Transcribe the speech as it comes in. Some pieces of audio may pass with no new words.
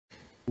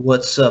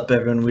What's up,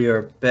 everyone? We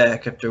are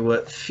back after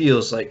what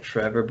feels like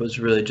forever, but was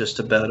really just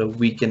about a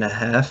week and a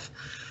half.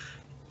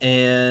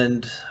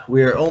 And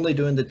we are only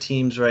doing the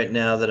teams right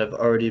now that have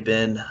already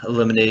been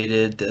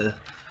eliminated, the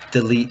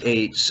Elite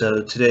Eight.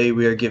 So today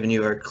we are giving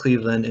you our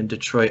Cleveland and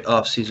Detroit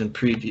offseason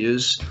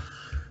previews.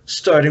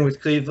 Starting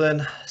with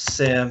Cleveland,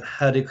 Sam,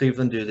 how did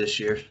Cleveland do this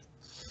year?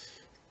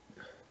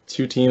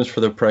 Two teams for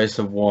the price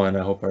of one.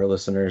 I hope our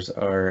listeners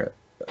are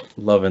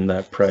loving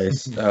that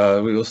price.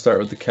 We will start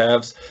with the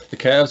Cavs. The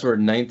Cavs were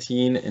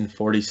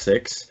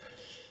 19-46,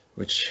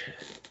 which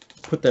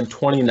put them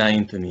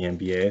 29th in the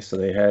NBA. So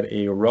they had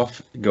a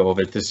rough go of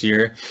it this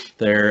year.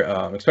 Their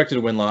expected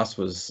win-loss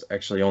was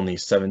actually only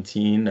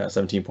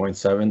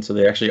 17.7. So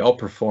they actually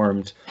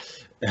outperformed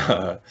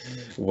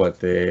what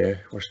they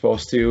were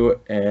supposed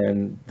to,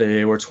 and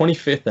they were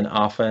 25th in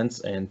offense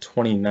and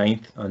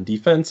 29th on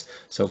defense,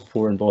 so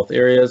poor in both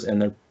areas.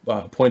 And their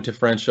point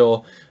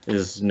differential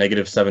is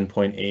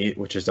 -7.8,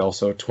 which is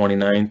also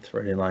 29th,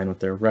 right in line with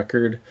their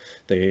record.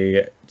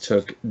 They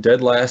took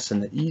dead last in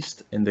the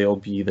East, and they'll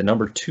be the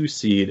number 2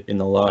 seed in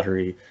the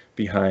lottery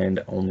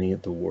behind only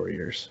the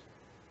Warriors.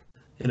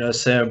 You know,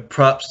 Sam,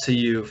 props to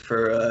you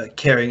for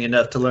caring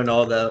enough to learn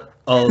all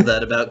of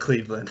that about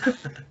Cleveland.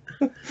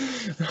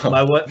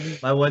 My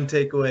one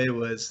takeaway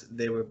was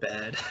they were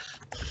bad.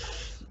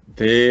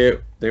 They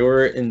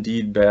were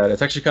indeed bad.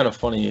 It's actually kind of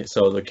funny.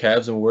 So the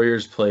Cavs and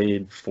Warriors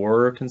played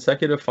 4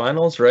 consecutive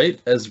finals,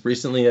 right? As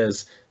recently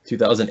as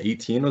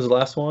 2018 was the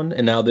last one,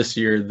 and now this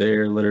year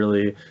they're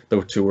literally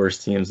the 2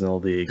 worst teams in the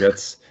league.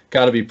 That's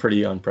got to be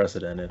pretty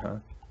unprecedented, huh?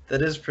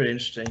 That is pretty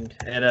interesting.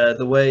 And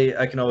the way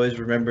I can always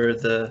remember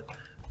the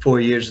 4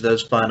 years of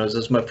those finals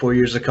is my 4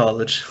 years of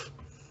college.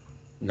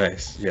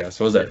 Nice. Yeah.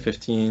 So was that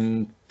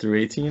 15 through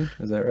 18?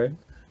 Is that right?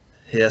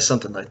 Yeah,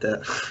 something like that.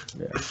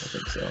 Yeah, I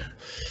think so.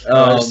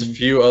 Just a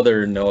few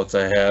other notes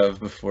I have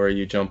before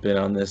you jump in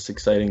on this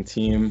exciting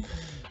team.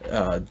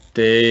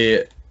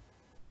 They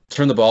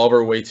turned the ball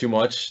over way too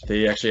much.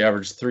 They actually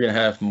averaged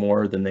 3.5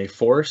 more than they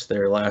forced.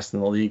 They're last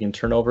in the league in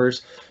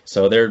turnovers.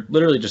 So they're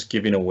literally just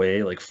giving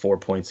away like 4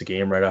 points a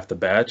game right off the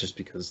bat just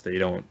because they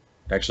don't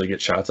actually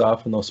get shots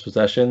off in those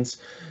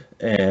possessions.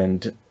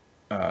 And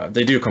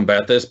they do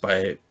combat this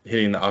by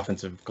hitting the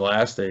offensive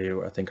glass. They,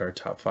 I think, are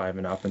top 5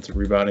 in offensive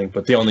rebounding,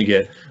 but they only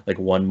get like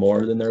 1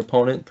 more than their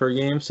opponent per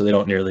game, so they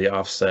don't nearly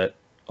offset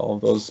all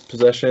of those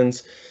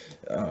possessions.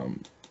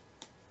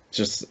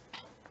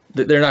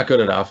 They're not good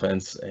at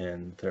offense,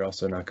 and they're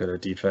also not good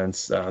at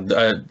defense.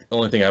 The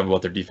only thing I have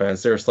about their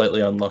defense, they were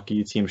slightly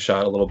unlucky. Team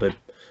shot a little bit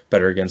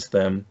better against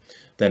them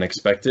than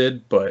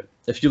expected, but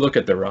if you look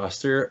at their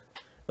roster,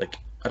 like,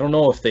 I don't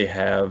know if they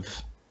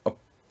have a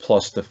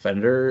plus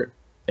defender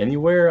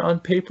anywhere on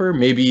paper.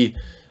 Maybe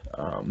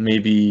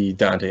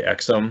Dante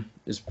Exum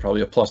is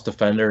probably a plus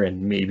defender, and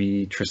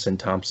maybe Tristan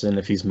Thompson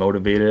if he's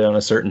motivated on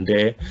a certain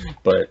day,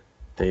 but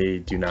they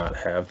do not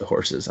have the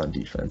horses on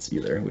defense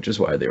either, which is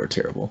why they were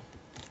terrible.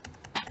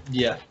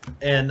 Yeah,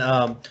 and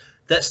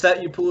that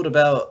stat you pulled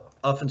about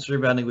offensive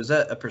rebounding, was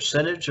that a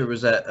percentage or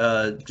was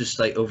that just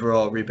like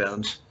overall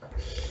rebounds?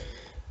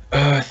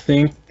 I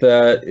think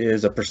that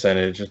is a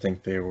percentage. I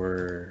think they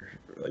were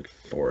like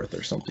 4th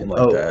or something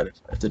like that.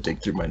 I have to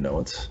dig through my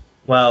notes.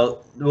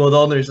 Well, the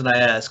only reason I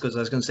asked was I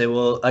was going to say,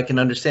 well, I can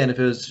understand if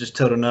it was just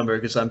total number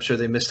because I'm sure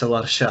they missed a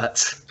lot of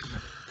shots.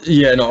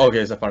 Yeah, no,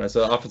 okay, so fine.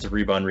 So the offensive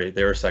rebound rate,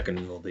 they were 2nd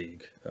in the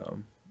league.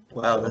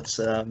 Wow, that's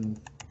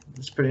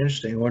pretty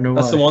interesting. I wonder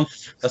why.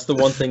 That's the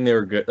one thing they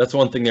were good. That's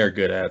one thing they were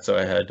good at. So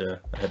I had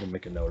to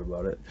make a note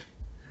about it.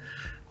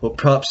 Well,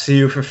 props to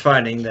you for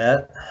finding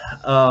that.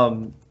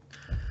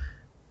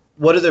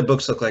 What do their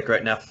books look like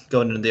right now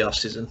going into the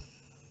offseason?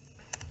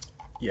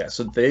 Yeah,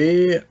 so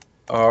they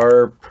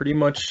are pretty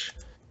much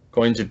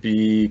going to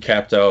be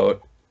capped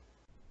out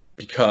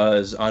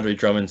because Andre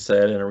Drummond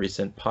said in a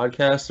recent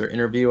podcast or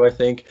interview, I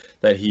think,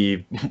 that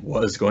he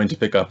was going to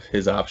pick up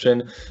his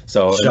option.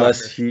 So Shocker.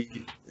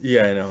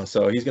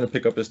 So he's going to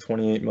pick up his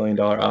 $28 million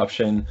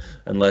option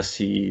unless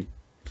he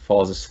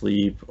falls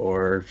asleep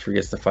or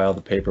forgets to file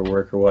the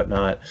paperwork or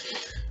whatnot.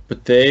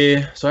 But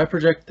I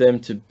project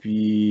them to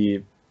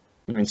be,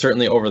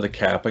 certainly over the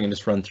cap. I can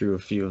just run through a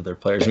few of their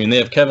players. They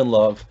have Kevin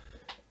Love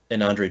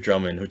and Andre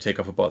Drummond, who take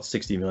up about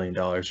 $60 million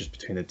just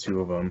between the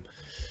 2 of them.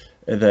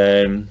 And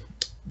then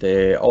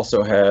they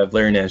also have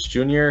Larry Nance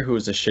Jr., who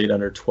is a shade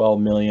under $12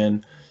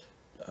 million.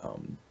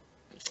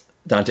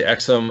 Dante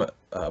Exum,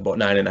 about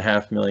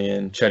 $9.5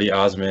 million. Cedi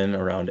Osman,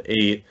 around $8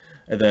 million.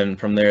 And then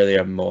from there, they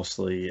have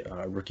mostly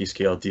rookie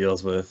scale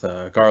deals with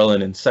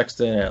Garland and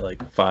Sexton at like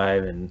 $5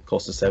 million and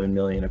close to $7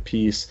 million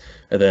apiece.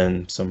 And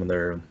then some of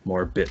their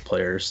more bit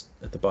players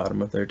at the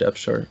bottom of their depth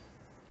chart.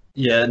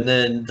 Yeah, and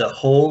then the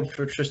hold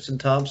for Tristan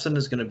Thompson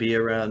is going to be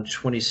around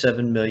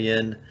 $27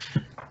 million.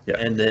 Yeah.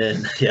 And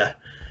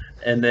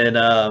then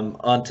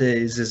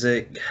Ante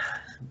Zizic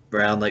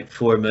around like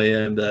 $4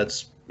 million.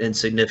 That's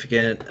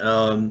insignificant.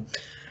 And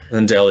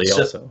Delhi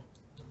also.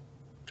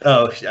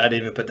 Oh, I didn't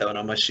even put that one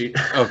on my sheet.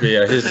 Okay,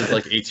 yeah, his is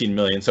like 18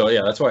 million. So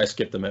yeah, that's why I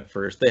skipped them at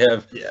first. They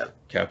have Yeah.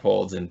 cap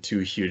holds and 2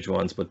 huge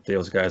ones, but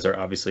those guys are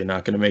obviously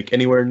not going to make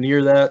anywhere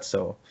near that.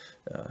 So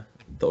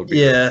they'll be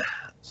Yeah.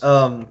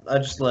 I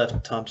just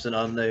left Thompson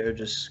on there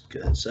just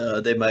because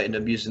they might end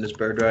up using his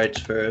bird rights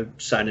for a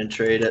sign and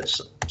trade at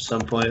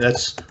some point.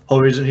 That's the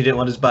whole reason he didn't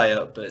want his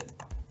buyout, but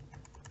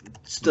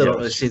still don't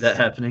really see that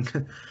happening.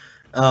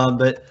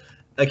 But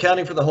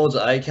accounting for the holds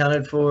I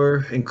accounted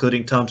for,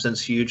 including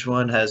Thompson's huge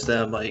one, has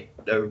them like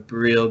a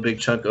real big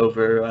chunk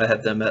over. I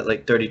have them at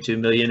like 32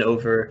 million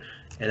over,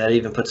 and that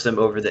even puts them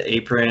over the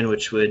apron,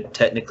 which would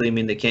technically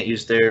mean they can't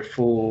use their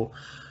full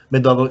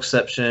mid-level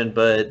exception,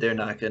 but they're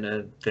not going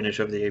to finish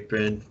over the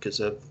apron because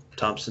of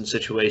Thompson's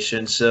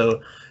situation.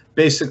 So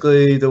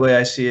basically, the way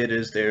I see it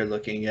is they're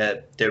looking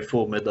at their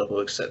full mid-level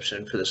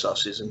exception for this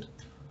offseason.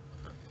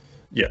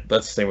 Yeah,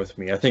 that's the same with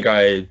me. I think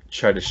I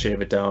tried to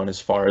shave it down as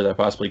far as I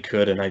possibly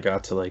could, and I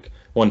got to like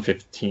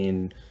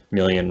 115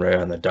 million right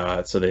on the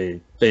dot. So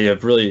they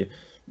have really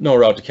no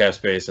route to cap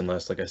space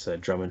unless, like I said,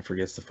 Drummond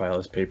forgets to file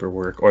his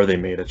paperwork or they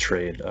made a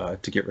trade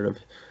to get rid of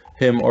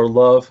him or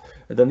Love.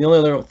 And then the only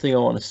other thing I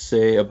want to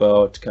say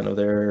about kind of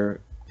their,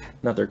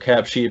 not their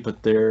cap sheet,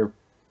 but their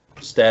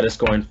status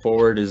going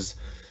forward is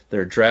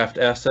their draft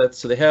assets.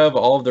 So they have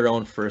all of their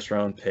own first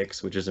round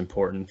picks, which is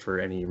important for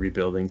any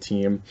rebuilding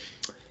team.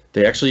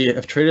 They actually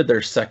have traded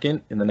their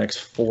second in the next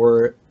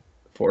four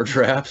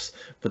drafts,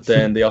 but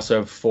then they also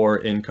have 4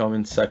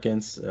 incoming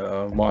seconds,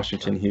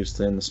 Washington,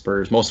 Houston, the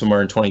Spurs. Most of them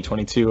are in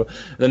 2022.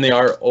 Then they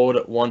are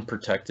owed 1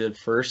 protected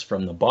first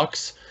from the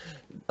Bucks.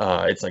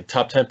 It's like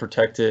top 10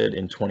 protected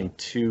in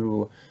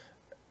 22,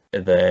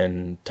 and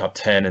then top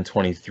 10 in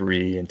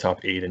 23, and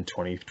top 8 in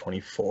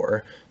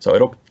 2024.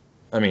 So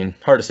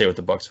hard to say what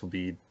the Bucks will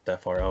be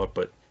that far out,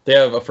 but they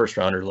have a first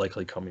rounder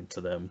likely coming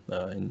to them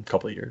in a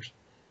couple of years.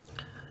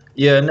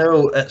 Yeah, I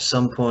know at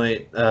some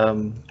point,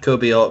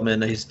 Kobe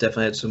Altman, he's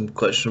definitely had some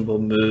questionable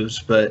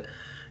moves, but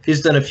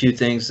he's done a few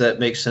things that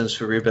make sense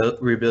for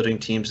rebuilding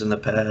teams in the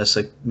past,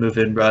 like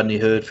moving Rodney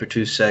Hood for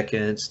 2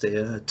 seconds.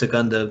 They took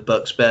on the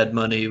Bucks bad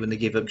money when they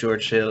gave up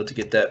George Hill to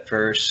get that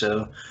first.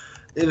 So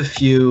they have a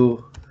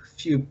few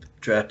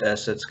draft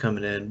assets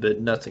coming in, but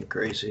nothing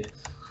crazy.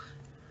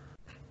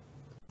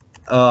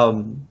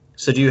 So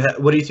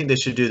what do you think they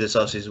should do this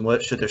offseason?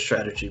 What should their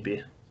strategy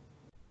be?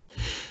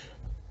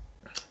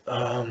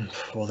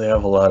 Well, they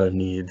have a lot of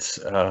needs,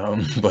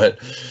 but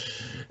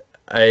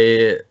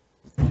they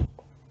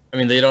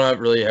don't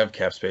really have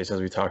cap space,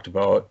 as we talked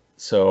about.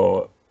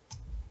 So,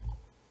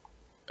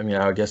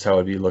 I guess I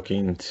would be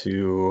looking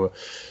to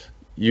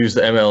use the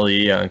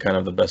MLE on kind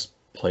of the best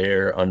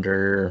player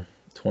under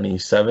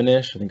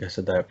 27-ish. I think I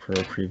said that for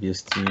a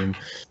previous team.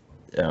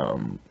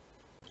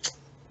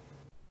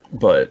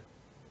 But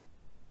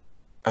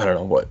I don't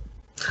know what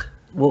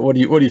do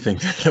you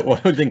think?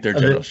 What do you think their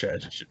general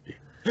strategy should be?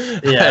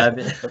 Yeah,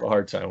 I have a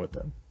hard time with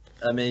them.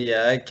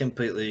 Yeah, I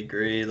completely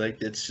agree.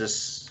 Like, it's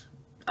just,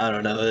 I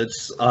don't know.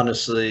 It's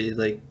honestly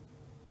like,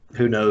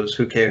 who knows?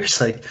 Who cares?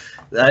 Like,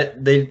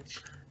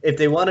 if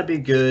they want to be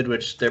good,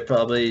 which they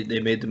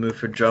made the move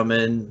for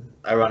Drummond.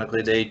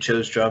 Ironically, they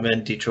chose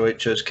Drummond. Detroit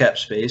chose cap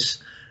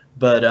space,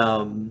 but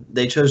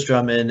they chose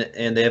Drummond,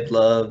 and they have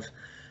Love.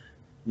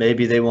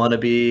 Maybe they want to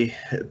be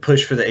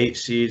push for the 8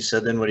 seed. So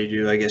then what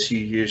do? I guess you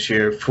use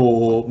your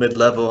full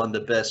mid-level on the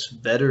best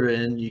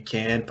veteran you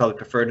can. Probably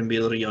prefer to be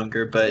a little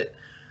younger, but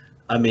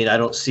I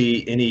don't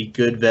see any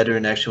good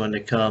veteran actually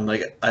wanting to come.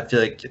 Like, I feel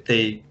like if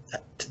they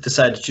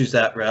decide to choose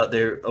that route,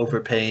 they're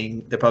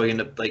overpaying. They're probably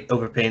going to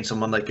overpaying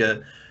someone like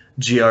a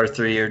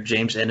GR3 or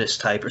James Ennis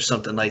type or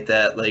something like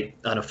that, like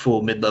on a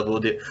full mid-level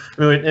deal.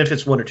 If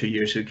it's 1 or 2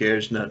 years, who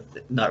cares? Not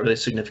really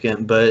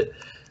significant. But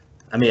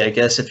I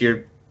guess if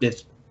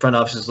front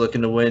office is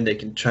looking to win, they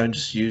can try and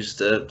just use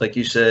the, like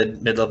you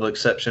said, mid-level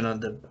exception on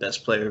the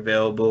best player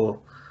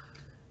available.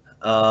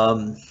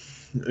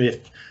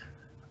 If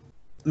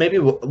maybe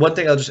one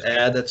thing I'll just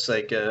add that's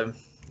like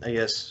I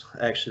guess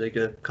actually like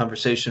a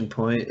conversation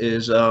point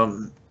is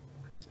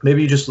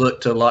maybe you just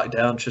look to lock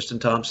down Tristan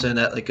Thompson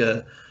at like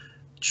a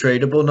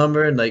tradable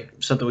number, and like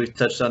something we've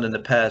touched on in the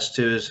past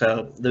too is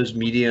how those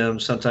medium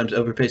sometimes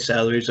overpay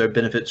salaries are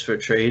benefits for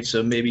trade.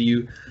 So maybe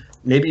you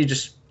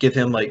just give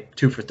him like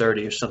 2 for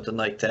 30 or something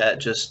like that,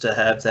 just to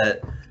have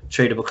that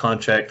tradable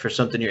contract for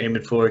something you're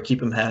aiming for,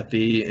 keep him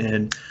happy.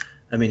 And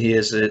he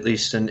is at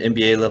least an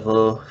NBA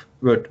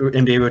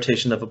NBA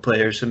rotation level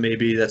player, so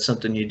maybe that's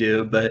something you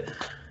do. But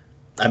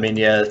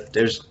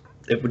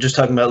if we're just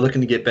talking about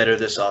looking to get better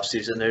this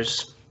offseason,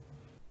 there's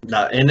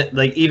not, and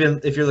like even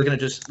if you're looking at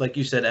just like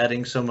you said,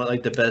 adding someone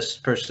like the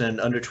best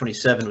person under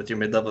 27 with your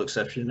mid-level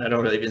exception, I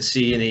don't really even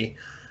see any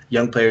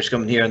young players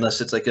coming here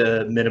unless it's like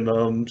a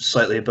minimum,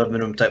 slightly above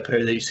minimum type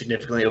player that you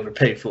significantly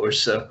overpay for.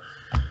 So,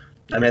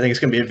 I think it's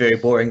going to be a very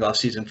boring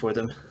offseason for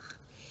them.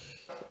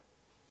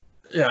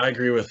 Yeah, I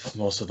agree with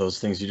most of those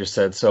things you just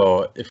said.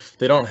 So if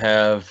they don't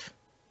have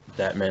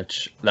that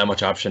much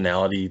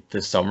optionality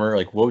this summer,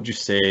 like what would you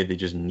say they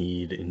just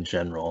need in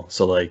general?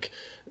 So like,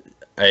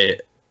 I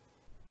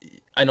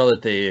know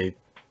that they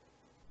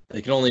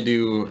they can only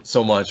do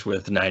so much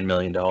with $9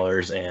 million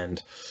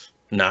and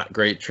not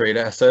great trade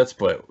assets.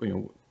 But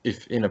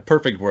if in a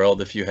perfect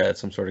world, if you had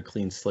some sort of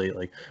clean slate,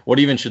 like what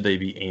even should they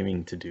be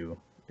aiming to do?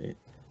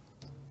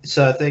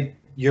 So I think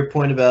your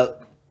point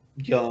about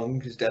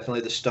Young is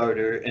definitely the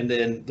starter, and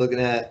then looking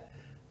at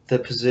the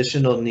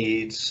positional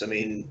needs. I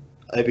mean,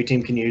 every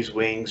team can use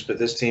wings, but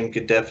this team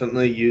could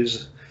definitely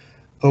use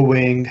a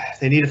wing.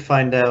 They need to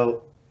find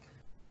out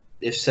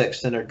if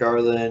Sexton or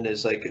Garland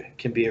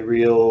can be a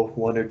real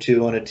 1 or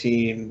 2 on a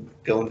team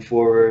going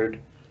forward.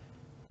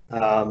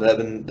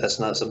 That's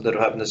not something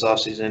that'll happen this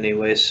offseason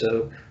anyway.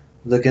 So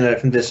looking at it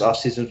from this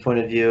offseason point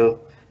of view,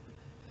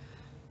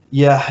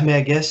 yeah, I mean,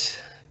 I guess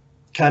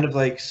kind of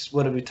like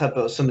what have we talked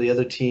about some of the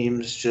other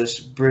teams,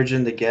 just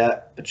bridging the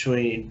gap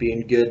between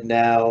being good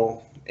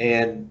now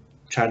and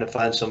trying to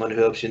find someone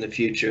who helps you in the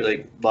future,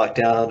 like lock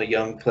down a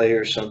young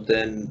player or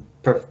something.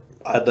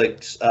 I'd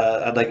like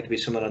it to be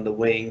someone on the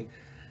wing,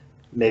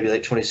 maybe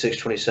like 26,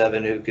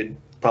 27, who could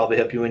probably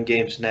help you win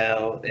games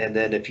now. And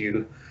then if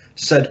you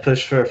decide to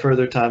push for a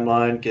further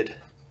timeline, could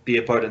be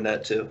a part in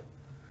that too.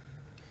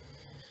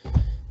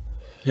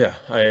 Yeah,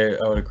 I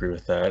would agree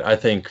with that. I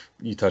think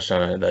you touched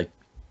on it, like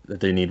that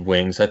they need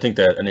wings. I think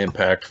that an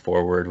impact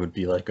forward would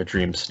be like a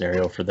dream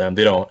scenario for them.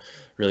 They don't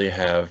really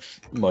have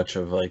much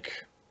of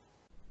like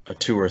a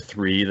 2 or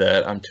 3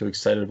 that I'm too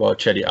excited about.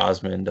 Cedi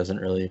Osman doesn't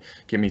really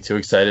get me too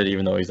excited,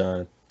 even though he's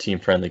on a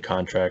team-friendly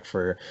contract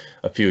for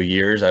a few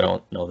years. I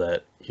don't know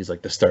that he's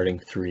like the starting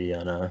 3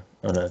 on a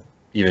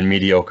even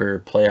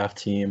mediocre playoff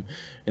team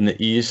in the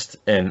East.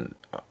 And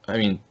I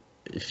mean,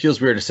 it feels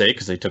weird to say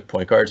because they took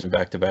point guards in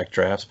back-to-back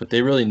drafts, but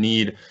they really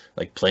need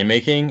like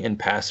playmaking and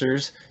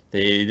passers.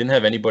 They didn't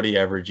have anybody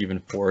average even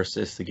 4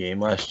 assists a game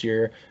last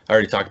year. I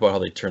already talked about how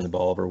they turned the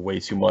ball over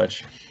way too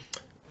much.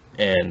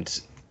 And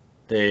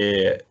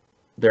their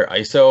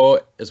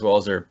ISO as well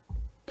as their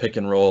pick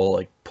and roll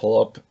like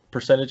pull-up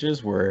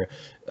percentages were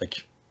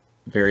like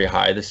very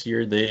high this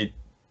year. They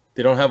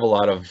don't have a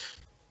lot of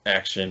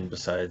action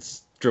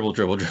besides dribble,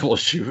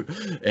 shoot,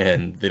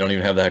 and they don't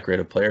even have that great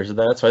of players of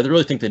that. So I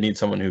really think they need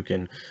someone who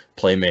can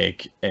play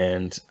make,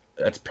 and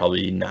that's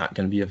probably not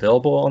going to be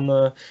available on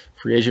the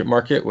free agent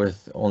market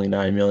with only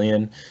 $9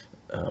 million.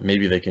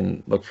 Maybe they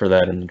can look for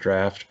that in the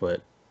draft,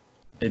 but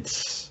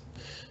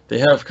they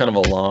have kind of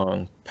a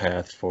long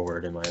path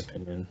forward, in my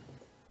opinion.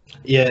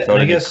 Yeah, so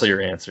I guess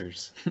clear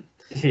answers.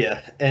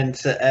 Yeah, and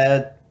to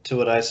add to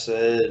what I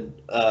said,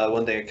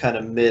 one thing I kind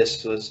of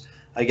missed was,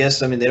 I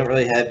mean, they don't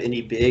really have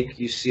any big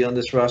you see on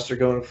this roster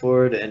going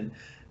forward, and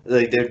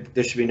like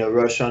there should be no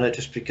rush on it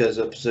just because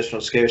of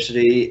positional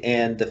scarcity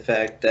and the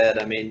fact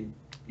that, I mean,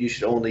 you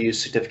should only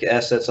use significant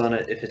assets on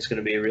it if it's going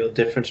to be a real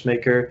difference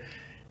maker.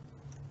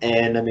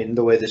 And I mean,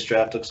 the way this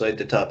draft looks like,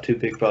 the top 2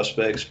 big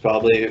prospects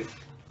probably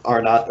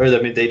are not, or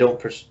I mean, they don't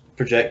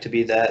project to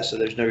be that, so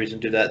there's no reason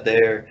to do that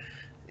there.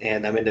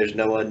 And I mean, there's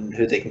no one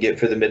who they can get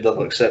for the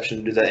mid-level exception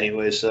to do that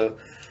anyway, so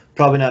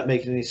probably not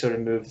making any sort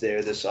of move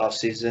there this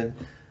offseason.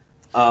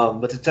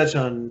 But to touch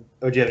on,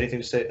 or do you have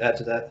anything to add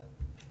to that?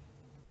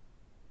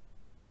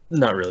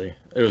 Not really.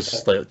 It was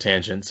just like a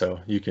tangent, so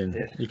you can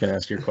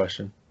ask your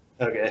question.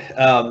 Okay.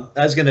 I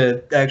was going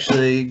to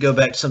actually go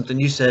back to something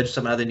you said,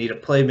 somehow they need a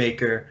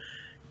playmaker,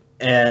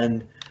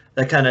 and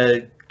that kind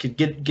of could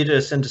get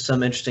us into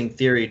some interesting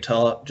theory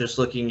talk, just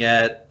looking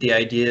at the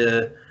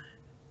idea,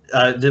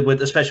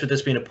 especially with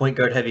this being a point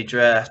guard heavy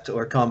draft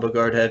or combo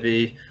guard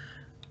heavy.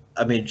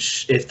 I mean,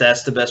 if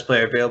that's the best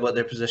player available at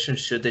their position,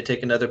 should they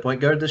take another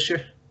point guard this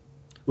year?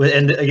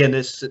 And again,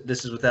 this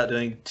is without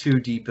doing too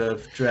deep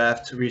of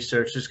draft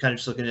research, just kind of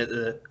just looking at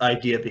the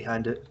idea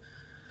behind it.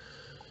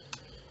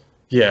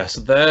 Yeah,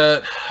 so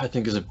that I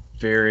think is a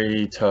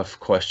very tough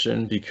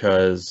question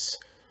because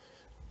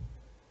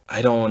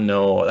I don't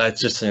know. That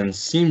just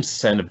seems to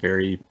send a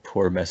very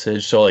poor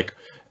message. So, like,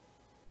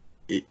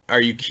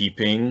 are you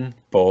keeping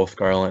both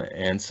Garland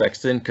and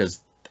Sexton?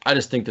 Because I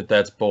just think that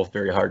that's both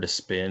very hard to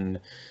spin.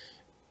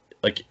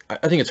 Like,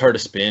 I think it's hard to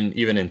spin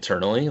even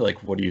internally.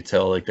 Like, what do you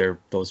tell like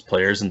those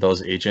players and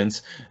those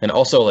agents? And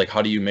also, like,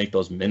 how do you make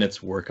those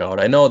minutes work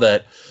out? I know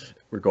that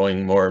we're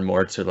going more and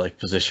more to like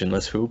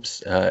positionless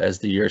hoops as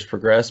the years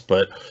progress,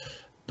 but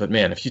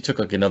man, if you took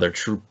like another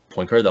true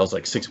point guard that was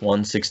like 6'1",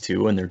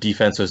 6'2", and their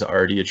defense was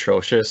already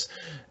atrocious,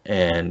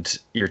 and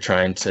you're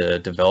trying to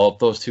develop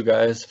those 2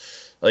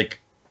 guys,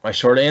 like, my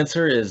short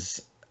answer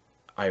is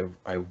I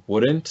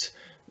wouldn't.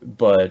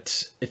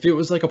 But if it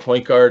was like a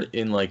point guard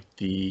in like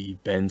the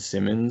Ben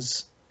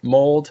Simmons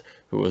mold,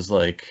 who was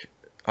like,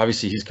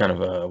 obviously he's kind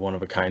of a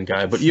one-of-a-kind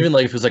guy, but even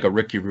like if it was like a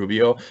Ricky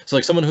Rubio, so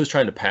like someone who's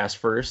trying to pass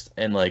first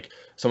and like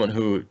someone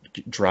who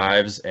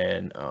drives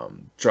and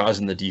draws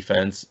in the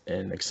defense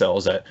and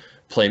excels at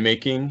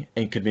playmaking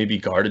and could maybe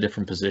guard a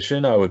different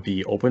position, I would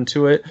be open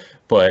to it.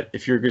 But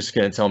if you're just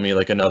going to tell me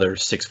like another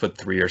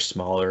 6'3" or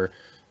smaller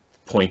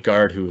point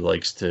guard who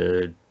likes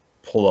to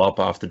pull up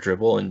off the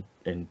dribble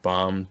and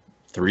bomb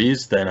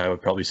threes, then I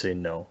would probably say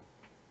no.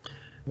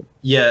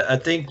 Yeah, I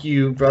think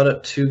you brought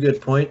up 2 good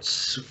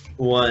points.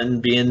 One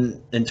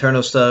being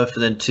internal stuff,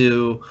 and then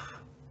 2,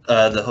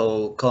 The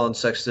whole Colin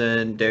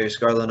Sexton, Darius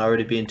Garland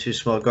already being two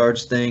small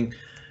guards thing.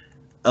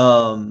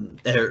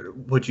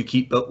 Would you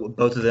keep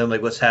both of them?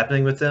 Like, what's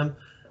happening with them?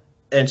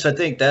 And so I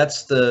think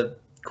that's the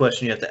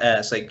question you have to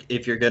ask. Like,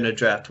 if you're going to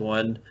draft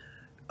one,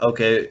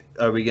 okay,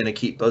 are we going to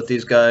keep both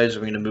these guys? Are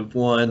we going to move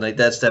one? Like,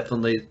 that's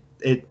definitely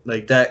it.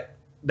 Like that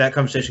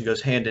conversation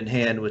goes hand in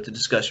hand with the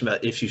discussion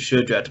about if you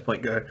should draft a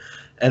point guard.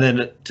 And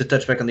then to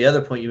touch back on the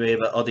other point you made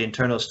about all the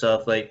internal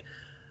stuff, like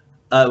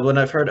when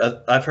I've heard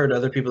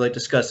other people like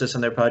discuss this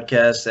on their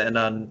podcasts,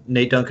 and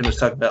Nate Duncan was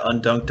talking about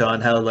Undunked on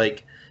how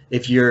like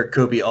if you're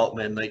Kobe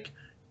Altman, like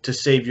to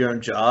save your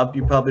own job,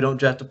 you probably don't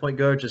draft a point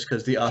guard just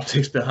because the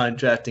optics behind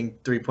drafting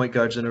 3 point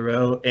guards in a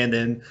row, and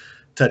then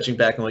touching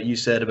back on what you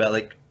said about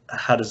like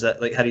how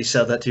do you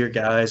sell that to your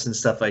guys and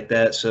stuff like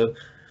that. So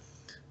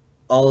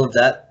all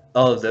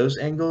of those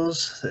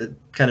angles, it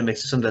kind of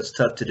makes it something that's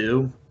tough to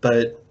do.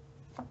 But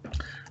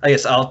I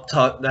guess I'll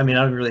talk. I mean,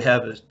 I don't really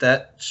have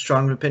that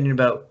strong an opinion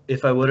about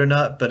if I would or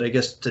not. But I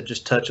guess to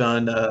just touch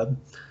on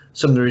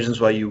some of the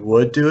reasons why you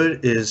would do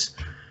it is,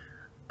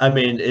 I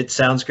mean, it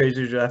sounds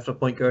crazy to draft a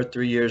point guard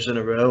 3 years in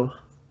a row,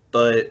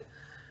 but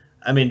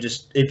I mean,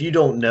 just if you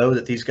don't know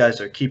that these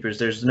guys are keepers,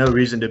 there's no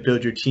reason to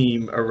build your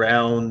team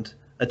around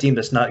a team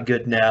that's not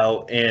good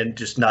now and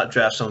just not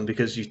draft someone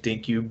because you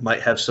think you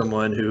might have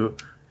someone who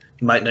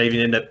might not even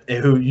end up,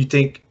 who you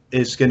think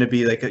is going to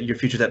be like your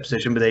future at that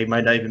position, but they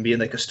might not even be in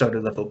like a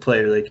starter level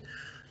player. Like,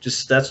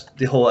 just that's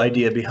the whole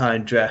idea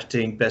behind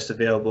drafting best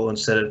available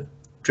instead of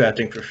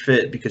drafting for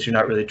fit, because you're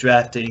not really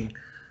drafting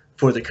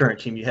for the current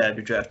team you have.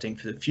 You're drafting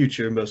for the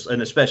future, most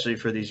and especially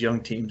for these young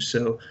teams.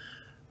 So,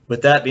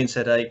 with that being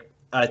said,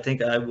 I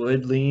think I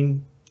would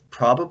lean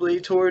probably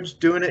towards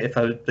doing it if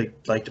I would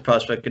like the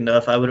prospect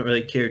enough. I wouldn't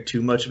really care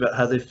too much about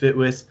how they fit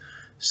with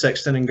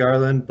Sexton and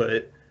Garland,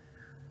 but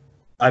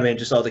I mean,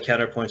 just all the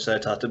counterpoints that I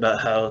talked about,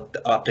 how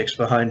the optics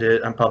behind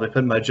it, I'm probably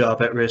putting my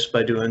job at risk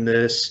by doing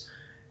this,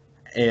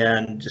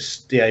 and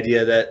just the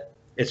idea that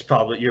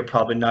you're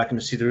probably not going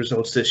to see the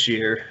results this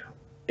year,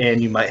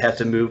 and you might have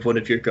to move one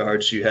of your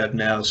guards you have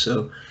now.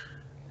 So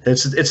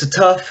it's a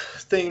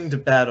tough thing to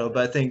battle,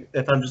 but I think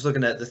if I'm just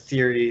looking at the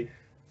theory,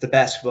 the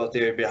basketball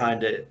theory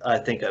behind it, I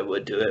think I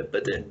would do it.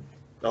 But then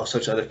all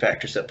sorts of other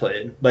factors that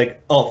play in,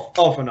 like all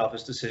front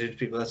office decisions.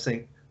 People that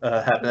think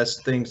happen. That's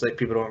things like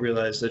people don't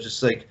realize. They're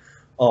just like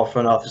all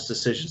front office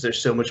decisions. There's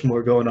so much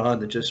more going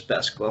on than just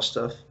basketball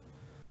stuff.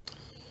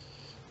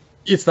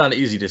 It's not an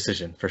easy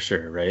decision for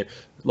sure, right?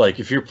 Like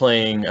if you're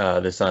playing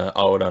this out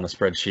on a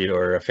spreadsheet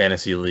or a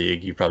fantasy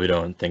league, you probably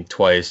don't think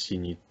twice.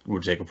 You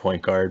would take a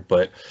point guard,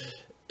 but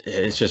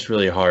it's just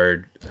really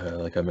hard,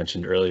 like I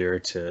mentioned earlier,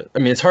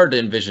 it's hard to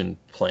envision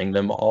playing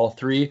them all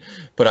three,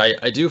 but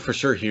I do for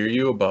sure hear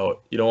you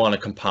about you don't want to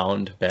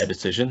compound bad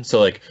decisions.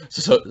 So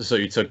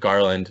you took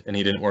Garland and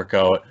he didn't work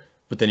out,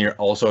 but then you're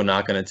also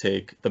not going to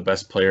take the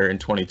best player in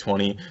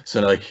 2020.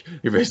 So like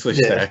you're basically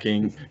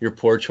stacking your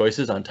poor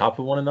choices on top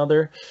of one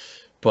another.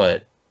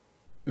 But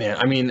man,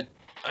 I mean,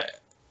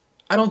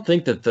 I don't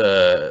think that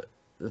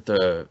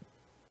that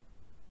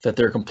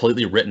they're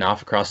completely written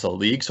off across the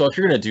league. So if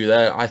you're going to do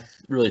that, I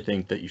really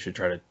think that you should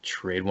try to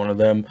trade one of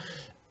them,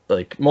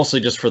 like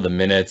mostly just for the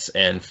minutes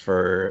and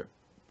for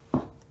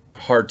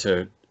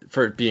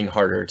it being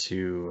harder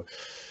to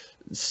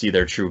see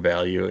their true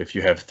value if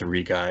you have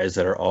 3 guys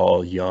that are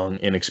all young,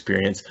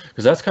 inexperienced.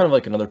 Because that's kind of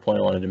like another point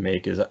I wanted to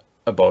make is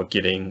about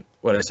getting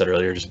what I said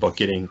earlier, just about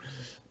getting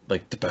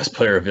like the best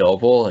player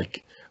available.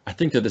 Like I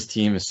think that this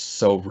team is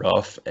so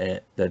rough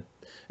and that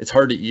it's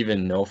hard to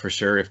even know for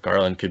sure if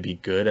Garland could be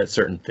good at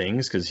certain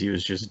things because he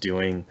was just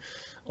doing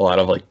a lot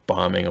of like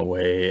bombing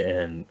away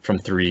and from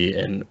 3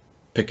 and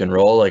pick and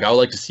roll. Like I would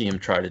like to see him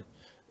try to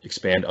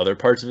expand other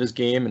parts of his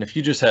game. And if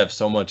you just have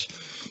so much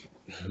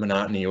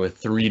monotony with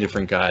 3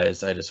 different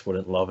guys, I just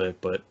wouldn't love it.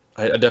 But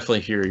I definitely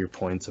hear your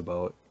points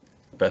about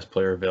best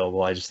player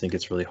available. I just think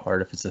it's really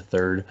hard if it's a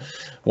third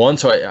one.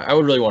 So I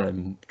would really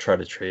want to try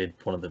to trade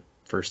one of the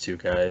first 2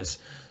 guys.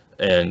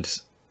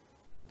 And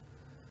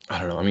I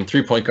don't know. I mean,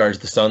 3-point guards,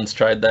 the Suns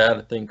tried that,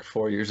 I think,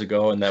 4 years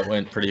ago, and that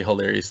went pretty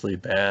hilariously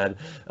bad.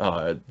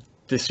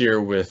 This year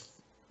with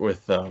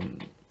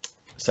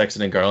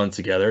Sexton and Garland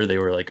together, they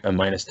were like a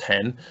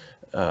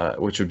 -10,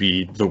 which would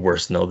be the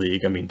worst in the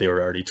league. I mean, they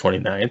were already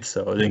 29th,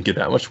 so it didn't get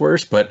that much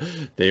worse, but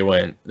they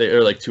were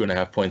like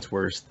 2.5 points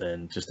worse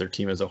than just their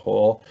team as a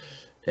whole.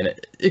 And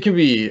it can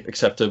be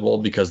acceptable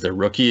because they're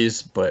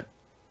rookies, but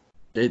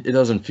it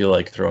doesn't feel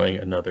like throwing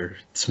another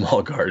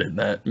small guard in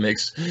that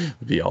mix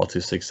would be all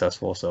too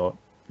successful. So,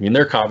 I mean,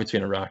 they're caught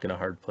between a rock and a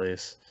hard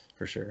place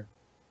for sure.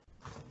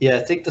 Yeah,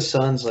 I think the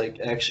Suns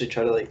actually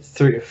tried to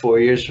 3 or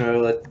 4 years in a row.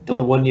 Like the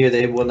one year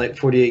they won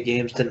 48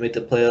 games, didn't make the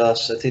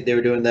playoffs. I think they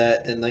were doing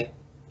that and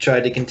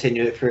tried to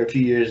continue it for a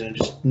few years and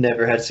just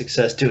never had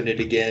success doing it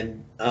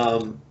again.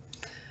 But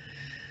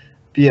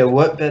yeah,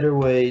 what better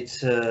way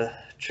to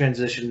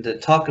transition to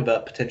talk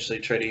about potentially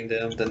trading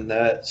them than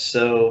that?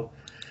 So,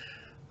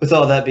 with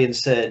all that being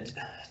said,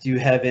 do you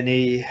have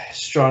any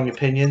strong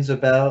opinions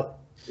about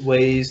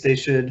ways they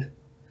should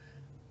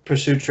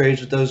pursue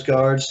trades with those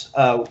guards.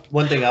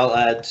 One thing I'll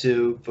add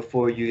to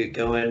before you get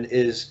going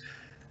is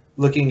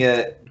looking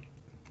at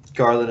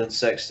Garland and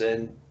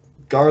Sexton.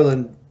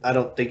 Garland, I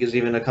don't think is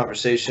even a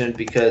conversation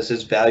because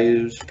his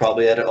value is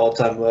probably at an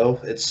all-time low.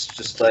 It's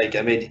just like,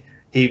 I mean,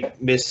 he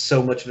missed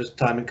so much of his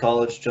time in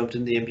college, jumped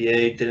in the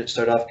NBA, didn't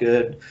start off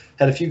good,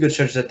 had a few good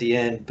stretches at the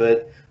end,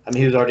 but I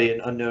mean, he was already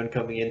an unknown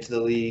coming into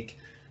the league,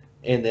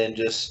 and then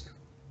just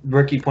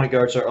rookie point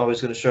guards are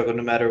always going to struggle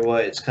no matter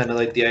what. It's kind of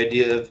like the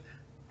idea of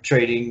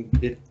trading.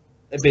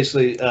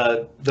 Basically,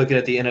 looking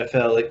at the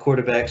NFL, like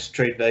quarterbacks'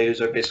 trade values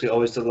are basically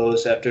always the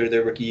lowest after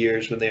their rookie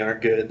years when they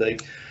aren't good.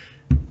 Like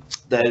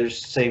that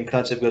same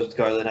concept goes with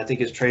Garland. I think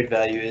his trade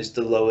value is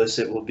the lowest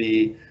it will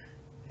be.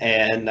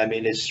 And I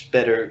mean, it's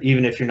better,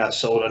 even if you're not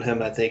sold on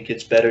him, I think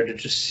it's better to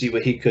just see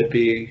what he could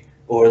be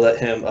or let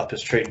him up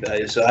his trade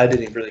value. So I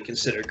didn't even really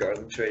consider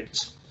Garland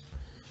trades.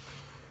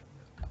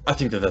 I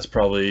think that that's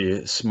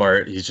probably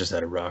smart. He's just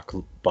at a rock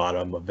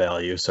bottom of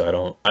value,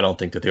 so I don't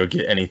think that they would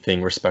get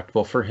anything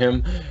respectable for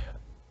him.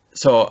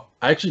 So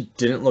I actually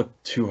didn't look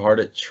too hard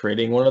at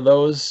trading one of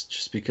those,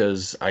 just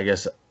because I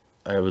guess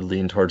I would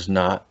lean towards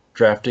not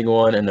drafting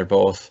one, and they're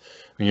both.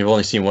 I mean, you've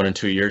only seen 1 and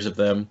 2 years of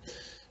them,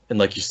 and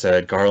like you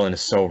said, Garland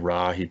is so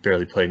raw. He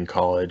barely played in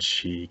college.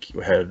 He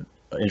had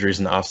injuries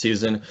in the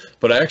offseason.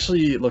 But I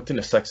actually looked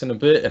into Sexton a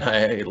bit, and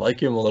I like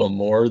him a little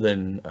more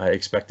than I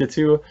expected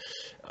to.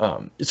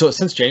 So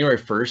since January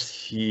 1st,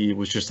 he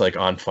was just like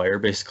on fire,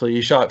 basically.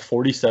 He shot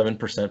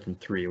 47% from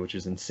 3, which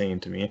is insane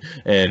to me.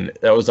 And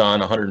that was on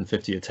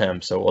 150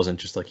 attempts. So it wasn't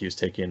just like he was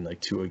taking like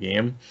 2 a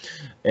game.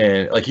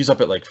 And like he's up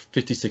at like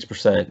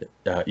 56%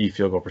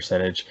 field goal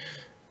percentage.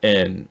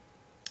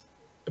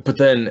 But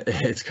then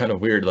it's kind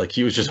of weird. Like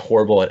he was just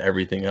horrible at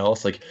everything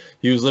else. Like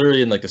he was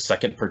literally in like the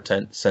second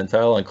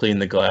percentile on cleaning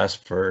the glass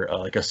for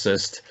like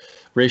assist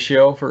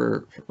ratio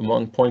for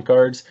among point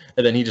guards,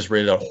 and then he just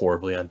rated out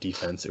horribly on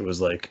defense. It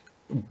was like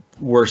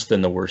worse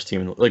than the worst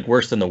team, like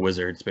worse than the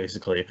Wizards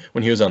basically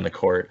when he was on the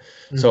court.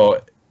 Mm-hmm.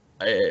 So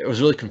I was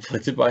really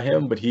conflicted by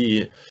him, but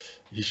he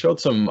showed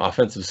some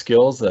offensive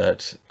skills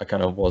that I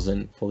kind of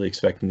wasn't fully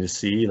expecting to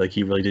see. Like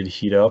he really did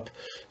heat up.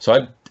 So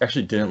I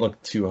actually didn't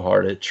look too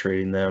hard at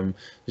trading them,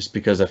 just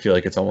because I feel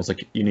like it's almost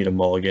like you need a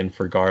mulligan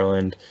for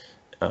Garland,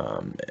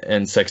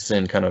 and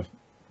Sexton kind of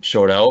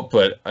showed out,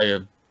 but I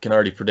can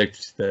already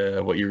predict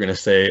what you're going to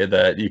say,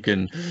 that you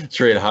can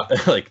trade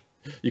like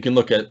you can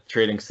look at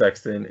trading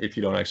Sexton if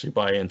you don't actually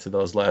buy into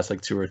those last like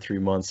 2 or 3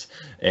 months,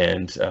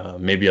 and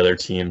maybe other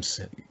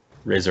teams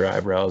raise their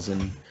eyebrows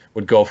and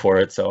would go for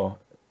it. So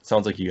it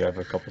sounds like you have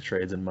a couple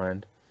trades in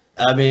mind.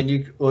 I mean,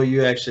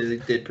 you actually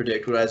did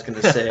predict what I was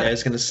going to say. I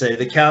was going to say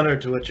the counter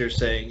to what you're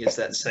saying is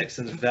that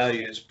Sexton's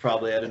value is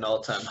probably at an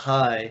all-time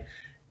high,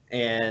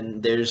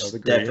 and there's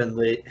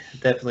definitely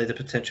the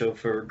potential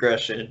for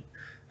regression.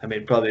 I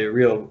mean, probably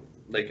a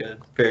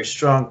very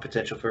strong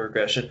potential for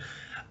regression.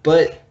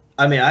 But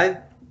I mean, I'm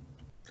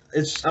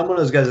one of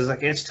those guys that's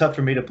like, it's tough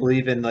for me to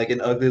believe in like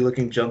an ugly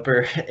looking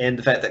jumper, and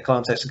the fact that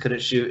Colin Sexton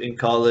couldn't shoot in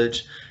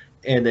college,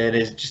 and then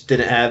it just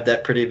didn't have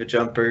that pretty of a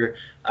jumper.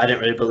 I didn't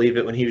really believe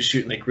it when he was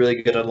shooting like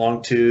really good on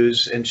long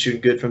twos and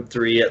shooting good from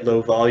 3 at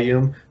low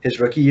volume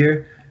his rookie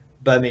year.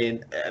 But I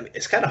mean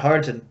it's kind of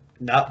hard to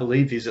not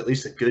believe he's at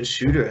least a good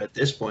shooter at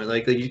this point.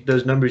 Like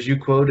those numbers you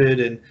quoted,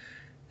 and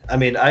I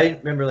mean, I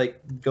remember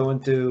like going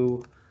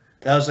through,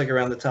 that was like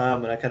around the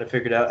time when I kind of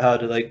figured out how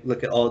to like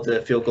look at all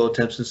the field goal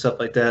attempts and stuff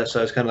like that. So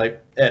I was kind of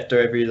like, after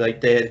every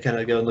like day, I'd kind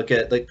of go and look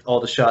at like all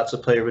the shots a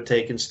player would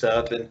take and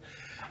stuff. And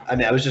I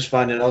mean, I was just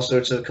finding all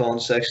sorts of Colin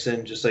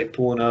Sexton just like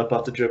pulling up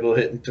off the dribble,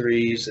 hitting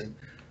threes. And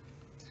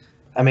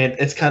I mean,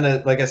 it's kind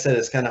of, like I said,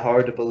 it's kind of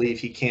hard to believe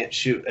he can't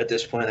shoot at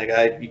this point.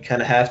 Like you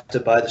kind of have to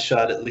buy the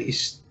shot at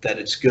least that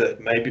it's good.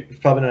 Maybe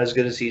probably not as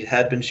good as he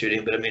had been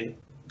shooting, but I mean,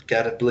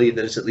 got to believe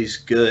that it's at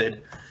least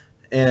good.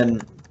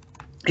 And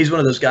he's one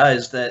of those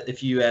guys that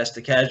if you ask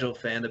the casual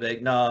fan, they'll be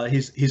like, "Nah,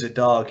 he's a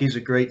dog. He's a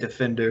great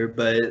defender,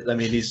 but I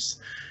mean,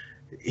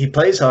 he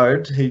plays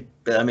hard. He's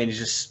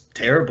just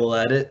terrible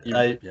at it."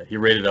 He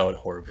rated out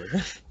horribly.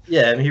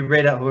 Yeah, I mean, he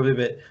rated out horribly,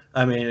 but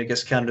I mean, I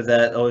guess counter to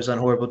that, always on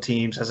horrible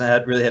teams,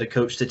 hasn't really had a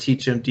coach to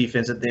teach him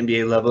defense at the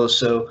NBA level.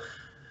 So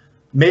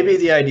maybe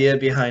the idea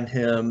behind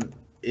him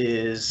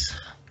is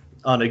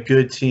on a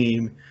good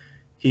team,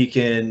 he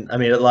can. I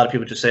mean, a lot of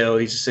people just say, "Oh,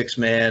 he's a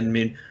 6-man." I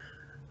mean,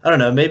 I don't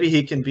know. Maybe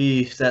he can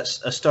be a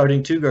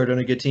starting 2 guard on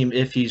a good team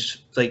if he's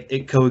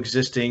like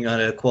coexisting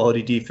on a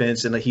quality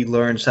defense, and like he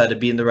learns how to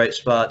be in the right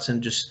spots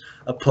and just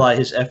apply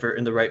his effort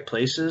in the right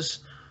places.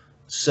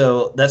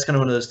 So that's kind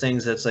of one of those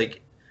things that's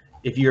like,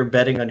 if you're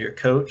betting on your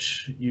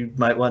coach, you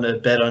might want to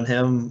bet on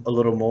him a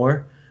little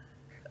more.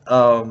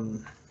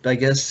 I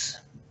guess,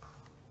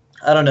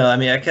 I don't know. I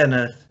mean, I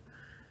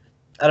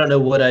don't know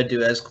what I'd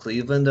do as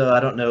Cleveland though. I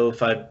don't know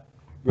if I'd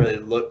really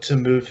look to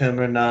move him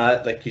or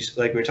not. Like we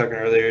were talking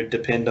earlier,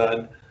 depend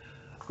on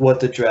what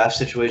the draft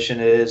situation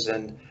is,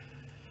 and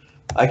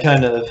I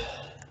don't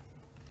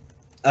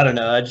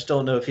know. I just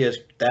don't know if he has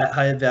that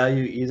high a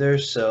value either.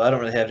 So I don't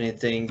really have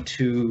anything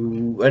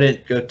I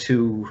didn't go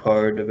too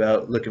hard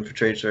about looking for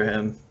trades for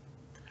him.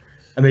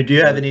 I mean, do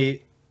you have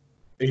any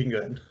You can go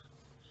ahead.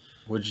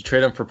 Would you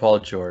trade him for Paul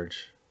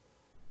George?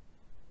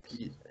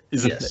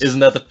 Yes. Isn't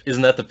that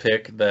the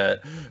pick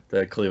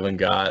that Cleveland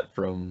got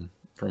from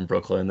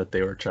Brooklyn that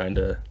they were trying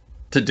to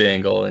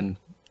dangle and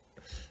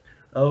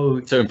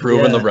to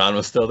improve when LeBron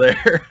was still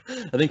there?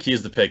 I think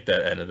he's the pick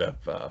that ended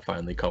up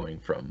finally coming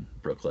from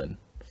Brooklyn.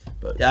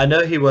 But yeah, I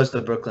know he was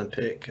the Brooklyn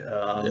pick.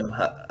 I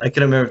can't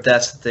remember if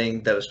that's the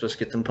thing that was supposed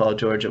to get them Paul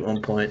George at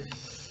one point.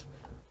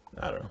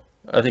 I don't know.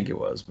 I think it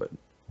was, but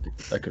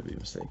I could be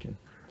mistaken.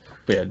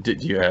 But yeah, do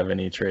you have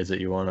any trades that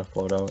you want to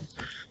float out?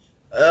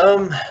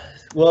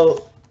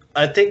 Well,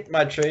 I think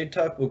my trade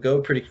talk will go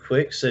pretty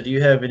quick. So do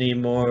you have any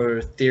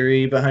more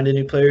theory behind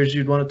any players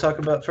you'd want to talk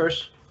about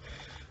first?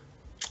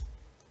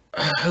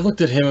 I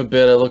looked at him a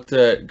bit. I looked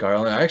at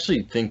Garland. I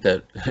actually think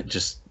that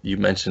you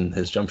mentioned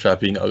his jump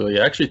shot being ugly.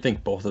 I actually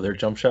think both of their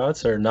jump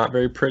shots are not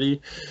very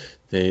pretty.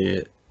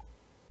 I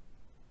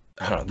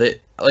don't know.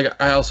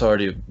 I also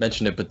already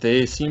mentioned it, but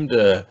they seem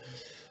to,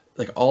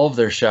 like, all of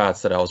their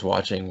shots that I was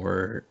watching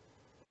were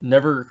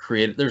never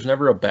created. There's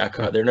never a back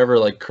cut. They're never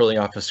like curling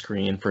off a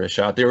screen for a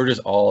shot. They were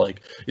just all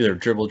like either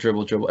dribble.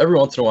 Every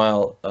once in a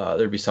while,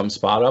 there'd be some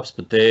spot ups,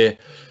 but they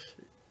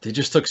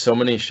just took so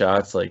many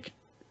shots, like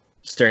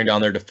staring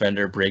down their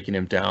defender, breaking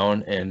him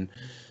down, and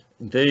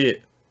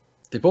they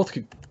both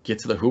could get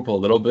to the hoop a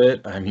little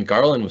bit. I mean,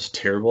 Garland was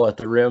terrible at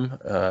the rim.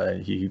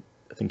 I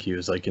think he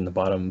was like in the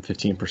bottom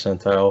 15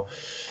 percentile.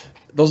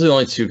 Those are the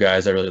only two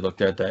guys I really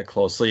looked at that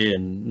closely,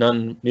 and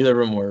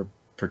neither of them were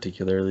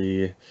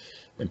particularly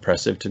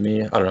impressive to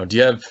me. I don't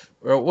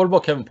know. What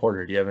about Kevin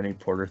Porter? Do you have any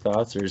Porter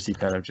thoughts, or is he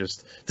kind of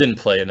just didn't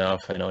play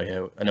enough? I know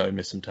he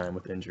missed some time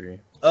with injury.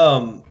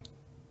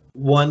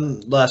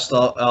 One last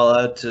thought I'll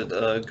add to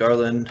the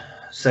Garland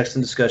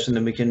Sexton discussion,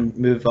 then we can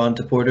move on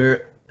to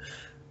Porter.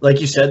 Like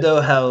you said,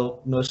 though, how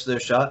most of their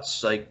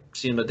shots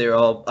seem like they're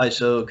all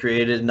ISO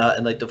created, not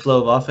in like the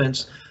flow of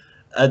offense.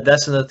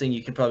 That's another thing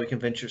you can probably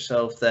convince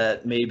yourself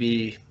that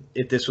maybe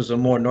if this was a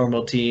more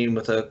normal team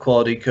with a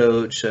quality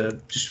coach,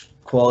 just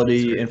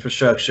quality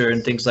infrastructure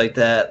and things like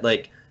that,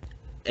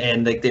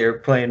 and they're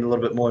playing a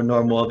little bit more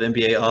normal of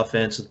NBA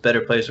offense with better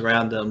players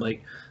around them,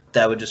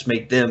 that would just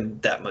make them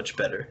that much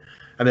better.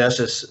 I mean,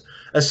 that's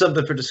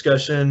something for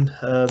discussion.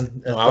 I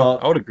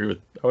would agree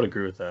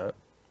with that.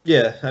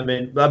 Yeah, I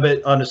mean, I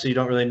bet honestly you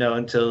don't really know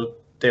until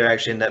they're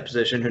actually in that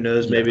position. Who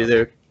knows? Maybe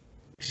you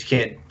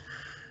can't.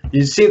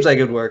 It seems like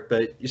it would work,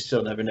 but you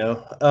still never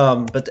know.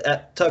 But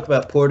to talk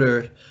about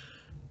Porter,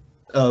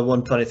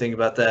 one funny thing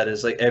about that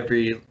is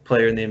every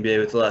player in the NBA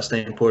with the last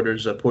name Porter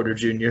is a Porter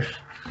Jr.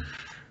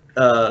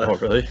 Oh,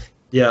 really?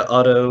 Yeah,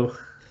 Otto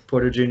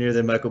Porter Jr.,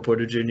 then Michael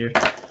Porter Jr.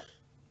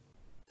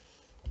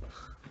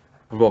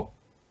 What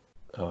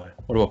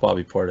about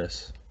Bobby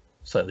Portis?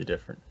 Slightly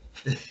different.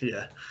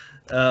 Yeah.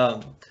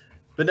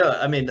 But no,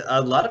 I mean,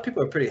 a lot of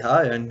people are pretty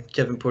high on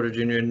Kevin Porter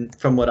Jr. And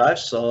from what I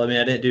saw, I mean,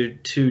 I didn't do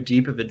too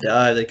deep of a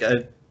dive.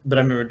 But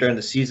I remember during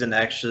the season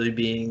actually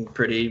being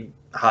pretty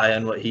high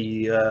on what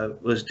he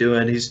was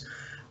doing. He's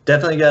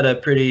definitely got a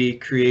pretty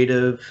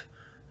creative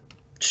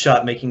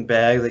shot-making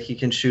bag. He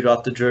can shoot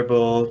off the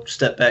dribble,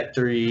 step back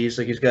threes.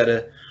 He's got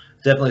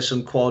definitely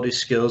some quality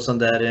skills on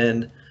that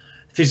end.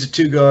 If he's a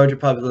two guard, you're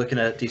probably looking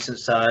at decent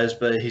size,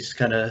 but he's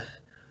kind of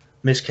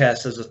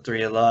miscast as a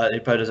three a lot. He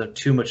probably doesn't have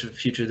too much of a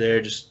future there.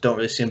 Just don't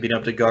really see him being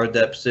able to guard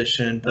that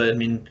position. But I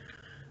mean,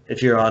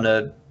 if you're on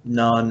a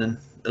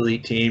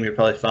non-elite team, you're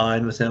probably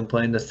fine with him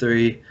playing the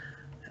three,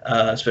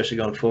 especially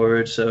going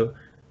forward. So,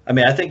 I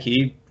mean, I think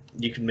you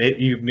can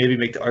maybe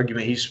make the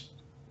argument he's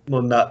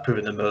not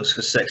proven the most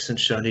because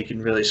Sexton's shown he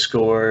can really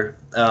score.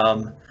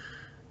 You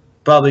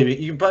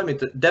can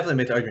definitely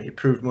make the argument he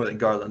proved more than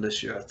Garland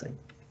this year, I think.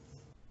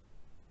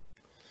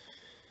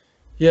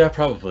 Yeah,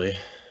 probably.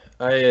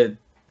 I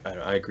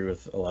agree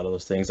with a lot of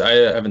those things. I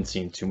haven't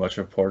seen too much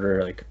of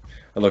Porter.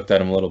 I looked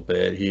at him a little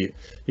bit.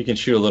 He can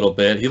shoot a little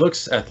bit. He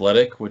looks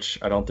athletic, which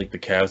I don't think the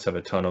Cavs have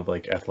a ton of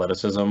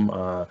athleticism,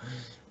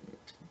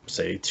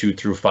 say 2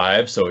 through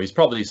 5. So he's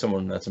probably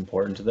someone that's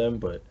important to them.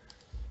 But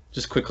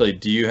just quickly,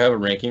 do you have a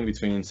ranking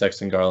between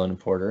Sexton, Garland, and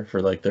Porter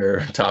for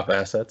their top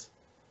assets?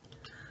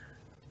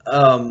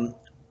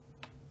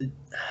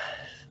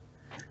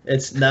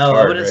 It's no,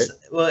 hard,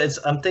 right?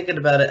 I'm thinking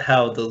about it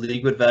how the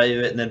league would value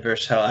it, and then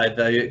versus how I'd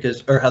value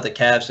it, or how the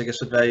Cavs, I guess,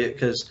 would value it.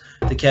 Because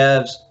the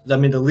Cavs, I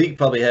mean, the league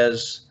probably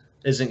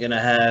isn't going to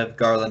have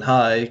Garland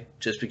high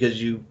just because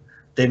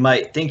they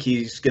might think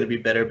he's going to be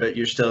better, but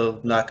you're still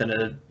not going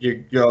to.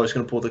 You're always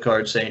going to pull the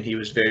card saying he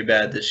was very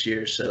bad this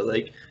year. So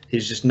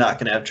he's just not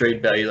going to have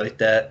trade value like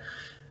that.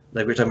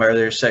 Like we were talking about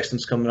earlier,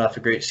 Sexton's coming off a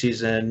great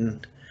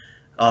season,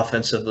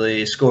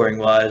 offensively, scoring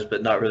wise,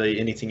 but not really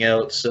anything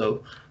else.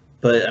 So.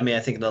 But, I mean, I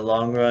think in the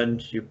long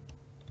run,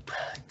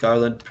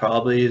 Garland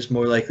probably is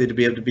more likely to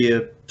be able to be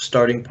a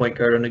starting point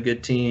guard on a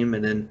good team.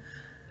 And then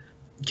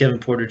Kevin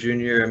Porter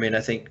Jr., I mean,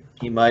 I think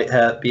he might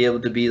be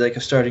able to be a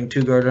starting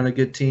two guard on a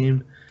good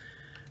team.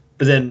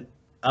 But then,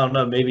 I don't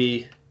know,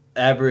 maybe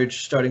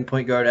average starting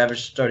point guard,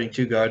 average starting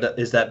two guard,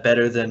 is that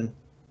better than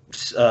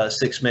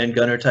six-man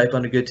gunner type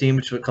on a good team,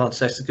 which is what Colin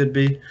Sexton could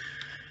be?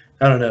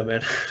 I don't know,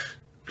 man.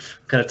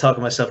 kind of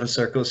talking myself in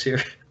circles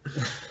here.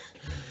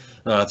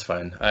 No, that's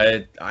fine.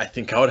 I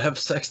think I would have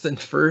Sexton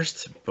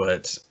first,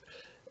 but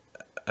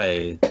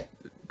I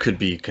could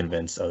be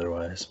convinced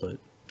otherwise. But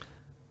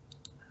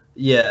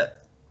Yeah.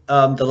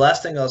 The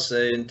last thing I'll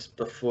say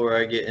before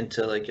I get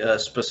into like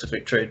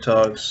specific trade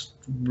talks,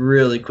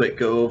 really quick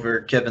go over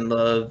Kevin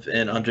Love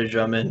and Andre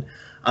Drummond.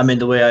 I mean,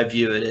 the way I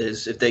view it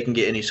is if they can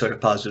get any sort of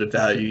positive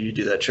value, you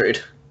do that trade.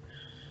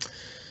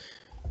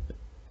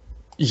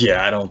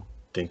 yeah, I don't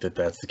think that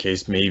that's the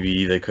case.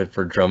 Maybe they could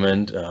for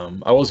Drummond.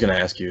 I was going to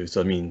ask you.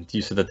 So I mean,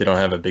 you said that they don't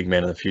have a big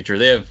man in the future.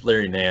 They have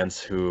Larry Nance,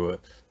 who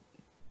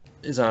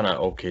is on an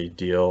okay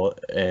deal,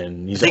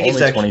 and he's only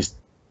 20.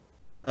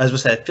 I was going to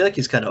say, I feel like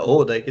he's kind of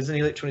old. Like, isn't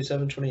he like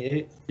 27,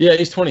 28? Yeah,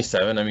 he's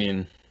 27. I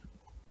mean,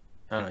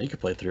 I don't know. You could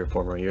play 3 or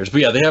 4 more years,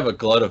 but yeah, they have a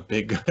glut of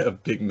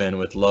big men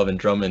with Love and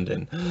Drummond,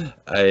 and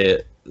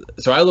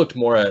I looked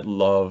more at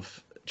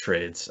Love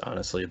trades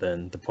honestly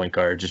than the point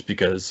guard, just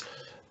because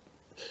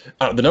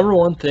the number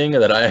one thing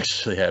that I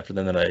actually have for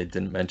them that I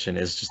didn't mention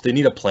is just they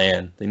need a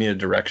plan. They need a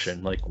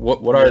direction. Like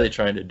what are they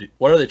trying to do?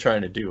 What are they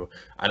trying to do?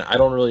 I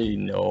don't really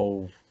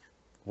know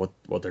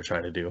what they're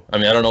trying to do. I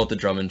mean, I don't know what the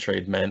Drummond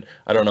trade meant.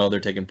 I don't know. They're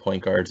taking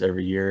point guards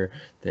every year.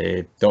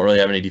 They don't really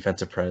have any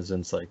defensive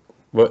presence. Like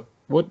what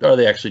are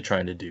they actually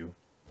trying to do?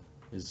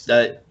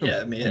 I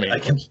mean, I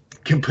can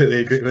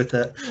completely agree with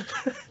that.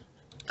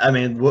 I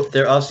mean,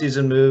 their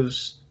offseason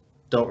moves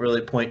don't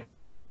really point.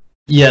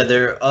 Yeah,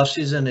 their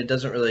offseason, it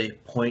doesn't really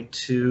point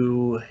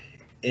to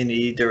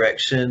any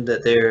direction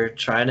that they're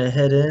trying to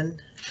head in.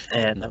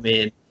 And I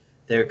mean,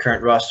 their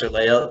current roster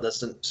layout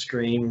doesn't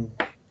scream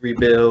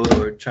rebuild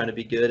or trying to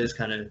be good. It's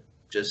kind of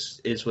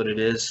just is what it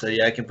is. So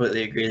yeah, I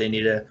completely agree. They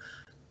need to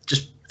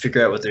just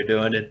figure out what they're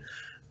doing. And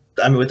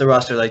I mean, with the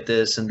roster like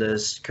this and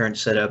this current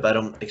setup, I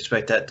don't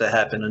expect that to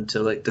happen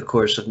until like the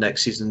course of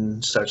next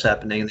season starts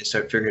happening and they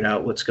start figuring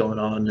out what's going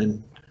on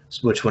and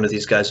which one of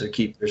these guys are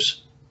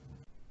keepers.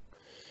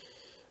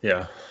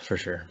 Yeah, for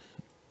sure.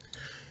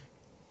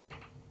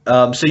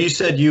 So you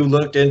said you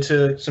looked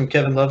into some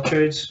Kevin Love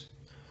trades?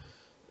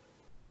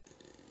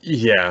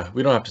 Yeah,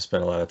 we don't have to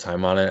spend a lot of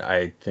time on it.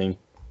 I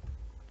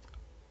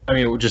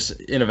mean, just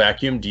in a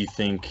vacuum, do you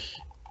think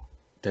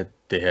that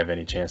they have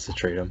any chance to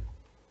trade him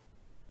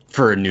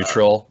for a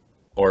neutral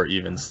or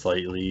even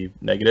slightly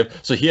negative?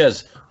 So he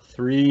has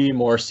 3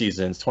 more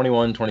seasons,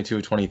 21,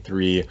 22,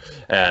 23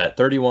 at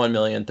 31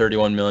 million,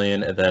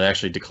 and then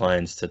actually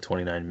declines to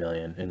 29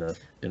 million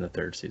in the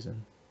third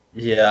season.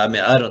 Yeah, I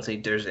mean, I don't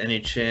think there's any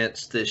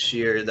chance this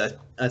year. That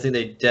I think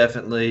they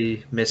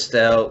definitely missed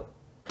out.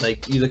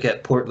 Like you look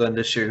at Portland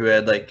this year, who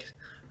had like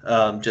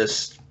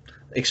just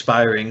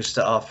expirings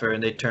to offer,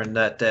 and they turned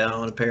that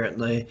down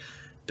apparently.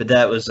 But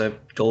that was a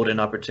golden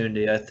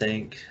opportunity, I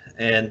think.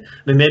 And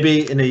I mean,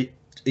 maybe in a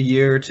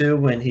year or two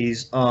when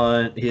he's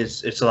on,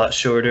 it's a lot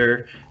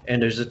shorter,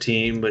 and there's a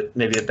team with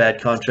maybe a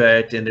bad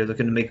contract, and they're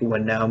looking to make a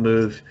win now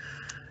move.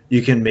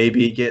 You can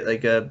maybe get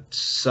like a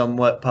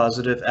somewhat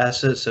positive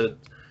asset. So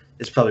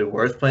it's probably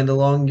worth playing the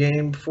long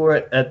game for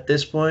it at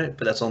this point,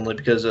 but that's only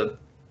because of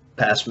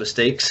past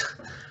mistakes.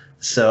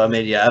 So, I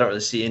mean, yeah, I don't really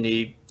see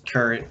any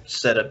current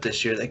setup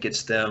this year that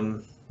gets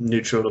them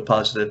neutral to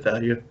positive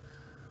value.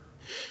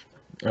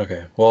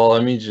 Okay, well,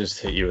 let me just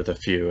hit you with a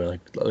few.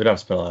 Like, we don't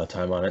spend a lot of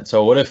time on it.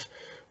 So,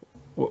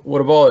 what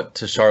about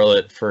to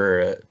Charlotte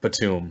for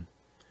Batum?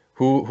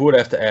 Who would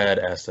have to add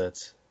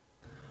assets?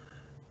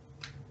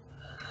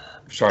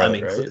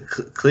 Charlotte,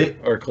 right?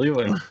 Or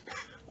Cleveland?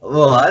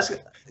 Well,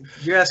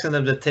 you're asking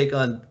them to take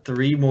on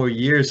 3 more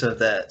years of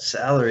that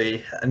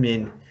salary. I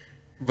mean,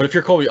 but if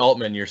you're Kobe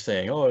Altman, you're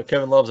saying, "Oh,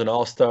 Kevin Love's an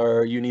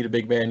all-star. You need a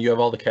big man. You have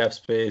all the cap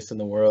space in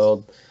the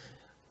world."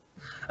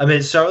 I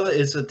mean, Charlotte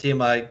is a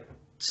team I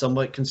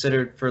somewhat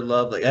considered for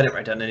Love. Like, I didn't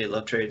write down any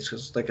Love trades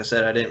because, like I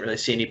said, I didn't really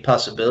see any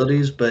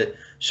possibilities. But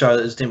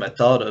Charlotte is a team I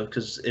thought of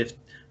because if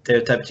they're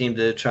the type of team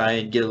to try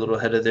and get a little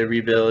ahead of their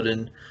rebuild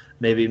and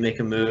maybe make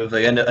a move.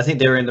 Like I think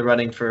they were in the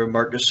running for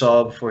Marc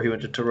Gasol before he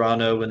went to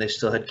Toronto when they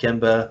still had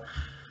Kemba.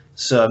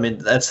 So, I mean,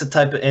 that's the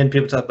type of – and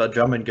people talk about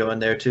Drummond going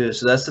there too.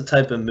 So that's the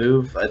type of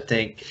move I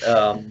think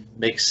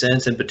makes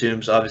sense. And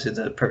Batum's obviously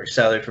the perfect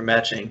salary for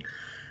matching.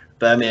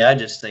 But, I mean, I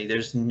just think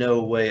there's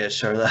no way at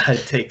Charlotte I'd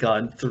take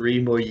on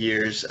 3 more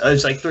years.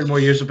 It's like 3 more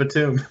years of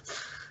Batum,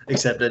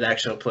 except an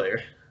actual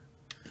player.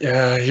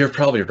 Yeah, you're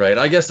probably right.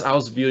 I guess I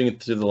was viewing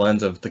it through the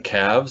lens of the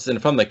Cavs. And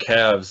if I'm the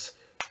Cavs,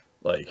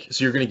 like,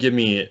 so you're going to give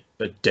me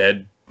a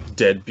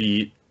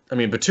deadbeat. I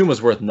mean, Batum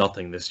was worth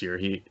nothing this year.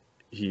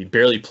 He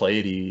barely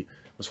played. He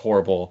was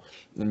horrible.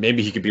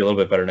 Maybe he could be a little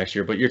bit better next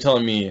year, but you're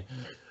telling me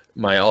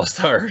my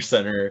all-star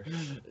center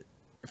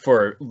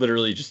for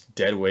literally just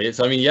dead weight.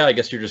 So I mean, yeah, I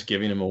guess you're just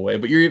giving him away,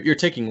 but you're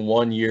taking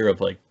 1 year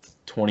of like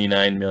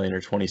 29 million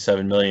or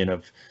 27 million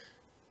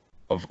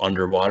of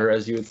underwater,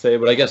 as you would say.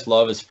 But I guess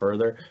Love is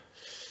further.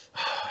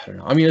 I don't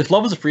know. I mean, if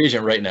Love was a free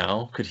agent right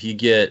now, could he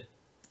get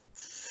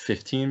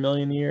 15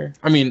 million a year?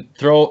 I mean,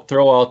 throw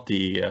out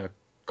the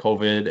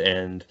COVID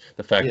and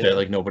the fact that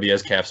like nobody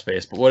has cap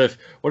space. But what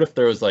if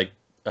there was like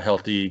a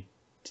healthy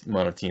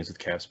amount of teams with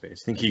cap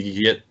space? Think he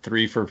could get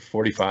 3 for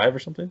 45 or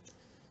something?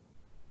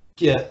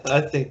 Yeah, I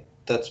think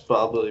that's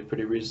probably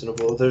pretty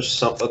reasonable. A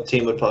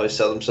team would probably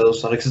sell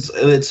themselves on it because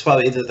it's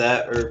probably either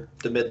that or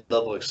the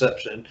mid-level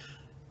exception,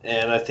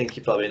 and I think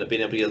he probably end up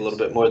being able to get a little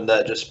bit more than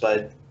that just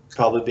by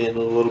probably being a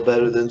little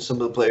better than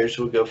some of the players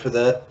who would go for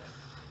that.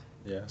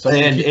 Yeah. So I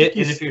mean, If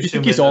you're if you think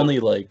assuming he's only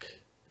like,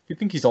 if you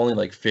think he's only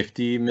like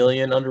 50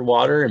 million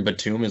underwater, and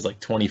Batum is like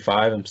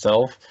 25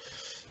 himself,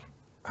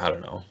 I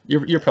don't know.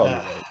 You're probably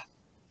right, I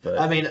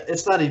but mean,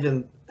 it's not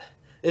even.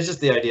 It's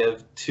just the idea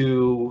of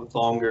 2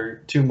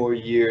 more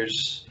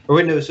years. Or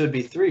wait, no, so it'd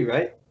be 3,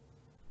 right?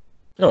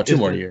 no, two Because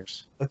more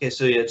years. okay,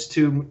 so yeah, it's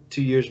 2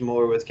 years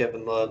more with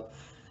Kevin Love.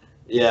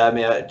 Yeah, I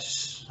mean,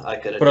 I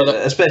couldn't But do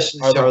that, especially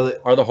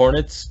Charlotte. are the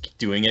Hornets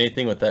doing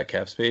anything with that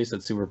cap space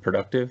that's super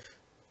productive?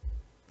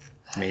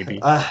 Maybe.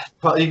 You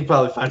can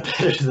probably find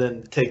better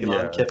than taking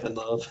on Yeah. Kevin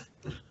Love.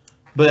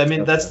 But I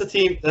mean, that's Okay. the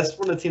team. That's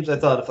one of the teams I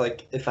thought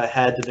if I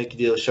had to make a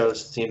deal with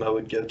Charlotte's the team I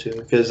would go to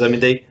because I mean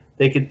they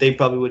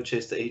probably would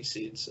chase the 8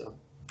 seed. So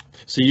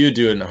So you would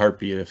do it in a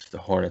heartbeat if the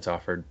Hornets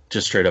offered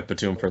just straight up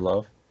Batum for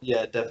Love?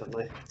 yeah,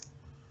 definitely.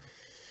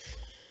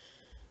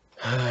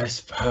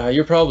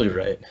 You're probably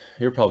right.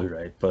 You're probably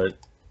right, but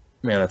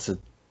man, that's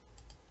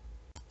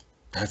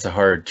a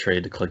hard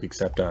trade to click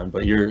accept on.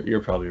 But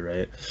you're probably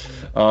right.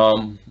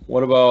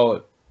 What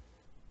about?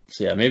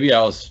 So yeah, maybe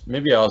I was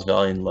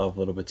valuing Love a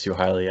little bit too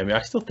highly. I mean,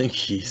 I still think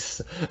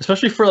he's,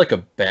 especially for like a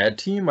bad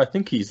team, I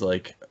think he's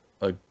like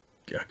a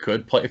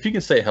good play. If he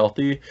can stay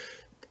healthy,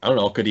 I don't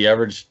know, could he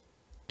average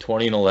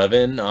 20 and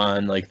 11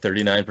 on like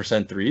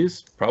 39%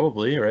 threes?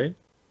 Probably, right?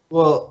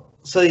 Well,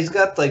 so he's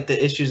got like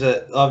the issues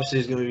that obviously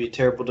he's going to be a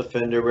terrible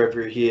defender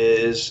wherever he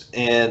is,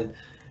 and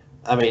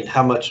I mean,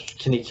 how much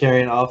can he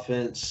carry an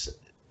offense?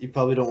 You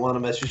probably don't want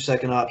him as your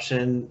second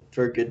option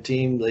for a good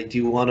team. Like, do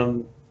you want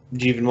him?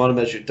 Do you even want him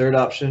as your third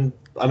option?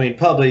 I mean,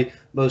 probably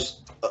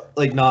most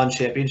like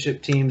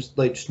non-championship teams,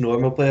 like just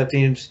normal playoff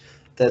teams,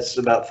 that's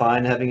about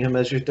fine having him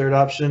as your third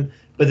option.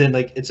 But then,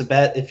 like, it's a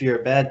bad if you're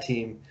a bad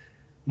team,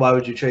 why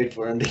would you trade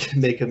for him to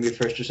make him your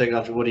first or second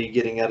option? What are you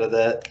getting out of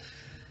that?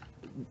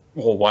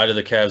 Well, why did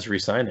the Cavs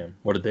re-sign him?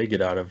 What did they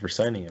get out of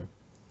re-signing him?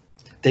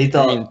 They I mean,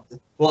 thought.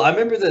 Well, I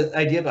remember the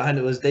idea behind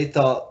it was they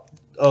thought,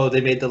 oh,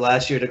 they made the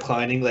last year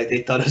declining. Like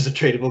they thought it was a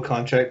tradable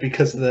contract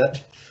because of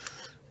that.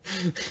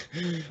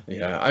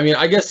 yeah, I mean,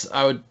 I guess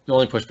the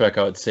only pushback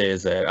I would say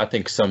is that I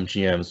think some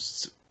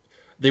GMs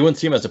they wouldn't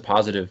see him as a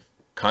positive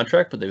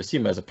contract, but they would see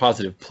him as a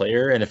positive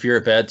player. And if you're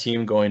a bad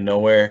team going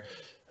nowhere,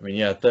 I mean,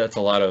 yeah, that's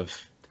a lot of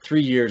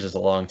 3 years is a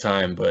long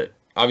time, but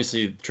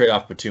obviously trade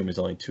off Batum is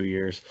only 2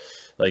 years.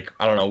 Like,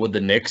 I don't know, would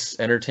the Knicks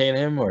entertain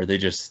him, or they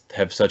just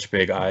have such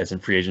big eyes in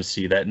free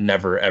agency that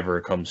never ever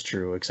comes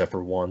true except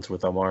for once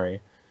with Amari?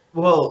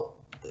 Well,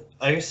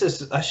 I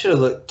guess I should have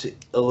looked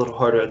a little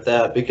harder at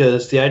that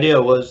because the idea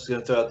I was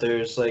going to throw out there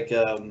is like,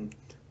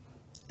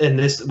 and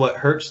this what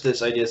hurts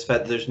this idea is the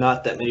fact that there's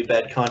not that many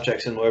bad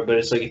contracts anymore. But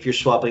it's like if you're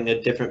swapping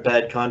a different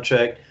bad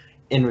contract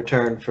in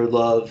return for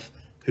Love,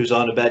 who's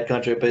on a bad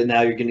contract, but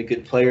now you're getting a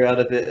good player out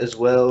of it as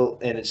well,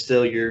 and it's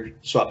still you're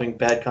swapping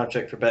bad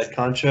contract for bad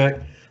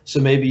contract. So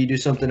maybe you do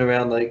something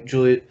around like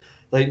Juliet.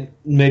 Like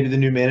maybe the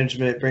new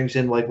management brings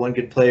in like one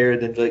good player,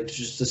 then like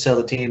just to sell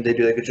the team, they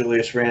do like a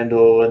Julius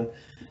Randle and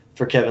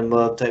for Kevin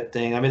Love type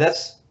thing. I mean,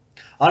 that's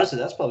honestly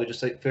that's probably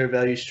just like fair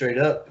value straight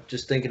up.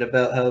 Just thinking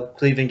about how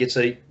Cleveland gets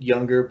a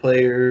younger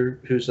player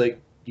who's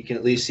like you can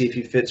at least see if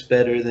he fits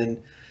better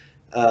than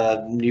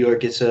New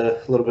York gets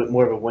a little bit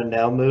more of a win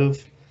now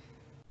move.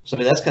 So I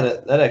mean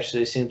that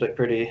actually seems like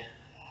pretty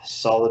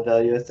solid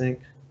value. I think.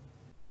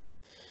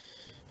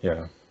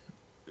 Yeah,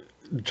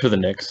 to the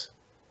Knicks.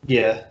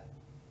 Yeah,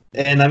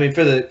 and I mean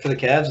for the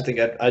Cavs, I think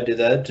I'd do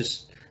that.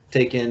 Just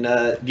taking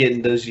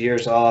getting those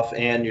years off,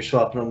 and you're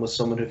swapping them with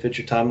someone who fits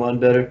your timeline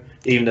better.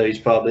 Even though he's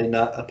probably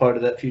not a part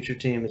of that future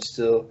team, it's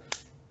still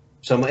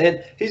someone.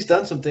 And he's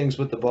done some things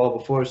with the ball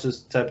before. It's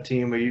this type of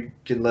team where you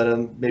can let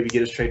him maybe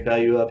get his trade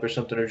value up or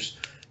something, or just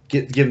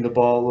give him the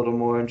ball a little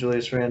more in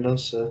Julius Randle.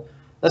 So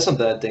that's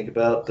something I'd think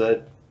about.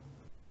 But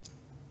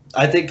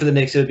I think for the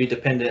Knicks, it would be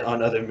dependent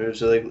on other moves.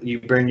 So like you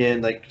bring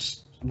in like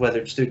whether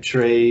it's through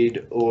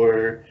trade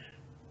or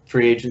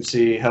free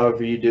agency,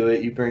 however you do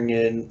it, you bring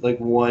in like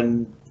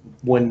one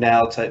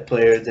now type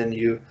player, then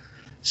you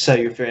sell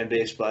your fan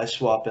base by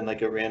swapping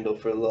like a Randall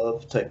for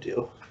Love type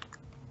deal.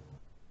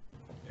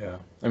 Yeah,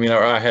 I mean,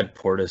 I had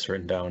Portis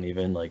written down.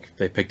 Even like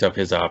they picked up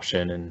his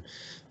option, and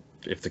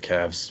if the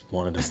Cavs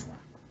wanted to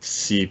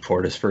see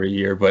Portis for a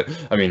year, but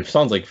I mean,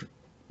 sounds like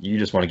you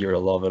just want to get rid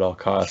of Love at all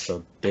costs.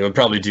 So they would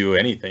probably do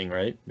anything,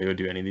 right? They would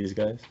do any of these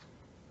guys.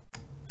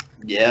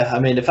 Yeah, I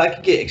mean, if I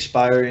could get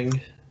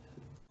expiring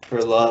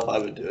for Love, I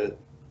would do it.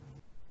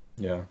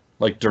 Yeah,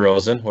 like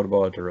DeRozan. What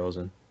about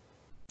DeRozan?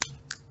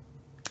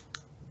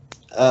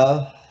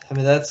 I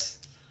mean, that's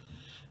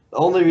the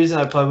only reason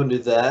I probably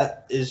wouldn't do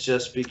that is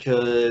just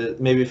because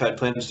maybe if I had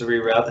plans to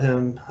reroute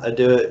him, I'd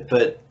do it.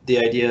 But the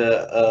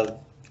idea of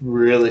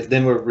really,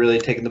 then we're really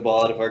taking the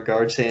ball out of our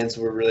guards' hands.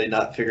 We're really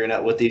not figuring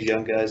out what these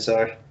young guys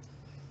are.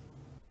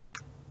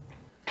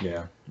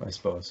 Yeah, I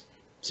suppose.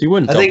 So you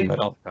wouldn't I dump think- him at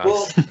all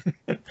costs.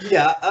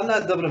 Yeah, I'm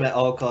not dumping him at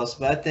all costs,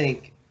 but I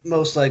think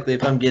most likely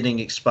if I'm getting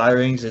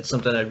expirings, it's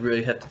something I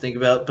really have to think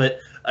about. But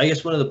I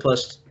guess one of the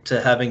plus to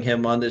having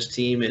him on this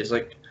team is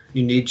like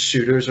you need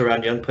shooters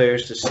around young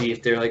players to see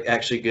if they're like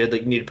actually good.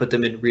 Like you need to put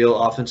them in real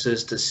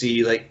offenses to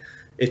see like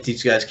if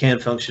these guys can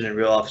function in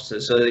real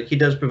offenses. So like, he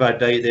does provide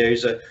value there.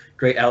 He's a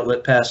great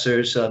outlet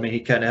passer. So I mean, he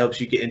kind of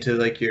helps you get into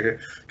like your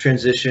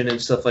transition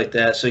and stuff like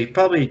that. So he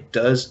probably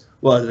does.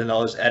 Well, other than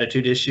all his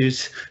attitude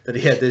issues that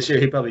he had this year,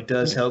 he probably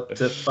does help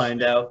to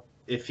find out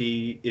if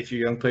your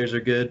young players are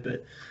good.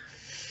 But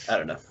I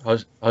don't know. I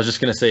was just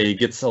gonna say he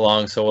gets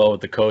along so well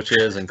with the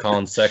coaches and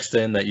Colin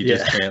Sexton that you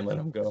just Yeah. can't let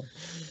him go.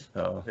 Oh,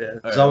 Yeah, All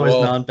there's right, always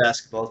well-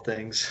 non-basketball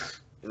things.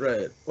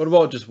 right. What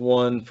about just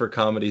one for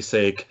comedy's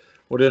sake?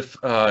 What if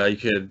you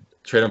could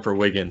trade him for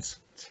Wiggins?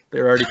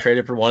 They're already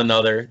traded for one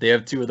another. They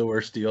have two of the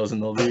worst deals in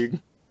the league. The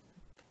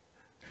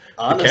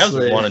Cavs Honestly,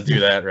 would want to do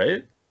that,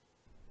 right?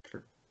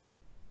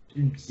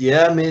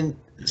 yeah. I mean,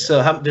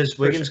 so how does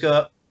For Wiggins go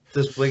out?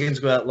 Does Wiggins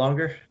go out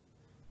longer?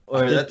 I Or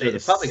think that they're they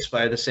the probably s-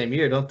 expire the same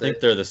year, don't I they? think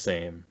they're the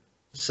same.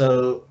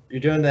 So you're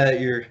doing that.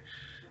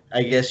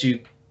 I guess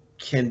you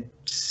can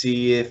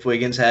see if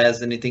Wiggins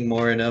has anything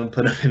more in him,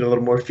 put him in a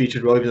little more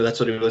featured role. Even though that's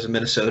what he was in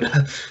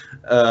Minnesota.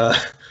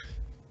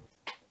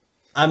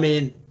 I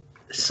mean,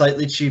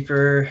 slightly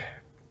cheaper.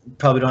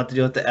 Probably don't have to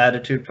deal with the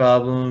attitude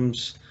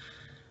problems.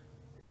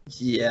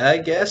 Yeah, I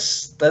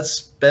guess that's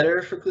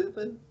better for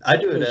Cleveland. I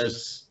do it It's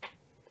as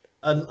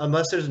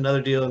unless there's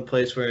another deal in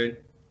place where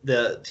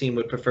the team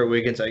would prefer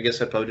Wiggins. I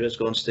guess I'd probably just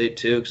Golden State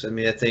too, because I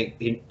mean I think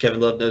Kevin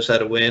Love knows how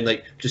to win.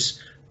 Like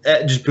just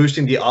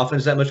boosting the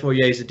offense that much more.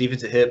 Yeah, he's a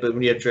defensive hit, but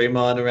when you have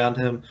Draymond around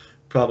him,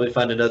 probably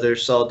find another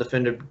solid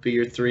defender to be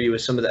your three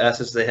with some of the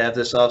assets they have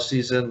this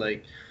offseason.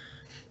 Like,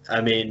 I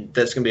mean,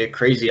 that's gonna be a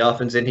crazy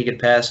offense, and he can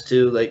pass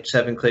too. Like just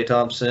having Klay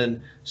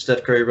Thompson,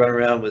 Steph Curry run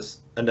around with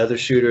another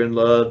shooter in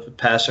Love,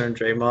 passer in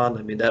Draymond.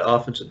 I mean, that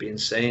offense would be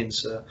insane.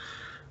 So,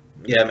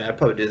 yeah, I mean, I'd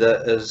probably do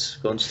that as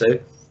Golden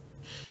State.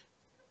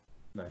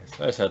 Nice.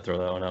 I just had to throw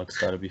that one out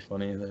because that'd be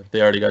funny.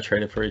 They already got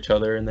traded for each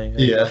other, and they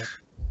Yeah.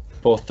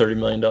 both $30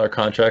 million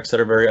contracts that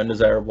are very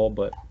undesirable.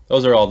 But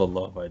those are all the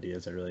Love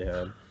ideas I really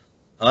had.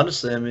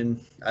 Honestly, I mean,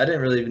 I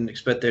didn't really even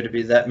expect there to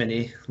be that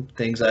many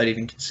things I'd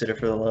even consider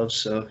for the Love.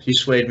 So he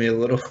swayed me a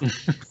little.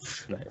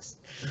 Nice.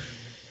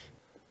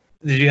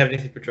 Did you have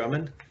anything for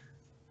Drummond?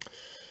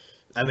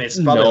 I mean,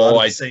 it's probably a No, lot of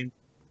I- the same.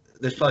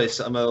 There's probably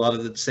a lot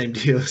of the same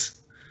deals.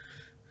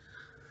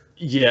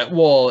 Yeah,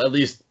 well, at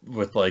least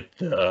with like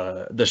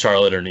the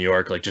Charlotte or New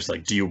York, like just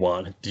like do you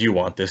want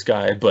this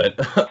guy? But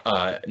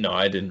no,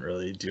 I didn't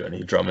really do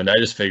any Drummond. I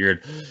just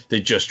figured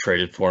they just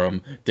traded for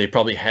him. They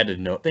probably had to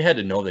know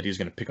that he was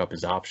going to pick up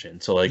his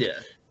option. So like Yeah.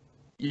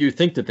 you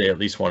think that they at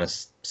least want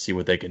to see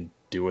what they can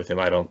do with him.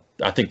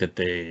 I think that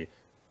they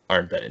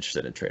aren't that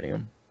interested in trading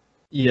him.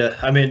 Yeah,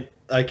 I mean,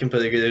 I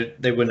completely agree.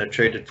 They wouldn't have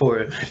traded for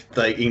him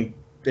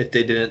if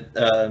they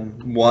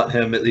didn't want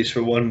him at least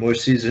for one more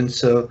season.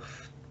 So,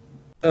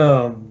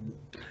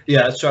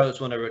 yeah, Charlotte's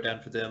one I wrote down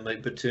for them,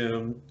 like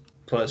Batum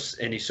plus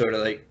any sort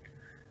of like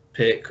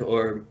pick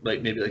or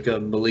like maybe like a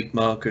Malik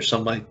Monk or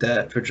something like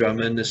that for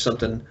Drummond is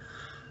something.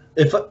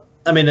 I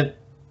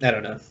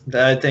don't know.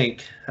 I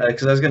think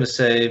because I was gonna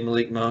say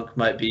Malik Monk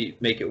might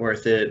make it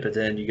worth it, but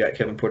then you got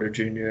Kevin Porter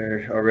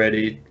Jr.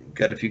 already,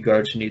 got a few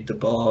guards who need the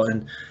ball,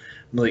 and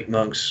Malik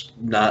Monk's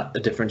not a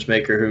difference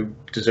maker who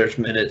deserves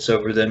minutes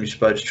over them. You should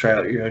probably just try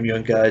out your own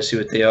young guys, see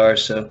what they are.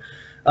 So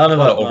I don't A know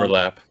lot about of Monk.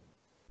 overlap.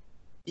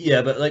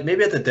 Yeah, but like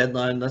maybe at the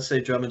deadline, let's say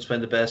Drummond's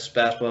playing the best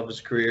basketball of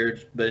his career,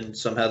 but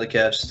somehow the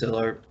Cavs still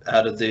are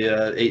out of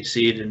the 8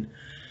 seed, and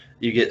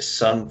you get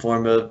some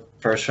form of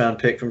first round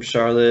pick from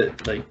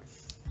Charlotte. Like,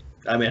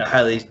 I mean, I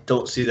highly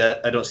don't see that.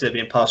 I don't see that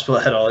being possible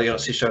at all. You don't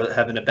see Charlotte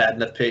having a bad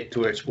enough pick to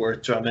where it's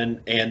worth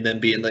Drummond, and then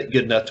being like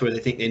good enough to where they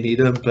think they need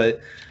him.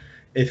 But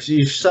if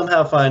you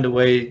somehow find a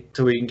way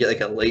to where you can get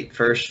like a late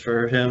first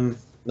for him,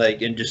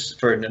 like and just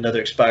for another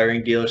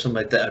expiring deal or something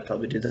like that, I'd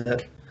probably do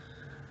that.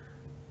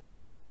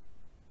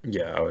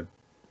 Yeah,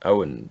 I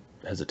wouldn't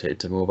hesitate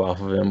to move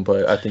off of him,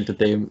 but I think that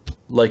they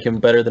like him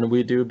better than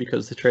we do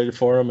because they traded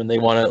for him and they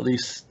want to at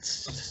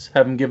least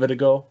have him give it a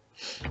go.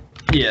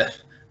 Yeah.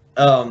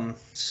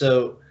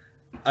 So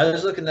I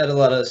was looking at a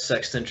lot of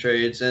Sexton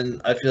trades,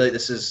 and I feel like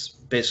this has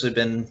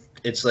basically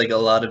it's like a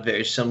lot of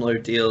very similar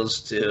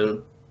deals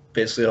to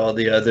basically all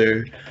the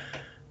other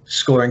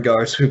scoring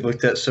guards we've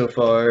looked at so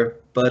far.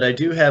 But I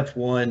do have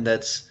one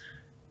that's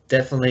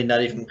definitely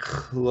not even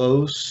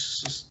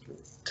close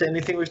to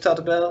anything we've talked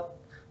about.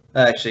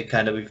 Actually,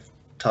 we've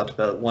talked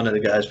about one of the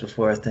guys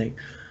before, I think.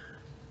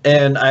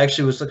 And I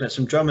actually was looking at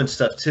some Drummond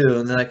stuff too,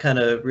 and then I kind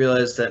of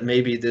realized that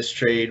maybe this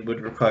trade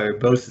would require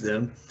both of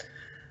them.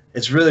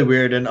 It's really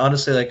weird, and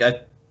honestly,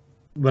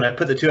 when I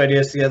put the two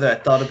ideas together, I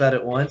thought about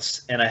it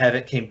once, and I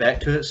haven't came back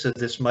to it. So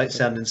this might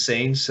sound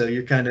insane. So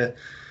you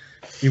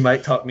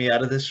might talk me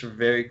out of this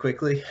very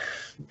quickly,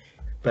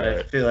 but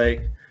I feel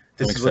like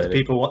this I'm is what the excited.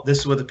 people want. This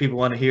is what the people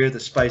want to hear: the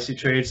spicy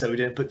trades that we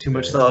didn't put too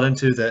much thought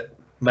into that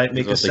might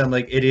make what us they- sound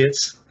like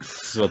idiots.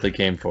 This is what they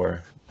came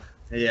for.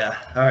 Yeah.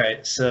 All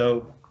right.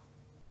 So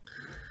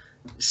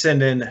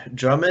sending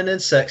Drummond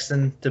and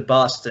Sexton to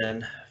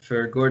Boston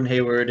for Gordon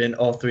Hayward and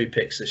all 3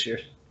 picks this year.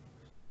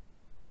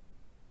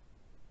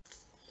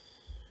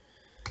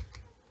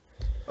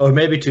 Or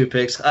maybe 2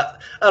 picks. I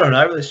don't know.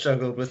 I really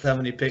struggled with how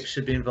many picks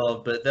should be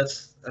involved, but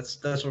that's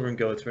what we're gonna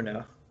go with for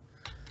now.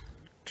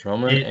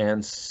 Drummond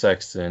and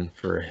Sexton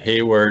for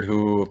Hayward,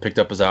 who picked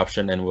up his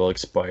option and will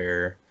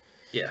expire.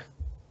 Yeah.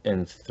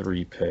 In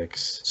 3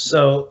 picks.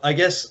 So I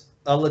guess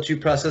I'll let you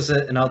process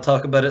it, and I'll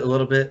talk about it a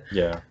little bit.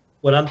 Yeah.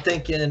 What I'm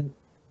thinking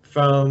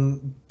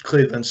from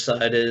Cleveland's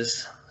side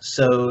is,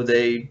 so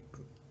they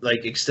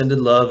extended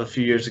Love a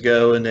few years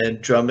ago, and then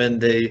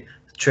Drummond they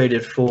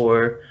traded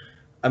for.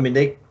 I mean,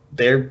 they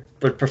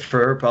would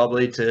prefer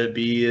probably to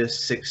be a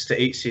 6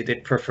 to 8 seed.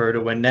 They'd prefer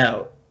to win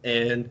now,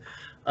 and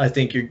I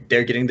think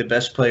they're getting the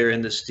best player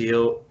in this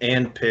deal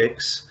and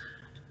picks.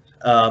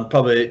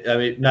 Probably, I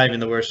mean, not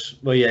even the worst.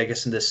 Well, yeah, I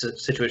guess in this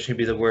situation, he'd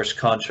be the worst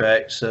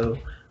contract. So,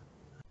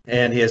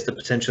 and he has the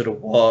potential to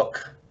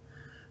walk.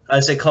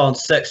 I'd say Colin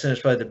Sexton is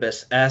probably the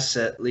best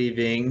asset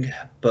leaving,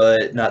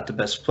 but not the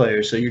best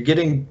player. So you're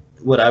getting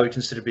what I would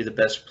consider to be the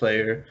best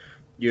player.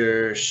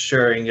 You're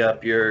shoring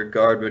up your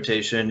guard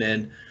rotation,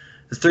 and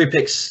the 3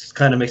 picks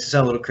kind of makes it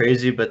sound a little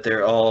crazy, but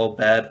they're all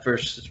bad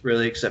first,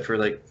 really, except for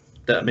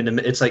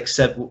it's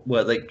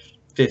like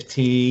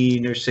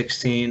 15 or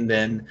 16,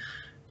 then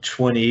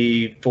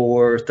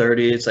 24,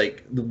 30. It's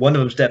like one of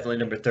them's definitely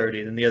number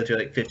 30, and the other 2 are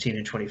like 15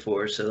 and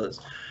 24. So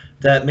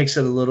that makes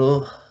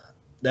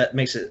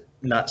it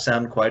not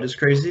sound quite as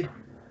crazy.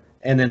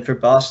 And then for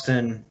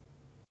Boston,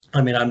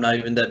 I mean, I'm not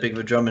even that big of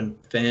a Drummond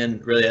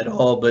fan really at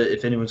all, but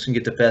if anyone's going to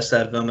get the best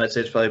out of him, I'd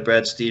say it's probably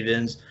Brad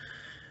Stevens.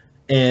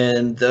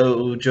 And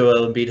though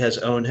Joel Embiid has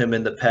owned him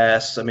in the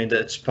past, I mean,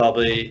 that's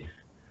probably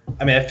 –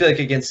 I mean, I feel like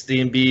against the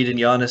Embiid and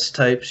Giannis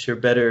types, you're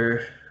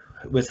better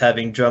with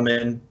having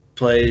Drummond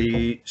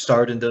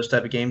start in those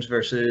type of games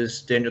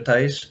versus Daniel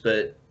Theis.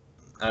 But,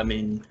 I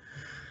mean,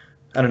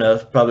 I don't know,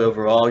 probably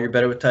overall you're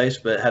better with Theis,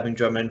 but having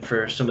Drummond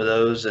for some of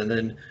those, and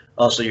then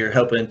also you're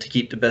helping to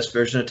keep the best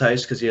version of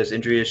Theis because he has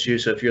injury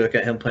issues. So if you're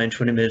looking at him playing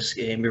 20 minutes a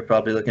game, you're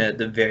probably looking at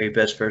the very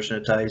best version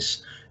of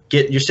Theis.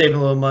 You're saving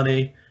a little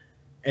money,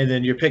 and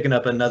then you're picking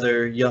up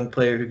another young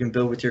player who can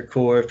build with your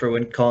core for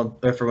when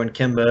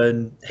Kemba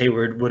and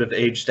Hayward would have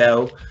aged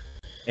out.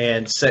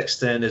 And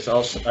Sexton is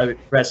also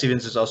Brad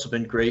Stevens has also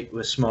been great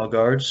with small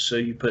guards. So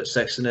you put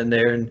Sexton in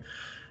there and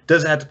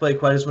doesn't have to play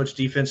quite as much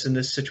defense in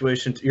this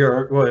situation. He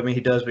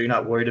does, but you're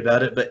not worried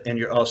about it. And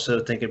you're also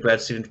thinking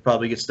Brad Stevens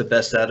probably gets the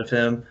best out of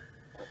him.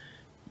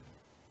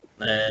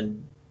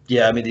 And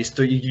yeah, I mean, these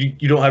 3,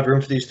 you don't have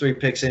room for these 3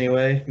 picks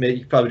anyway. Maybe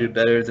you probably do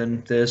better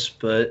than this,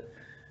 but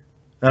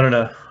I don't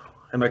know.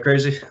 Am I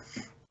crazy?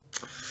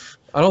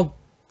 I don't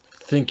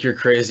think you're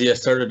crazy. I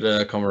started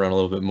to come around a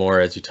little bit more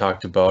as you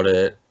talked about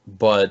it,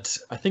 but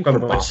I think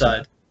from my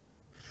side.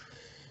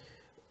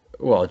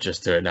 Well,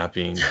 just to not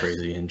being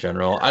crazy in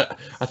general.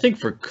 I think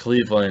for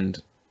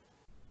Cleveland,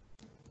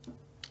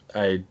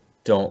 I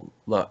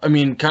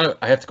mean, kind of,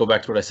 I have to go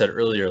back to what I said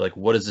earlier. Like,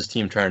 what is this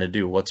team trying to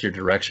do? What's your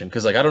direction?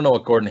 Because, like, I don't know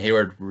what Gordon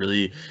Hayward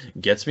really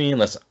gets me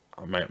unless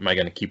am I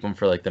going to keep him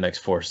for like the next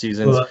 4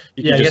 seasons? Well,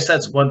 yeah, I guess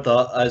that's one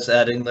thought I was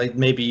adding. Like,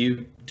 maybe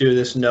you do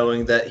this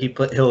knowing that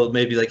he'll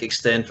maybe like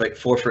extend like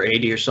 4 for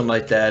 80 or something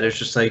like that. It's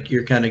just like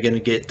you're kind of going to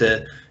get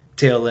the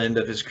tail end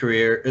of his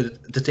career,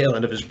 the tail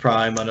end of his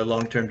prime on a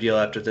long-term deal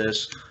after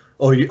this.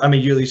 Or you at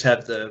least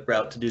have the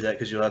route to do that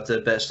because you'll have the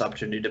best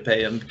opportunity to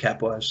pay him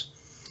cap-wise.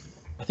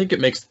 I think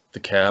it makes the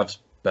Cavs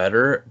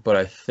better, but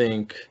I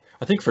think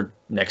for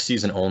next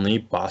season only,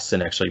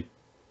 Boston actually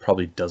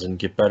probably doesn't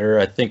get better.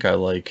 I think I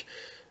like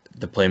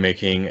the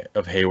playmaking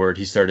of Hayward.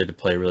 He started to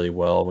play really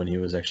well when he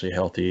was actually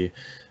healthy,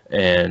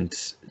 and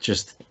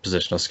just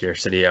positional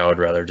scarcity. I would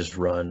rather just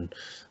run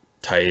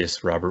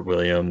Theis, Robert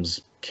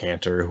Williams,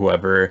 Cantor,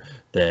 whoever,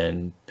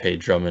 than pay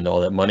Drummond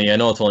all that money. I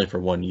know it's only for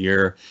 1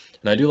 year,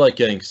 and I do like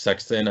getting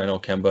Sexton. I know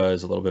Kemba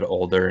is a little bit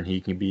older and he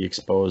can be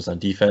exposed on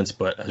defense,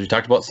 but as we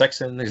talked about,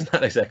 Sexton is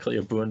not exactly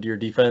a boon to your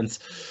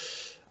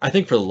defense. I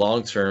think for the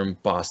long term,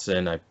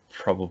 Boston, I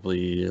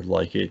probably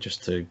like it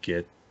just to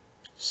get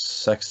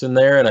Sexton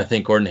there, and I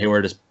think Gordon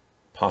Hayward is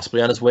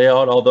possibly on his way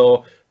out,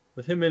 although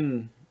with him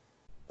and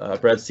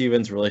Brad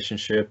Stevens'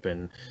 relationship,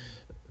 and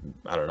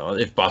I don't know,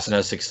 if Boston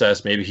has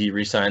success, maybe he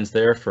resigns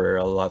there for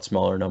a lot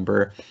smaller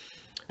number.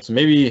 So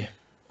maybe,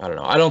 I don't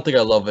know. I don't think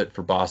I love it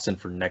for Boston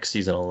for next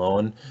season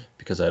alone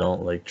because I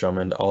don't like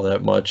Drummond all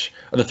that much.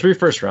 The 3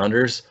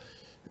 first-rounders,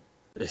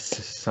 it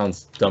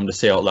sounds dumb to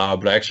say out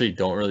loud, but I actually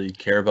don't really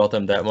care about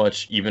them that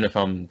much, even if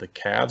I'm the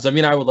Cavs. I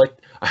mean, I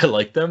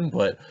like them,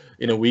 but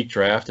in a weak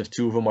draft, if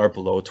 2 of them are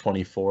below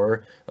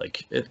 24,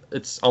 like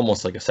it's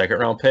almost like a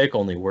second-round pick,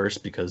 only worse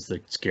because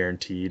it's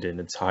guaranteed and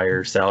it's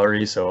higher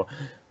salary. So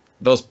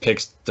those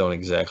picks don't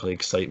exactly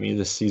excite me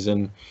this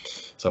season.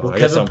 So well, I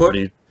guess I'm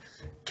pretty.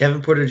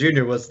 Kevin Porter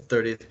Jr. was the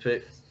 30th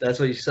pick. That's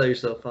what you sell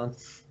yourself on.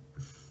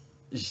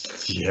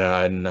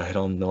 Yeah, and I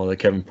don't know that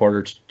Kevin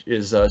Porter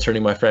is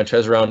turning my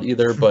franchise around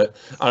either, but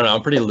I don't know.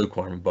 I'm pretty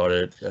lukewarm about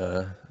it,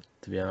 to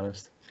be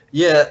honest.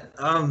 Yeah.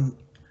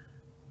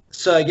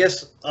 So I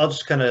guess I'll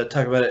just kind of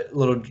talk about it a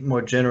little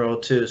more general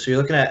too. So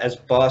you're looking at as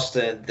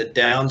Boston, the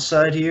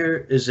downside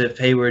here is if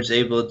Hayward's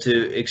able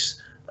to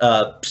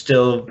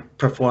still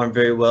perform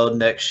very well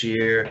next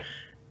year,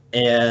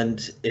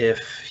 and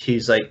if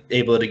he's like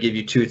able to give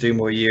you 2 or 3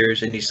 more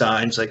years, and he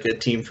signs like a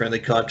team-friendly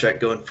contract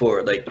going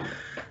forward, like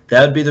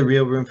that would be the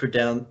real room for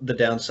the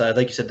downside.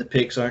 Like you said, the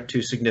picks aren't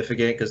too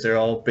significant because they're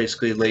all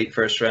basically late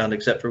first round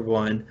except for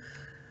one.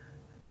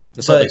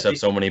 The Celtics But have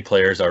so many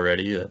players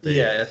already that they.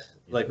 yeah,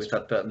 like we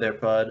talked about in their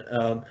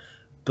pod.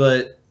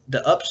 But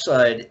the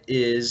upside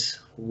is,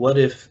 what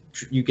if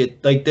you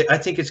get like I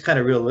think it's kind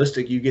of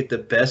realistic. You get the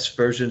best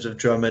versions of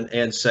Drummond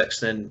and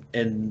Sexton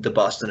in the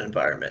Boston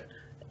environment,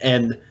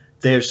 and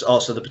there's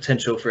also the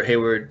potential for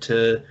Hayward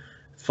to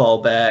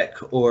fall back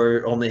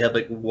or only have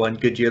like one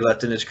good year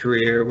left in his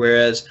career.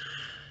 Whereas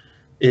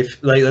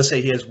if like let's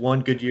say he has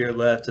one good year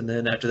left and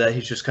then after that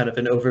he's just kind of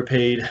an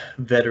overpaid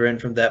veteran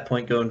from that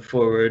point going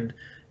forward,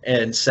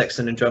 and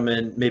Sexton and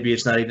Drummond maybe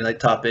it's not even like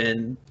top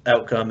end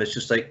outcome, it's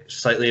just like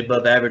slightly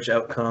above average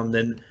outcome,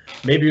 then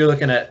maybe you're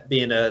looking at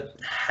being a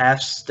half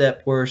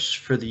step worse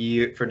for the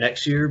year for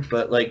next year,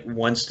 but like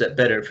one step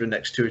better for the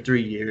next 2 or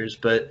 3 years.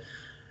 But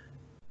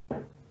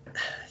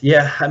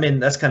yeah, I mean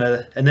that's kind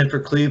of, and then for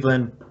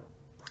Cleveland,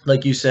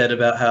 like you said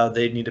about how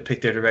they need to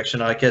pick their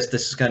direction. I guess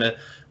this is kind of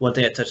one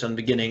thing I touched on in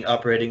the beginning,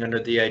 operating under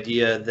the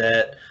idea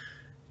that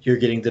you're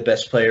getting the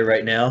best player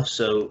right now.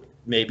 So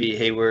maybe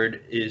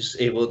Hayward is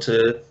able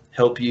to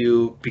help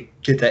you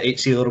get that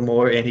 8C a little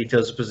more, and he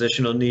feels a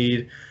positional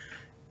need.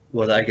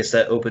 Well, I guess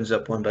that opens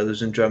up one by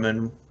losing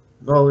Drummond.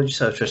 Well, we just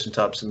have Tristan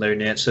Thompson, Larry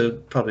Nance, so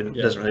probably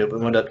doesn't really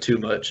open one up too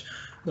much.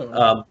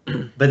 No.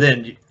 But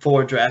then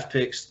 4 draft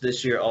picks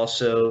this year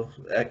also,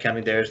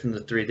 counting theirs from the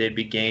 3 they'd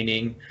be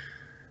gaining.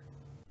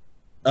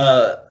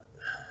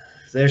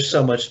 There's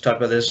so much to talk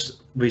about this.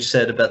 We've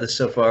said about this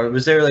so far.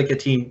 Was there like a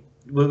team?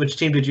 Which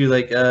team did you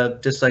like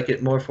dislike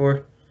it more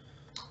for?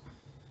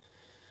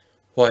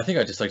 Well, I think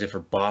I disliked it for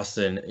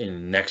Boston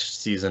in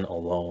next season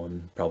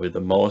alone, probably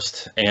the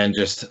most. And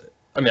just,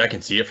 I mean, I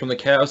can see it from the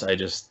Cavs. I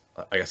guess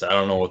I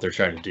don't know what they're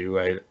trying to do.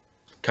 I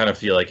kind of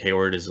feel like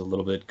Hayward is a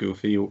little bit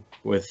goofy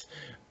with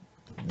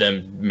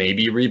them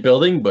maybe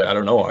rebuilding, but I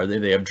don't know. Are they?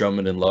 They have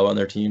Drummond and Lowe on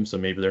their team, so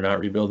maybe they're not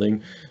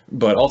rebuilding.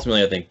 But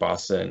ultimately, I think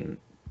Boston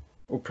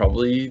will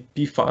probably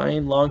be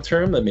fine long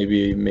term. That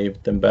maybe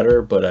made them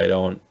better, but I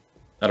don't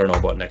know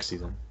about next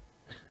season.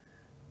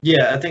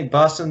 Yeah, I think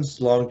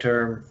Boston's long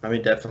term, I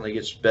mean, definitely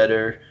gets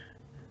better.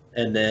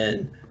 And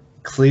then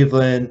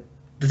Cleveland,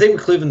 the thing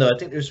with Cleveland, though, I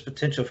think there's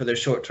potential for their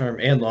short term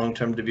and long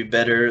term to be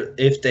better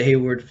if the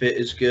Hayward fit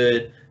is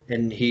good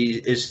and he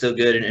is still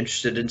good and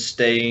interested in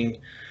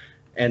staying.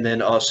 And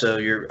then also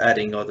you're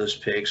adding all those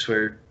picks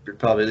where you're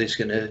probably at least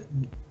going to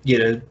get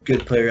a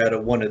good player out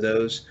of one of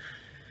those.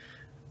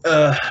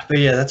 But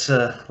yeah, that's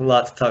a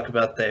lot to talk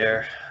about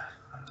there.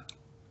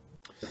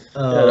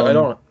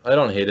 Yeah, I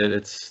don't hate it.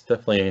 It's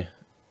definitely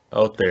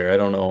out there. I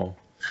don't know.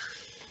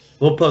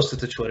 We'll post it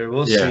to Twitter.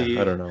 We'll see.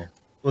 I don't know.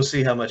 We'll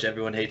see how much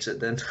everyone hates it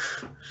then,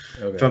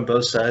 Okay. from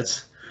both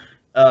sides.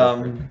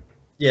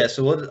 Yeah,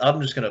 so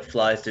I'm just gonna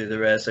fly through the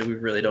rest. Like we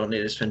really don't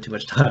need to spend too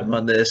much time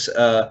on this.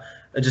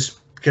 Just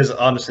because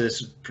honestly,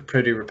 this is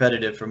pretty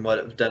repetitive from what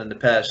I've done in the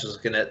past. Just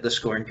looking at the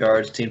scoring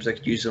guards, teams that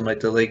could use them, like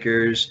the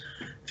Lakers,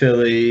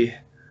 Philly.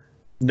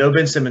 No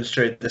Ben Simmons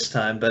trade this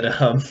time, but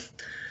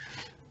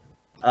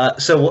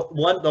so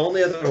the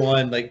only other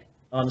one, like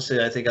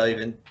honestly, I think I'll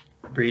even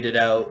read it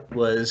out,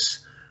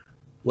 was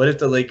what if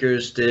the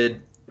Lakers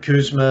did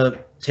Kuzma,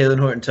 Taylor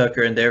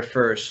Horton-Tucker, and their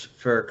first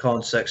for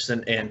Colin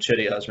Sexton and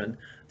Chetty Osman.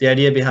 The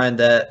idea behind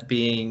that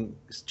being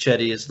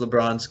Chetty is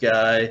LeBron's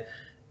guy,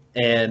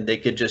 and they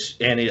could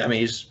just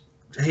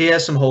he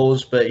has some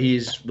holes, but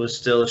was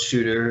still a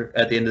shooter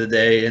at the end of the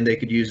day, and they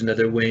could use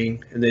another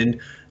wing. And then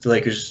the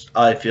Lakers,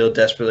 I feel,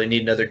 desperately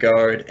need another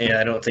guard, and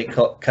I don't think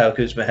Kyle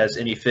Kuzma has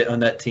any fit on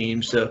that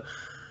team. So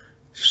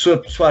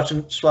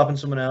swapping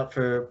someone out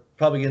for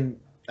probably getting,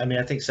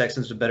 I think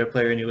Sexton's a better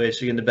player anyway,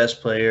 so you're getting the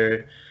best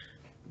player,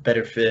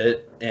 better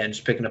fit, and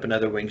just picking up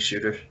another wing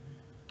shooter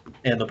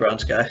and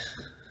LeBron's guy.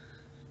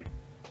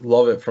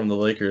 Love it from the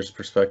Lakers'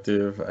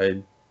 perspective.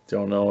 I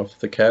don't know if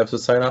the Cavs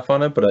would sign off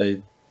on it, but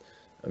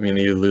I mean,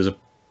 you lose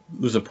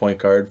a point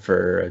guard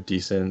for a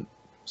decent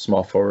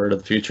small forward of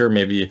the future.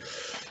 Maybe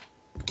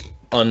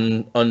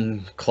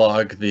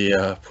unclog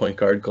the point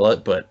guard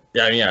glut. But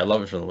yeah, I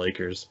love it from the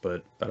Lakers,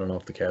 but I don't know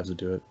if the Cavs would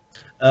do it.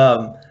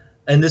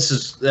 And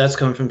that's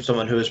coming from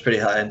someone who was pretty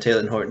high on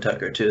Taylor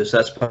Horton-Tucker too.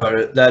 So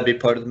that'd be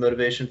part of the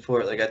motivation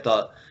for it. Like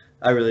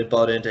I really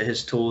bought into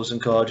his tools in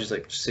college. He's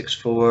like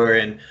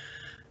 6'4", and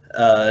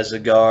as a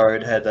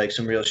guard had like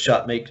some real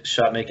shot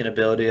making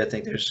ability. I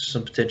think there's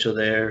some potential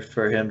there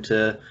for him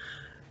to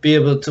be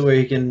able to where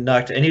he can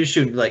and he was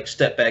shooting like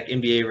step back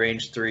NBA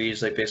range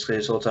threes like basically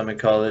his whole time in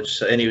college.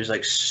 So, and he was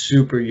like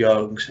super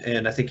young,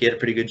 and I think he had a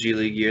pretty good G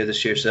League year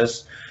this year. So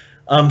that's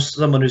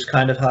someone who's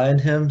kind of high in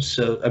him.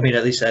 So at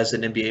least as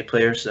an NBA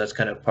player. So that's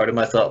kind of part of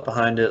my thought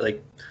behind it.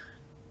 Like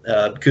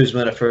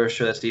Kuzma at a first,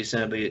 sure, that's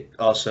decent, but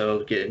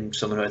also getting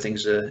someone who I think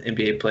is an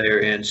NBA player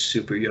and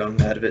super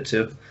young out of it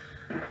too.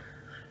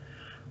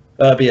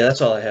 But yeah,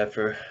 that's all I have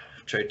for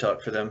trade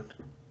talk for them.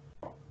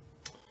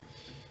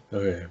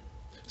 Okay.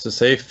 So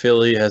say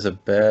Philly has a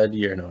bad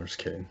year. No, I'm just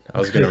kidding. I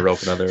was gonna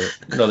rope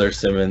another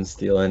Simmons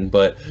deal in,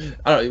 but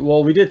I don't.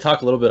 Well, we did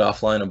talk a little bit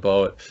offline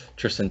about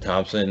Tristan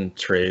Thompson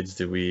trades.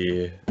 Did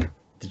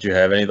you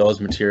have any of those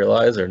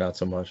materialize or not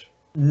so much?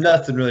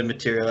 Nothing really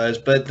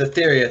materialized, but the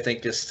theory I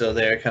think is still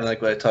there, kind of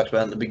like what I talked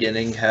about in the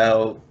beginning,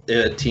 how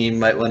a team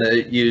might want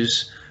to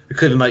use, or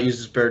Cleveland might use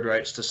his bird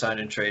rights to sign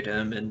and trade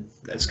him, and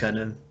that's kind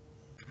of,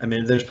 I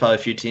mean, there's probably a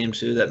few teams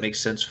who that makes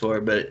sense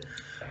for, but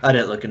I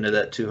didn't look into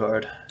that too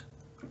hard.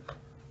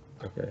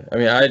 Okay. I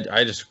mean,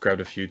 I just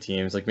grabbed a few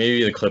teams, like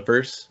maybe the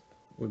Clippers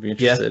would be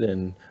interested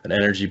in an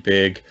energy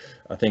big.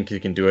 I think you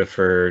can do it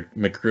for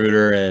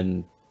McGruder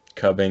and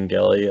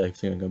Kabengele. I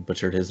think I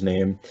butchered his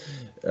name.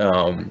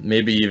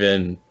 Maybe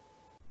even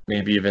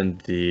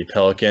the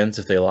Pelicans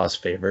if they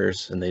lost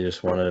Favors and they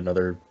just wanted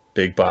another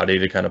big body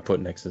to kind of put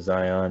next to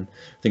Zion.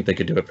 I think they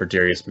could do it for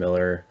Darius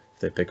Miller if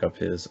they pick up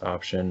his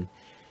option.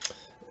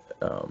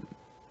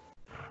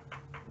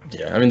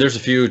 Yeah, I mean, there's a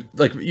few,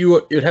 like it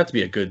would have to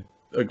be a good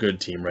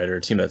team, right, or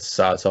a team that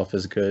saw itself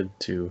as good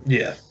to.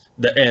 Yeah.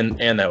 And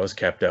that was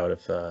kept out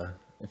if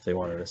they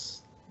wanted to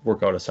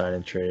work out a sign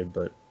and trade,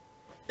 but.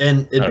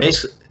 And it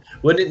basically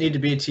wouldn't it need to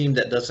be a team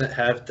that doesn't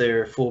have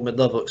their full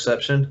mid-level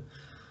exception?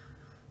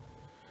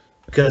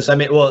 Because I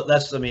mean, well,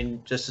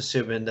 just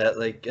assuming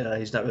that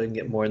he's not really gonna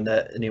get more than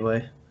that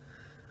anyway.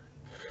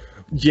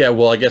 Yeah,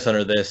 well, I guess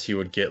under this he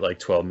would get like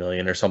 12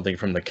 million or something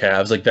from the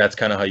Cavs. Like that's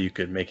kind of how you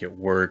could make it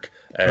work.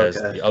 As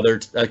the other,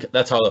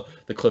 that's how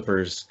the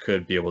Clippers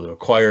could be able to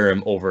acquire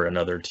him over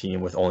another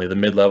team with only the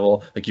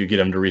mid-level. Like you get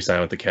him to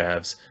re-sign with the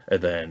Cavs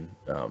and then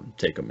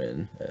take him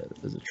in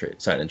as a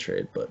trade, sign and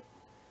trade. But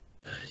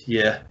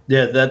yeah,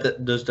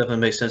 that does definitely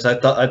make sense. I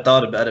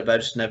thought about it, but I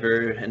just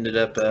never ended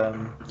up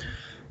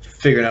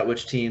figuring out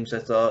which teams I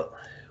thought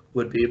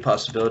would be a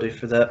possibility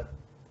for that.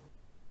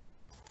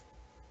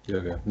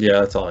 Okay.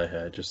 Yeah, that's all I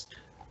had. Just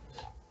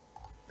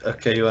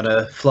okay. You want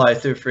to fly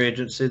through free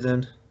agency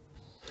then?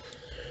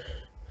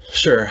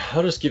 Sure.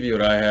 I'll just give you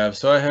what I have.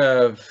 So I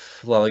have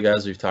a lot of the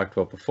guys we've talked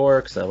about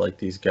before because I like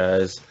these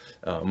guys.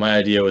 My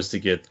idea was to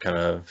get kind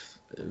of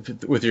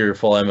with your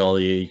full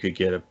MLE, you could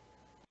get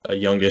a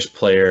youngish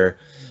player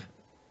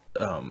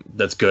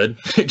that's good,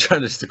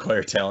 trying to just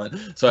acquire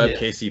talent. So I have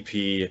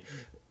KCP.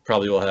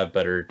 Probably will have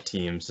better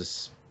teams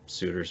as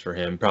suitors for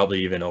him.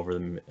 Probably even over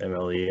the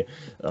MLE.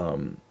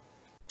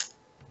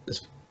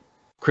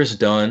 Chris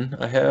Dunn,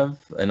 I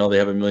know they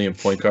have 1 million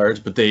point guards,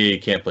 but they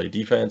can't play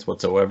defense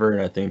whatsoever,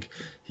 and I think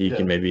he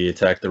can maybe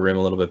attack the rim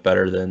a little bit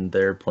better than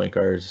their point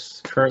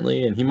guards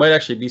currently, and he might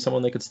actually be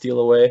someone they could steal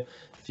away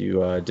if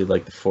you did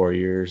like the 4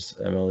 years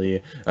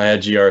MLE. I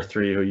had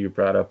GR3, who you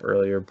brought up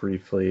earlier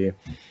briefly.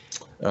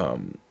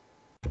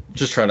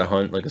 Just trying to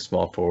hunt like a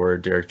small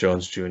forward, Derek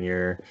Jones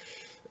Jr.,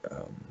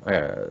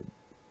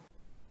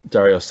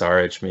 Dario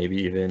Saric, maybe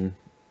even.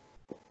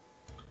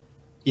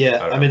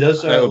 Yeah, I mean,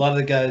 those are a lot of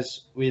the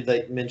guys we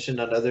mentioned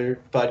on other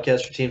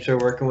podcasts for teams who are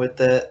working with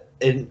that.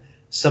 And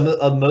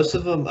most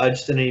of them I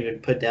just didn't even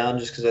put down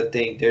just because I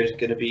think there's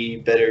going to be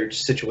better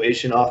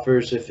situation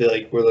offers. I feel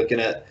like we're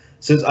looking at,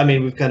 since, I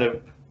mean, we've kind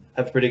of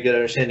have a pretty good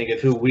understanding of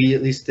who we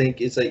at least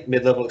think is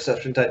mid-level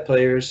exception type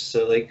players.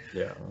 So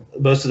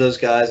most of those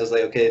guys, I was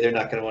like, okay, they're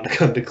not going to want to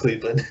come to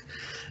Cleveland.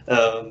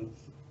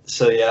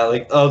 So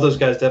yeah, all those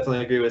guys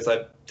definitely agree with.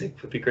 I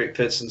think would be great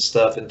fits and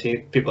stuff, and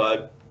people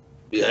I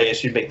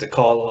guess you'd make the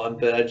call on,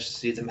 but I just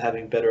see them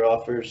having better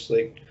offers,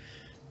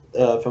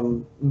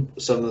 from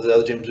some of the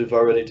other teams we've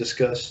already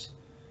discussed.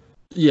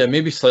 Yeah,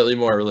 maybe slightly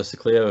more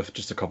realistically, I have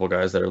just a couple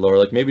guys that are lower.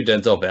 Like maybe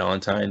Denzel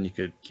Valentine, you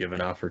could give an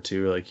offer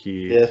to.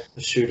 The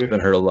shooter. Been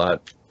hurt a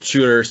lot.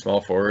 Shooter,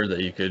 small forward that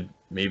you could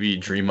maybe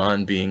dream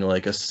on being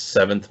like a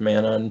seventh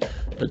man on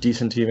a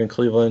decent team in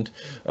Cleveland,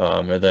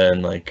 and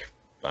then I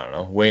don't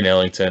know, Wayne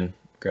Ellington,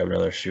 grab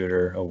another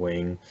shooter, a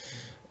wing,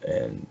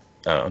 and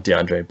I don't know,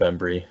 DeAndre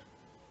Bembry.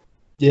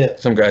 Yeah.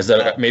 Some guys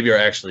that maybe are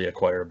actually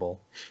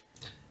acquirable.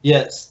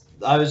 Yes.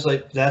 I was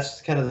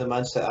that's kind of the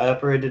mindset I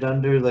operated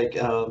under,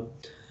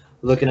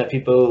 looking at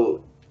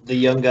people, the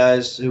young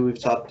guys who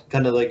we've talked,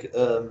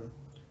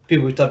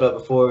 people we've talked about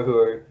before who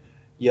are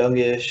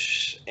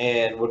youngish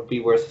and would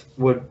be worth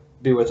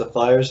the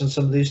Flyers in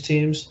some of these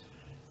teams.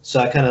 So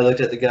I kind of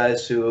looked at the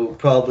guys who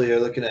probably are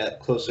looking at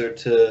closer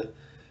to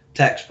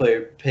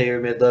taxpayer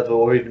mid-level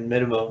or even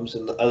minimums,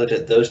 and I looked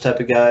at those type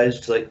of guys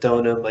to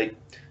throwing them a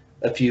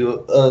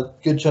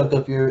good chunk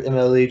of your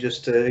MLE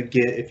just to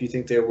get if you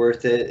think they're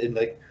worth it, and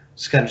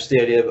just kind of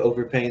the idea of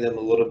overpaying them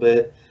a little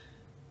bit,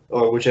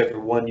 or whichever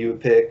one you would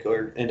pick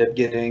or end up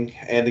getting.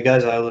 And the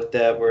guys I looked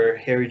at were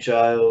Harry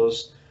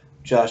Giles,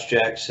 Josh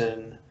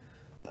Jackson,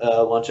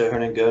 Juancho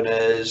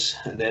Hernan-Gomez,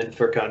 and then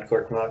Furkan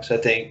Korkmaz. I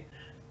think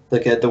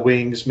look at the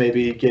wings,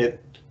 maybe get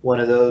one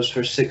of those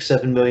for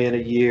 $6-7 million a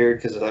year,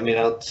 because I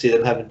don't see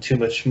them having too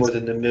much more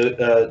than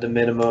the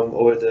minimum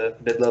or the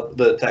mid-level,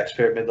 the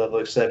taxpayer mid-level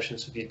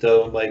exceptions. If you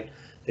throw them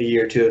a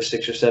year or two of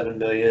 6 or 7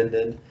 million,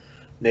 then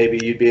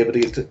maybe you'd be able to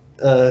get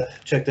to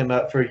check them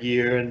out for a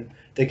year. And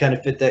they kind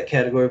of fit that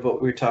category of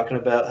what we were talking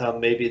about, how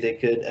maybe they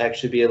could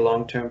actually be a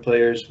long-term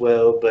player as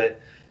well, but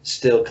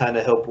still kind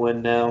of help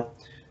win now.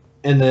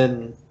 And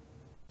then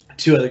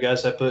two other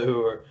guys I put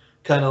who are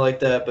kind of like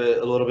that, but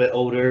a little bit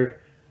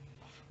older,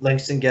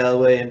 Langston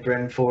Galloway and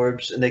Brandon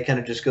Forbes, and they kind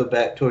of just go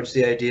back towards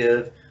the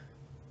idea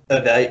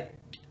of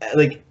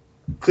like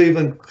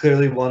Cleveland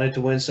clearly wanted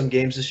to win some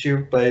games this year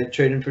by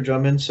trading for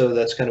Drummond, so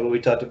that's kind of what we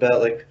talked about.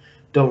 Like,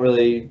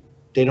 they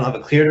don't have a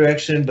clear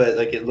direction, but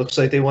like it looks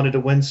like they wanted to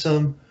win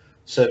some.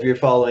 So if you're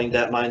following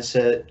that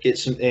mindset,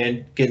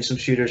 getting some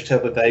shooters to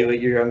help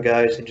evaluate your young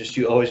guys, and just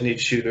you always need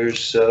shooters.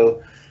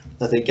 So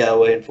I think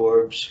Galloway and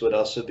Forbes would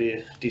also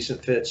be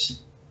decent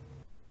fits.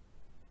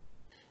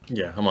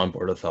 Yeah, I'm on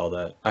board with all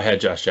that. I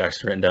had Josh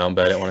Jackson written down,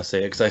 but I didn't want to say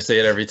it because I say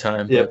it every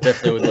time. Yep. But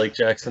definitely would like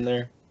Jackson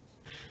there.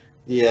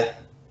 Yeah.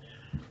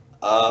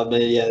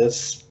 But yeah,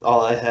 that's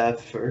all I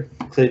have for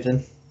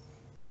Cleveland.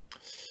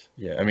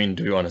 Yeah, I mean,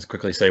 do we want to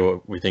quickly say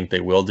what we think they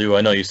will do?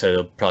 I know you said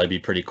it'll probably be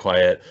pretty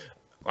quiet.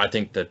 I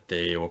think that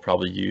they will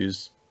probably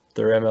use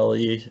their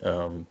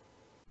MLE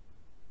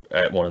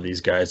at one of these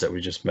guys that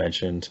we just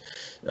mentioned.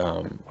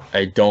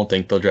 I don't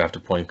think they'll draft a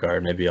point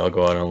guard. Maybe I'll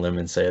go out on a limb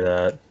and say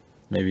that.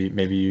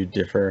 Maybe you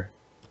differ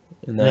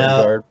in that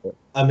regard. But.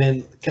 I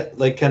mean,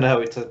 like kind of how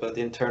we talked about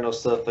the internal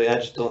stuff. Like I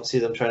just don't see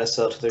them trying to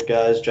sell to their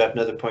guys, draft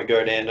another point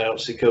guard in. I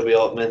don't see Kobe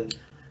Altman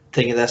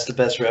thinking that's the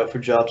best route for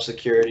job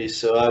security.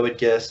 So I would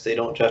guess they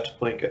don't draft a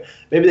point guard.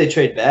 Maybe they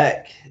trade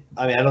back.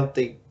 I mean, I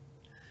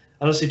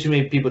don't see too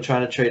many people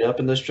trying to trade up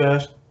in this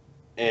draft,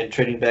 and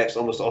trading back is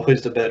almost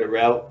always the better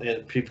route,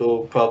 and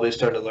people probably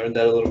start to learn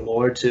that a little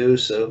more too.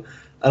 So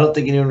I don't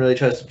think anyone really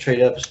tries to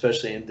trade up,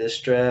 especially in this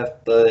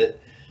draft, but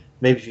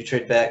maybe if you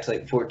trade back to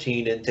like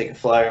 14 and take a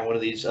flyer on one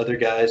of these other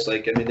guys,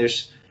 like, I mean,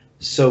 there's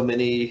so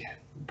many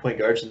point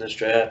guards in this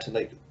draft, and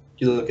like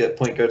you look at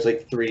point guards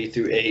like 3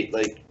 through 8,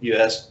 like you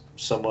ask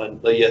someone,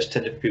 like you ask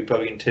 10 different people,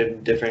 probably in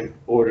 10 different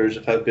orders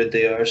of how good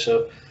they are.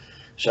 So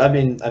I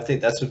mean, I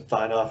think that's a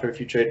fine offer if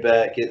you trade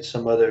back, get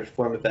some other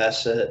form of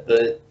asset,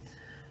 but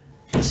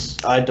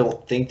I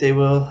don't think they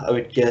will. I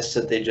would guess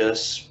that they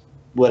just,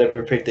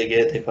 whatever pick they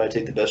get, they probably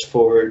take the best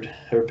forward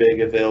or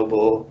big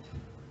available.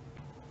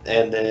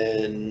 And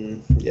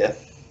then, yeah,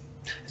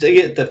 if they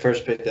get the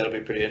first pick, that'll be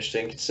pretty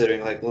interesting,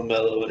 considering like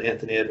LaMelo and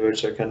Anthony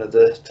Edwards are kind of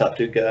the top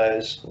two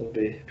guys. It'll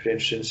be pretty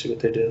interesting to see what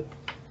they do.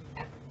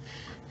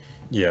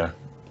 Yeah.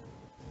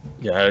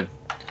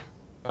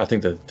 I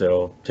think that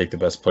they'll take the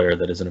best player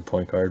that isn't a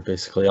point guard,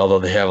 basically. Although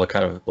they have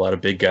a lot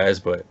of big guys,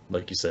 but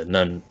like you said,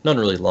 none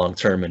really long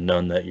term, and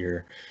none that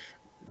you're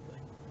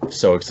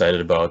so excited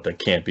about that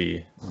can't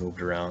be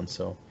moved around.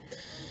 So.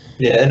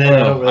 Yeah, and then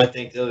I don't really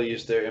think they'll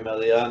use their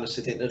MLE. I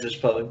honestly think they'll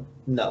just probably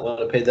not want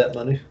to pay that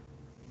money.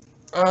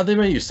 They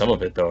may use some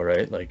of it though,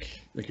 right?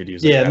 Like they could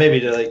use. Yeah, maybe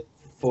to like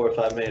 $4 or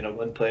 $5 million on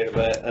one player,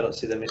 but I don't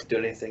see them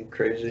doing anything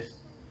crazy.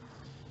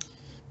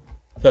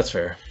 That's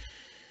fair.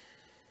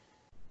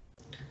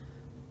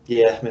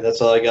 Yeah, I mean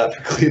that's all I got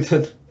for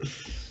Cleveland.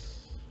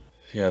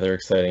 Yeah, they're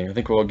exciting. I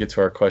think we'll get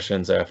to our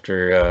questions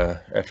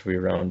after we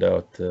round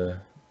out the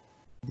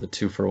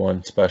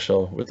 2-for-1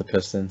 special with the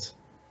Pistons.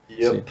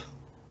 Yep.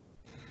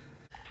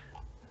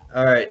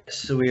 All right,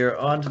 so we are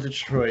on to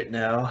Detroit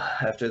now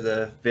after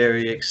the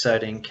very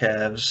exciting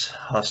Cavs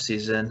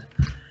offseason.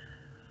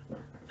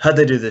 How'd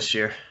they do this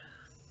year?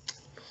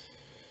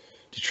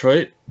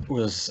 Detroit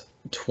was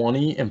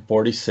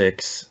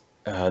 20-46.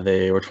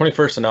 They were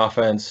 21st in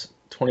offense,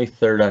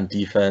 23rd on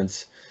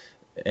defense,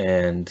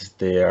 and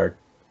they are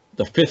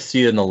the 5th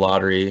seed in the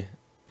lottery.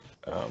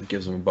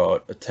 Gives them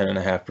about a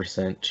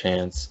 10.5%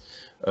 chance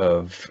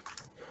of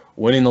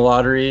winning the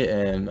lottery,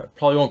 and I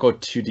probably won't go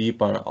too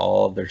deep on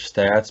all of their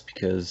stats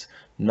because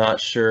I'm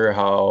not sure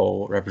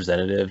how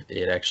representative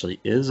it actually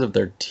is of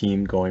their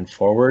team going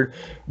forward,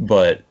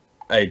 but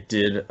I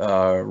did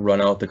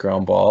run out the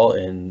ground ball,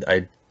 and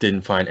I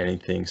didn't find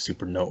anything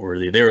super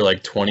noteworthy. They were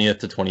like 20th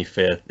to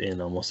 25th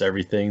in almost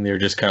everything. They were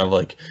just kind of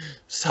like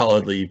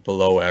solidly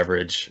below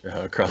average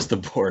across the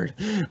board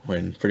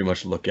when pretty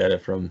much look at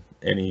it from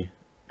any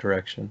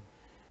direction.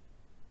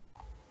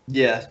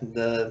 Yeah,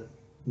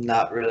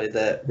 not really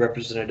that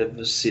representative of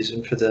a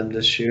season for them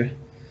this year.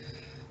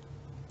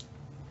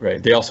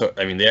 Right. They also,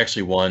 I mean, they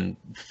actually won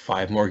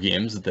 5 less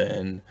games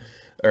than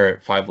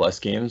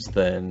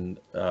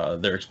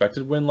their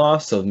expected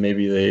win-loss. So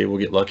maybe they will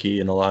get lucky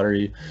in the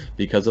lottery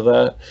because of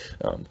that.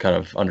 Kind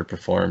of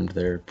underperformed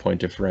their point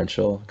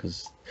differential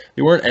because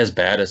they weren't as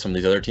bad as some of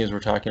these other teams we're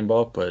talking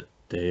about, but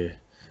they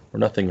were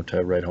nothing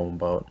to write home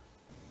about.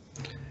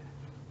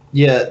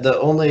 Yeah, the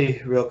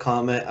only real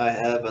comment I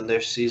have on their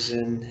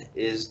season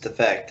is the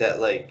fact that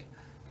like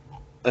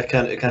it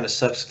kind of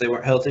sucks if they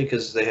weren't healthy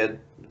because they had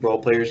role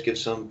players give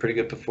some pretty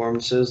good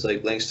performances.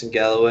 Like Langston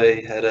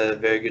Galloway had a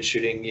very good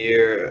shooting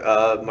year.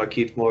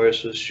 Markieff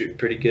Morris was shooting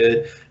pretty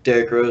good.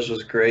 Derrick Rose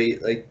was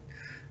great. Like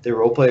their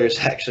role players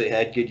actually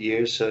had good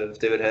years. So if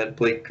they would have had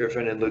Blake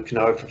Griffin and Luke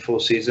Kennard for full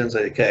seasons,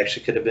 I think it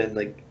actually could have been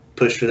like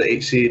pushed for the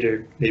 8 seed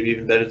or maybe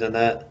even better than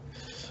that.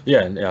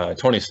 Yeah, and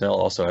Tony Snell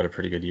also had a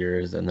pretty good year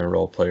as in the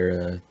role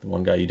player, the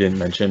one guy you didn't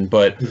mention.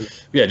 But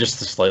yeah, just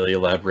to slightly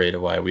elaborate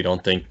why we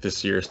don't think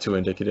this year is too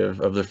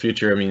indicative of the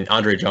future. I mean,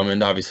 Andre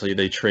Drummond, obviously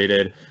they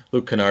traded.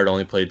 Luke Kennard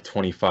only played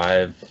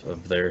 25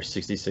 of their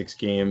 66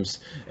 games,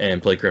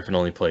 and Blake Griffin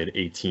only played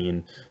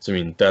 18. So I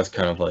mean, that's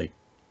kind of like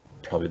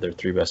probably their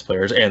three best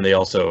players. And they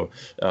also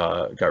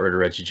got rid of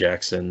Reggie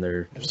Jackson,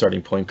 their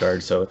starting point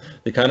guard. So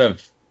they kind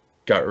of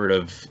got rid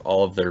of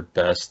all of their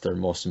best, their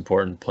most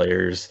important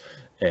players,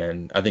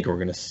 and I think we're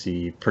going to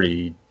see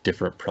pretty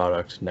different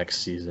product next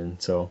season.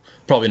 So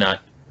probably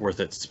not worth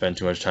it to spend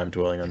too much time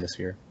dwelling on this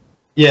year.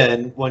 Yeah,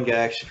 and one guy I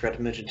actually forgot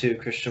to mention too,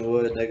 Christian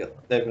Wood. Like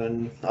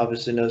everyone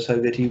obviously knows how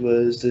good he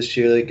was this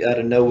year, like out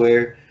of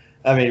nowhere.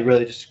 I mean,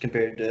 really just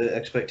compared to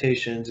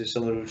expectations, he's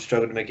someone who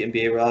struggled to make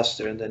NBA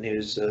roster, and then he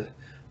was a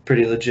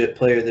pretty legit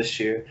player this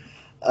year.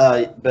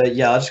 But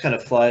yeah, I'll just kind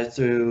of fly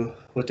through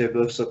what their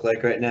books look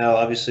like right now.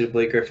 Obviously,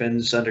 Blake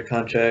Griffin's under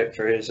contract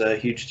for his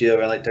huge deal,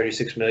 around like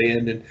 $36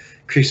 million, and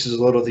increases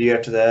a little the year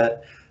after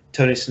that.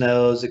 Tony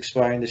Snell is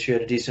expiring this year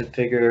at a decent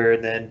figure,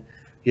 and then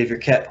you have your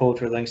cap hold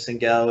for Langston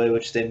Galloway,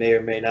 which they may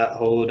or may not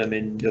hold. I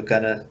mean, you'll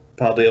kind of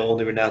probably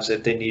only renounce it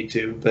if they need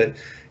to, but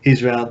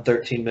he's around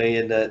 $13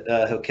 million that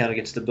he'll count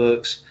against the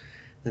books.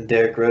 And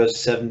Derrick Rose,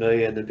 $7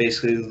 million. And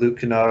basically Luke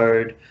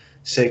Kennard,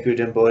 Sekou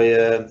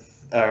Demboya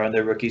are on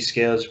their rookie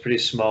scale is pretty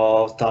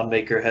small. Thon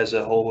Maker has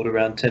a hold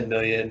around $10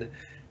 million.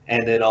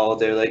 And then all of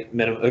their like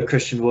minimum.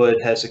 Christian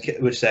Wood has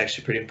which is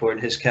actually pretty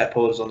important. His cap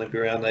hold is only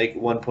around like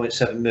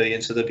 $1.7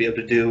 million, so they'll be able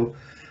to do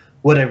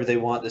whatever they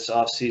want this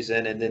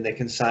offseason, and then they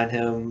can sign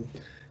him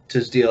to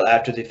his deal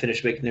after they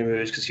finish making their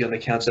moves because he only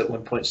counts at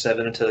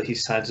 1.7 until he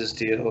signs his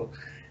deal.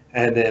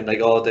 And then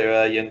like all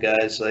their young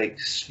guys like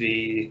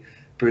Svi,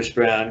 Bruce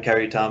Brown,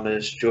 Kyrie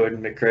Thomas,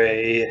 Jordan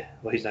McRae.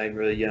 Well, he's not even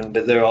really young,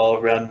 but they're all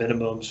around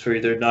minimums for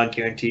either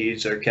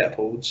non-guarantees or cap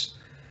holds.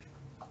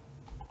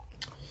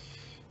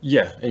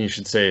 Yeah, and you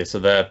should say so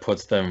that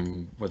puts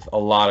them with a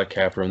lot of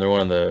cap room. They're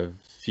one of the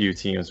few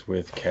teams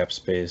with cap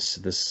space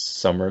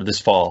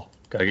this fall.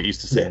 Gotta get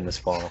used to saying this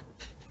fall.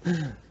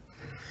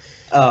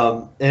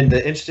 And the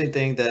interesting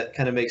thing that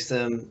kind of makes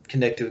them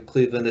connected with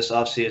Cleveland this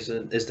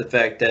offseason is the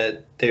fact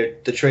that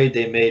the trade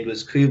they made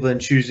was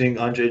Cleveland choosing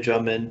Andre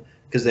Drummond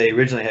because they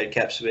originally had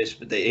cap space,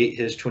 but they ate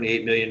his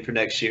 $28 million for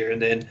next year, and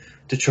then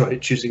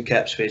Detroit choosing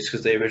cap space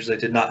because they originally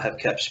did not have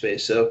cap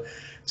space. So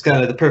it's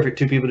kind of the perfect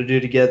two people to do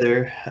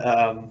together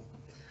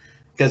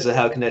because of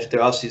how connected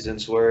their off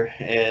seasons were.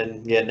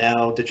 And yeah,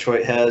 now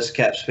Detroit has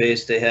cap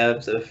space. They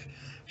have the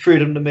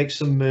freedom to make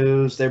some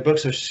moves. Their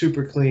books are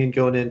super clean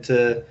going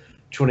into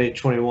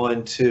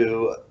 2021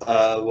 too.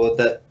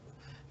 That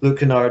Luke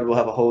Kennard will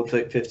have a hold for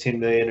like $15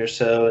 million or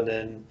so, and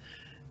then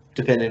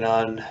depending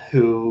on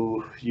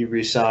who you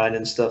re-sign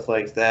and stuff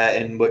like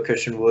that, and what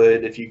Christian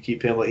Wood, if you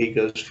keep him, what he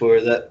goes for,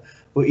 that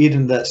will eat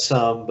into that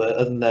sum. But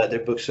other than that,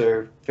 their books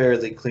are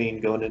fairly clean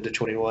going into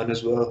 21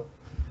 as well.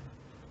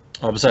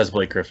 Besides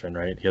Blake Griffin,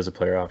 right? He has a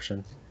player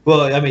option.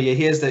 Well, I mean, yeah,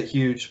 he has that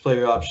huge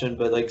player option,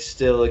 but like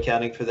still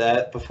accounting for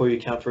that before you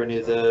account for any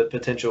of the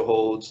potential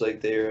holds,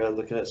 like they're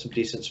looking at some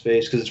decent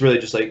space because it's really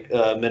just like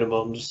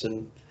minimums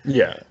and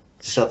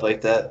stuff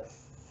like that.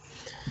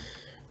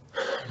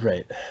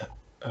 Right.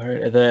 All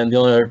right, and then the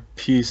only other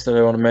piece that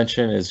I want to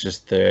mention is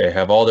just they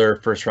have all their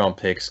first-round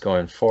picks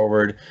going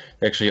forward.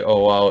 They actually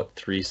owe out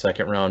 3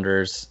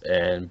 second-rounders,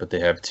 but they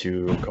have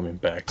 2 coming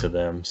back to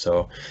them.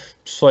 So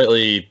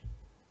slightly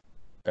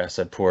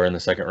asset poor in the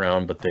second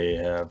round, but they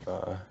have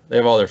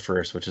all their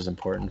first, which is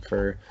important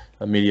for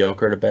a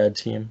mediocre to bad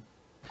team.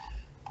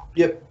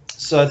 Yep.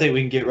 So I think we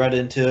can get right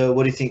into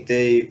what do you think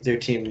their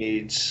team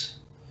needs?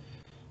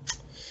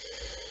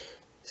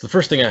 So the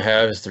first thing I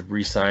have is to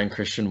re-sign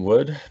Christian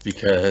Wood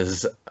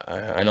because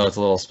I know it's a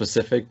little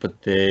specific, but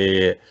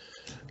I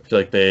feel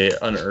like they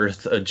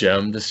unearthed a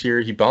gem this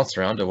year. He bounced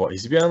around to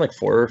he's been on like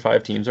 4 or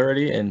 5 teams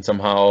already, and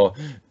somehow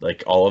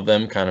like all of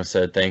them kind of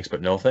said thanks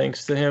but no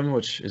thanks to him,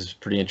 which is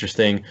pretty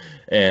interesting.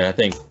 And I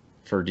think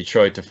for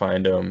Detroit to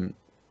find him,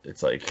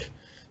 it's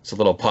a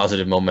little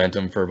positive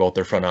momentum for both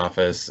their front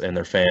office and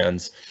their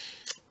fans.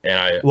 And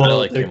I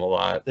like him a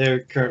lot. Their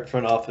current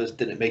front office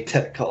didn't make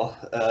that call.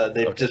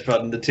 They've just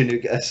brought in the 2 new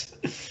guys.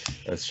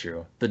 That's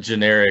true. The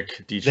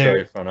generic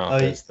Detroit front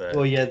office.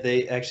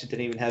 They actually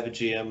didn't even have a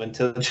GM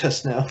until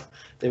just now.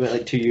 They went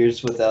like 2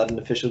 years without an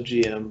official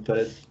GM,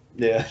 but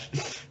yeah.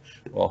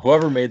 Well,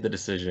 whoever made the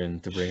decision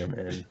to bring him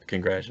in,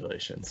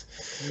 congratulations.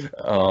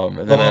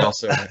 And then I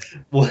also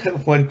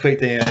one quick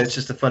thing. It's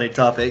just a funny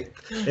topic.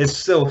 It's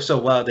so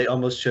wild. They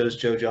almost chose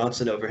Joe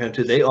Johnson over him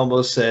too. They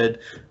almost said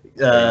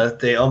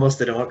they almost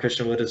didn't want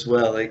Christian Wood as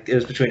well. Like it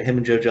was between him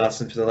and Joe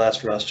Johnson for the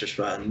last roster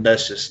spot. And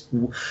that's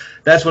one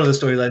of the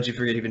storylines you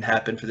forget even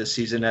happened for this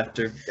season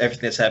after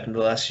everything that's happened the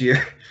last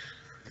year.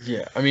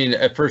 Yeah, I mean,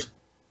 at first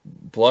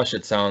blush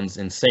it sounds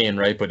insane,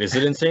 right? But is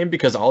it insane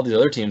because all the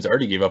other teams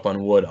already gave up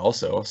on Wood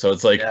also? So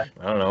it's like, I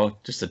don't know,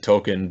 just a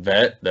token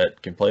vet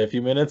that can play a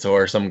few minutes,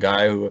 or some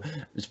guy who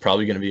is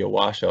probably going to be a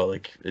washout.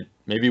 Like it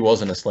maybe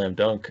wasn't a slam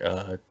dunk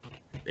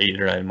 8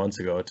 or 9 months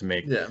ago to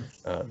make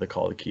the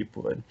call to keep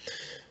Wood.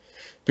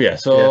 But yeah, Yeah.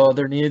 so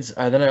their needs.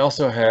 Then I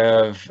also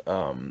have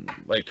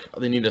like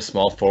they need a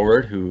small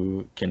forward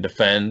who can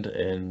defend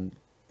and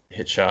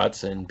hit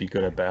shots and be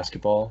good at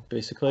basketball,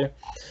 basically.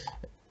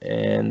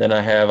 And then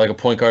I have like a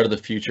point guard of the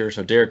future.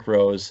 So Derrick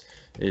Rose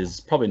is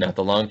probably not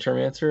the long-term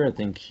answer. I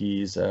think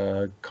he's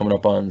coming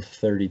up on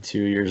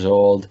 32 years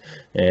old,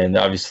 and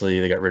obviously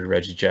they got rid of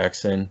Reggie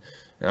Jackson.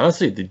 And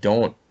honestly, they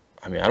don't.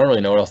 I mean, I don't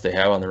really know what else they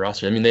have on the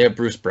roster. I mean, they have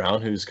Bruce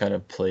Brown, who's kind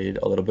of played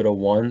a little bit of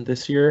one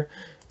this year,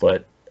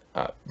 but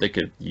they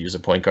could use a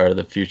point guard of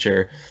the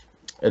future.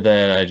 And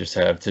then I just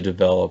have to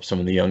develop some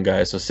of the young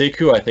guys. So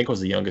Sekou, I think, was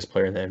the youngest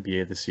player in the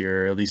NBA this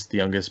year, at least the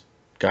youngest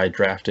guy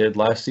drafted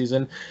last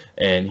season,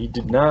 and he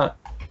did not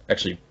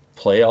actually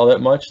play all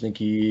that much. I think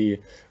he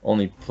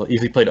only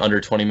played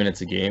under 20 minutes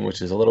a game,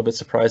 which is a little bit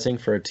surprising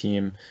for a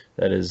team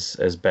that is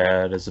as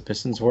bad as the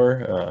Pistons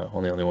were.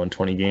 Only won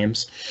 20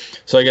 games.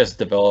 So I guess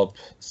develop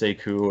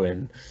Sekou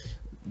and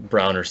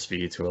Brown or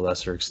Svi to a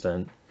lesser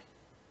extent.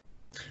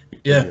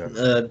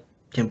 Yeah,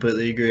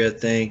 completely agree. I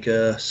think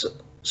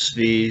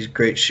Svi's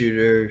great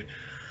shooter,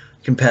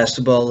 can pass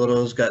the ball a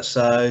little, has got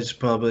size,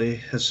 probably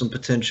has some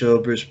potential.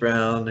 Bruce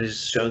Brown,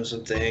 he's shown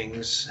some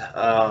things.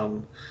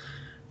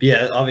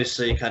 Yeah,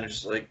 obviously, kind of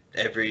just like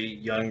every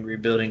young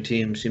rebuilding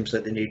team seems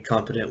like they need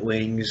competent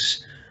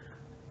wings.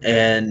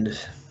 And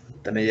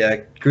I mean, yeah, I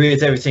agree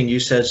with everything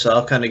you said, so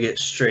I'll kind of get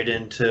straight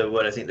into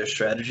what I think their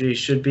strategy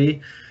should be.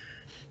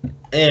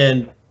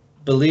 And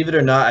believe it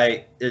or not,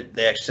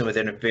 they actually seem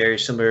within a very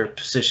similar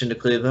position to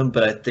Cleveland,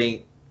 but I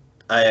think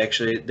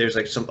there's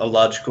like a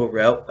logical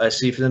route I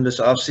see for them this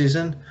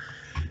offseason.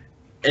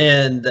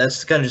 And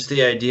that's kind of just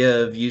the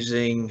idea of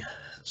using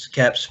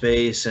cap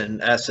space and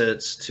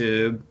assets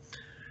to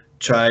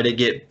try to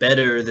get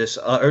better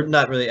or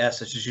not really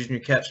assets, just using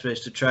your cap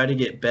space to try to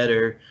get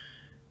better.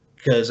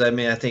 Because, I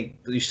mean, I think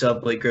you still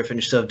have Blake Griffin,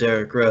 you still have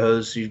Derrick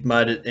Rose,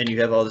 and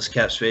you have all this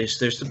cap space.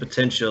 There's the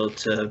potential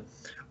to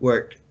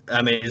work.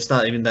 I mean, it's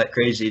not even that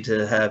crazy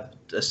to have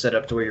a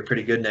setup to where you're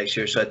pretty good next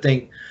year. So I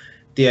think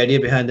the idea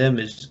behind them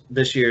is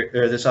this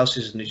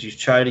offseason is you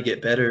try to get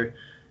better,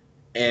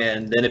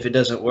 and then if it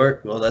doesn't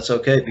work, well, that's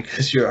okay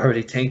because you're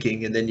already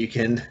tanking, and then you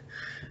can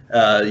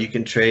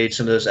trade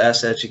some of those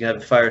assets. You can have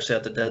a fire sale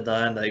at the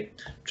deadline, like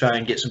try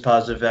and get some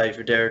positive value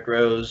for Derrick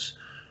Rose.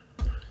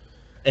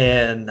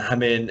 And I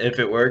mean, if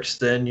it works,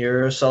 then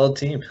you're a solid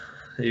team.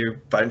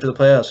 You're fighting for the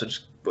playoffs, which is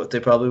what they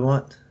probably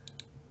want.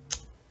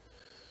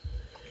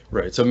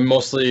 Right. So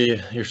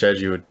mostly your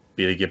strategy would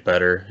be to get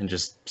better and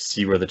just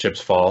see where the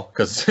chips fall.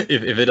 Because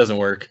if it doesn't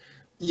work,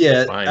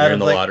 yeah, fine. You're in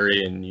the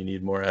lottery and you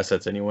need more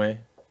assets anyway.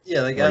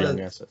 Yeah, like out of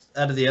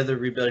the other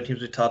rebuilding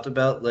teams we talked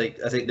about, like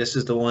I think this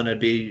is the one I'd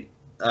be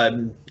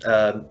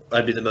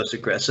the most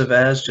aggressive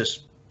as,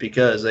 just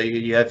because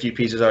you have a few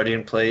pieces already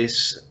in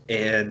place,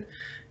 and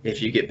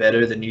if you get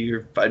better, then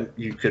you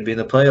could be in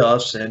the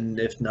playoffs, and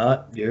if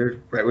not, you're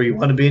right where you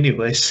want to be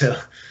anyway. So.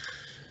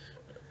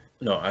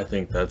 No, I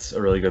think that's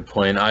a really good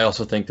point. I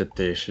also think that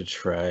they should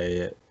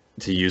try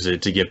to use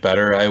it to get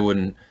better. I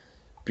wouldn't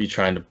be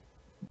trying to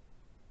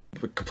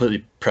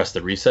completely press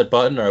the reset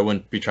button, or I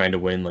wouldn't be trying to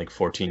win like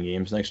 14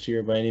 games next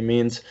year by any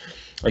means.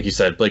 Like you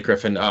said, Blake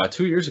Griffin,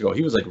 2 years ago,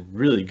 he was like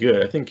really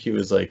good. I think he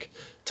was like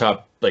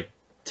top like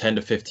 10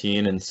 to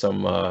 15 in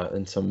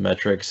some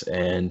metrics,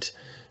 and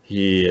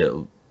he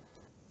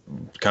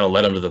kind of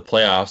led them to the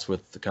playoffs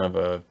with kind of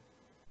a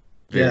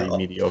very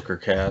mediocre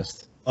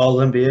cast. All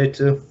NBA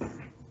too.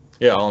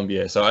 Yeah, All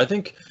NBA. So I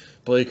think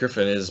Blake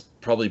Griffin is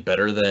probably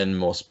better than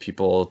most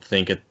people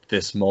think at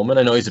this moment.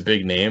 I know he's a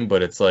big name,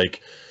 but it's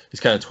like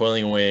he's kind of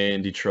toiling away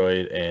in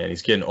Detroit, and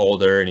he's getting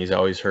older, and he's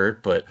always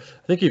hurt. But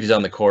I think if he's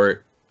on the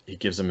court, he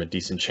gives them a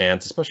decent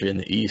chance, especially in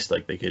the East.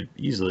 Like they could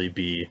easily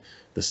be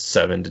the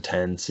 7 to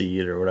 10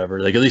 seed or whatever.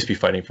 Like at least be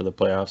fighting for the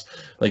playoffs.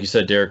 Like you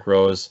said, Derrick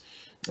Rose,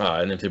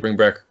 and if they bring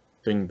back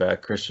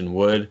Christian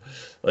Wood,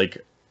 like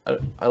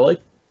I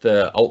like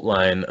the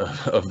outline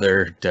of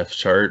their depth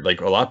chart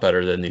like a lot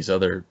better than these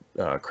other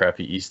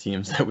crappy East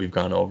teams that we've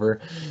gone over,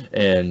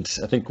 and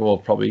I think we'll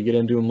probably get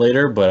into them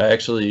later, but I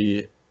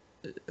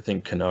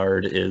think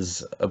Kennard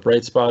is a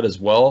bright spot as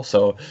well.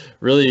 So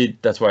really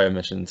that's why I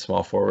mentioned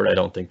small forward. I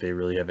don't think they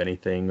really have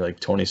anything. Like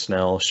Tony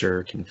Snell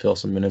sure can fill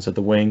some minutes at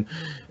the wing,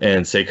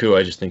 and Sekou,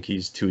 I just think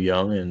he's too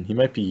young, and he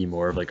might be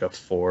more of like a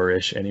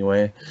 4-ish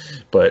anyway.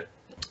 But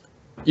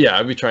yeah,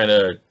 I'd be trying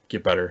to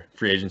get better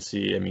free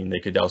agency. I mean, they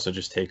could also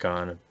just take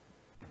on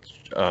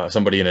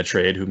somebody in a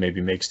trade who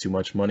maybe makes too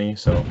much money.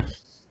 So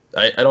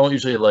I don't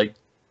usually like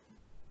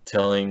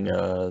telling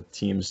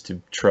teams to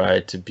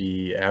try to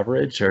be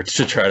average or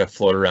to try to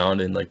float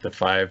around in like the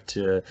 5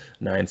 to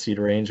 9 seed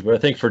range. But I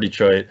think for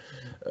Detroit,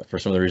 for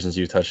some of the reasons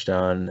you touched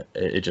on,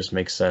 it just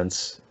makes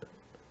sense.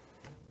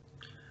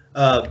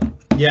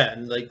 Yeah,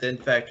 and like then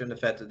factor in the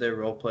fact that their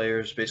role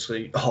players,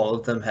 basically all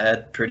of them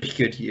had pretty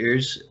good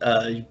years.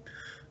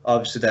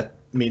 Obviously, that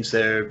means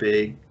they're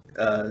big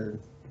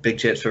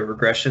chance for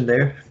regression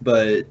there,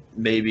 but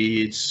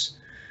maybe it's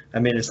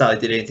not like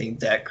they did anything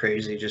that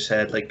crazy. Just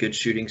had like good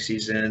shooting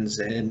seasons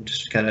and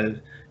just kind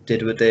of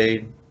did what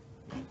they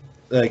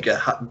like a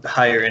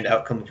higher end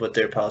outcome of what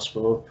they're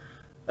possible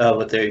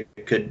what they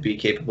could be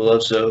capable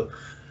of. So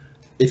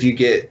if you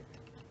get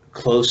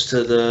close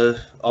to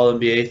the All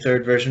NBA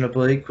third version of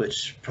Blake,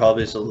 which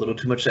probably is a little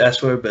too much to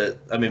ask for, but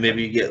I mean,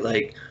 maybe you get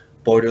like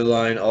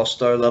borderline All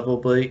Star level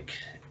Blake,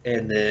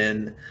 and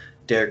then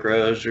Derrick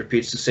Rose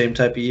repeats the same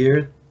type of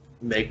year,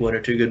 make one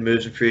or two good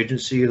moves in free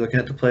agency, you're looking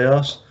at the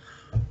playoffs.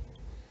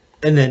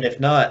 And then if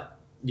not,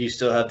 you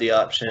still have the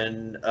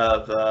option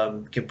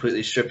of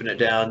completely stripping it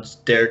down.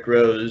 Derrick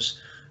Rose,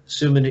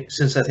 assuming,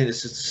 since I think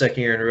this is the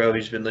second year in a row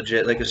he's been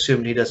legit, like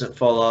assuming he doesn't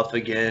fall off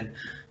again,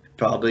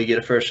 probably get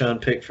a first round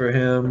pick for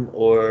him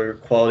or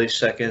quality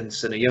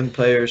seconds and a young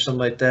player or something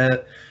like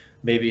that.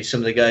 Maybe some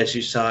of the guys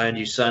you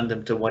signed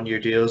them to 1 year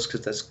deals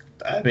because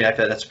I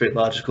feel that's pretty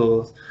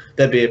logical.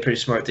 That'd be a pretty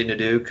smart thing to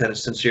do, kind of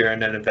since you're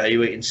in an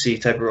evaluate and see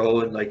type of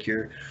role and like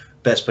your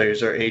best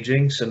players are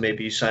aging. So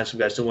maybe you sign some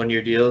guys to 1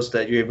 year deals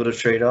that you're able to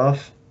trade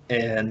off.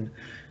 And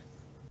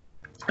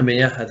I mean,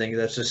 yeah, I think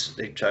that's just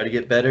they try to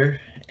get better.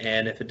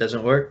 And if it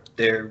doesn't work,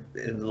 they're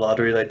in the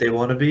lottery like they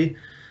want to be.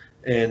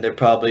 And they're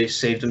probably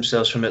saved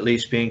themselves from at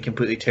least being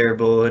completely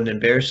terrible and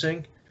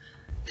embarrassing.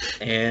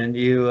 And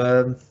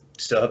you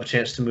still have a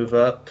chance to move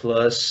up.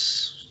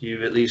 Plus,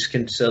 you at least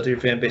can sell to your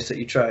fan base that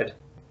you tried.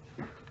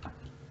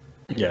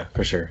 Yeah,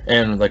 for sure.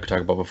 And like we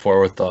talked about before,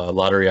 with the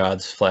lottery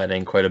odds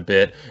flattening quite a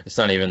bit, it's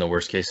not even the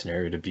worst case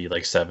scenario to be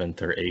like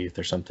 7th or 8th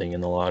or something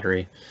in the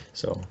lottery.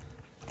 So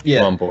yeah,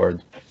 I'm on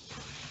board.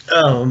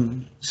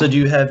 So do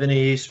you have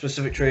any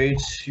specific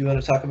trades you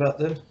want to talk about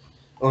then?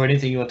 Or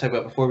anything you want to talk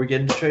about before we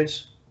get into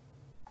trades?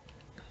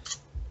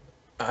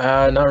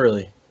 Not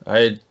really.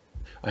 I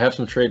have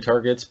some trade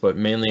targets, but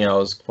mainly I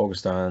was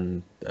focused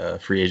on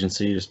free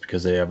agency just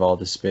because they have all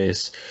this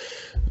space.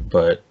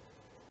 But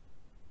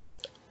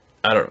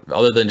I don't,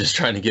 other than just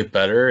trying to get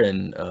better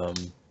and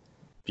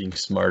being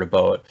smart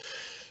about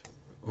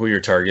who you're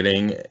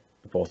targeting,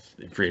 both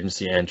in free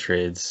agency and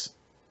trades.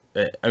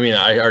 I mean,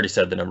 I already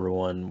said the number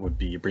one would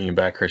be bringing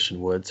back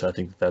Christian Wood, so I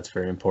think that's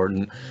very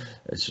important.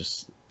 It's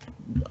just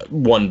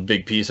one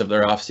big piece of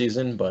their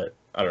offseason, but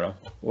I don't know.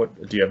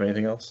 What do you have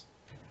anything else?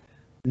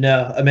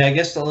 No, I mean, I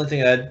guess the only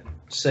thing I'd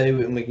say,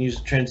 and we can use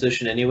the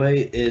transition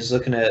anyway, is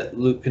looking at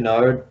Luke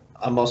Kennard.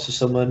 I'm also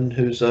someone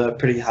who's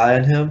pretty high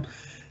on him,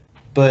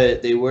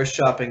 but they were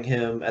shopping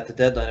him at the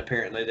deadline.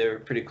 Apparently, they were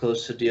pretty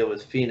close to deal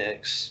with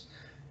Phoenix.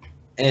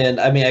 And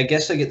I mean, I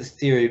guess I get the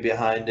theory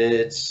behind it.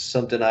 It's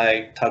something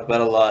I talk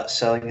about a lot: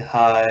 selling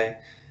high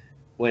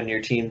when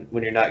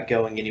you're not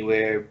going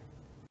anywhere.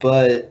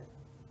 But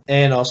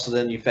and also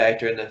then you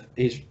factor in that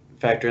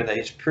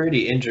he's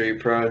pretty injury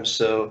prone.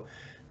 So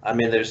I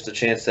mean, there's the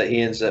chance that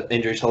he ends up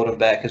injuries hold him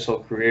back his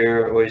whole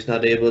career, or he's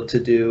not able to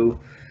do.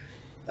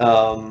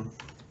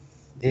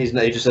 He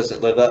just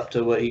doesn't live up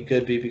to what he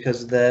could be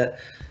because of that.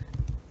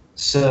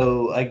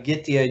 So I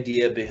get the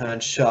idea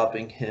behind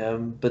shopping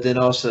him, but then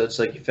also it's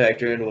like you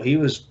factor in, well, he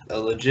was a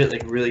legit,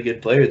 like, really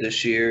good player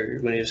this year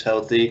when he was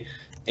healthy,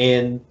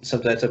 and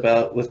sometimes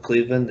about with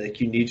Cleveland, like,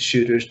 you need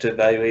shooters to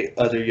evaluate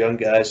other young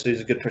guys, so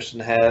he's a good person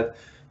to have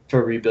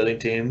for a rebuilding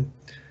team.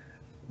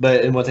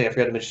 But and one thing I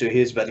forgot to mention too,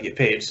 he is about to get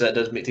paid, so that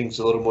does make things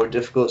a little more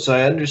difficult. So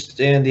I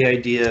understand the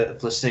idea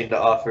of listening to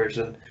offers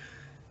and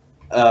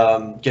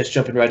just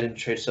jumping right into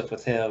trade stuff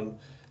with him.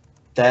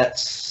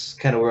 That's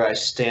kind of where I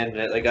stand in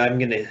it. Like I'm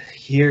gonna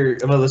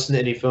listen to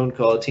any phone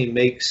call a team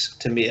makes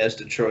to me as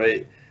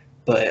Detroit,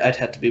 but I'd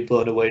have to be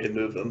blown away to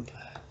move him.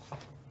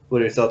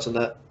 What are your thoughts on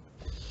that?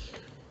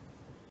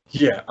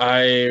 Yeah,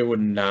 I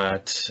would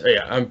not.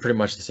 Yeah, I'm pretty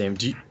much the same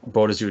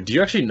boat as you. Do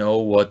you actually know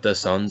what the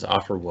Suns'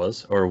 offer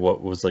was, or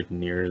what was like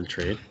near the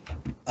trade?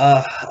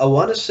 I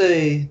want to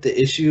say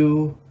the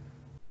issue.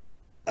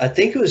 I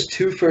think it was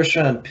 2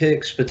 first-round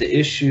picks, but the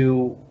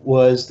issue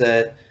was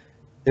that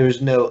there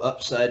was no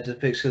upside to the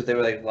picks because they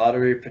were like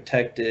lottery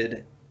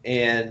protected,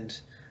 and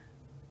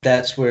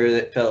that's where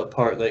it fell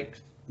apart. Like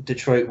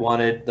Detroit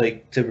wanted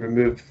like to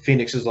remove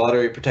Phoenix's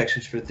lottery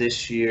protections for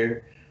this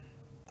year.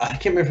 I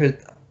can't remember.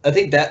 I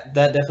think that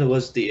definitely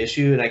was the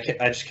issue, and I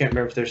just can't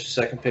remember if there's a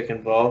second pick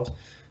involved.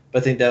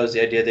 But I think that was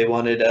the idea. They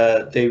wanted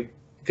they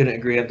couldn't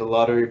agree on the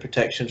lottery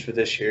protections for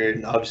this year,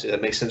 and obviously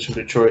that makes sense from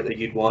Detroit that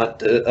you'd want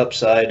the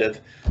upside of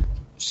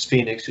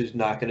Phoenix, who's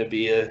not going to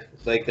be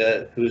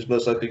who's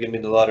most likely going to be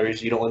in the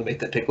lotteries. You don't want to make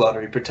that pick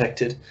lottery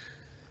protected.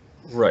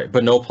 Right,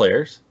 but no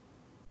players.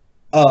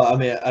 Oh, I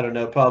mean, I don't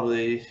know,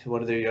 probably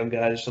one of their young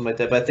guys or something like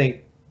that. But I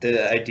think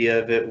the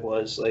idea of it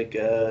was like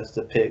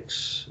the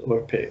picks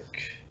or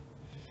pick.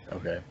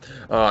 Okay.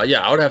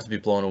 Yeah, I would have to be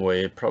blown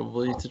away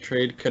probably to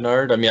trade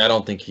Kennard. I mean, I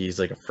don't think he's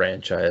like a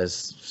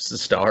franchise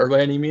star by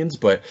any means,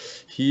 but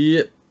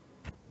he,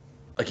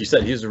 like you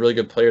said, he's a really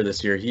good player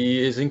this year.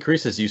 He has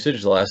increased his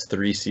usage the last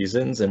 3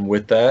 seasons, and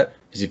with that,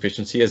 his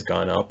efficiency has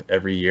gone up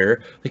every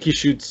year. I think he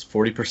shoots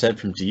 40%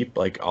 from deep,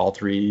 like all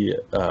three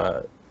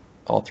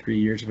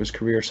years of his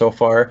career so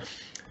far.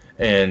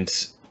 And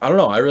I don't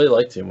know, I really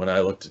liked him when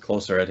I looked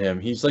closer at him.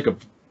 He's like a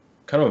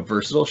kind of a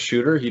versatile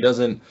shooter. He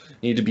doesn't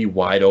need to be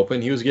wide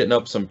open. He was getting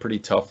up some pretty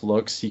tough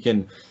looks. He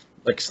can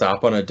like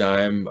stop on a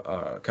dime,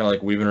 kind of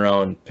like weaving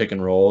around pick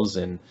and rolls,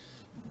 and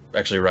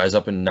actually rise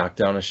up and knock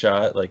down a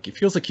shot. Like, it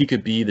feels like he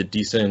could be the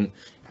decent,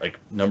 like,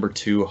 number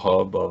 2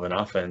 hub of an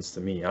offense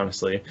to me,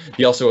 honestly.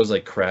 He also was,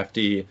 like,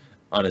 crafty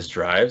on his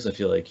drives. I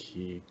feel like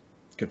he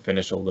could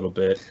finish a little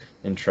bit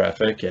in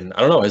traffic, and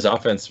I don't know, his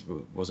offense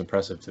was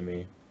impressive to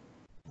me.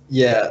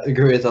 Yeah,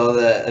 agree with all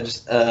that. I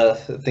just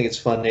think it's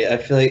funny. I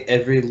feel like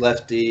every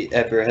lefty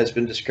ever has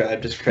been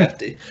described as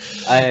crafty.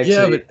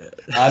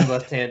 I'm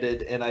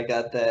left-handed, and I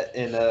got that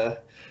in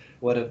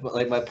one of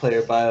like my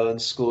player bio in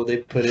school.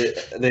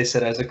 They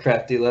said I was a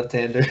crafty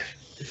left-hander.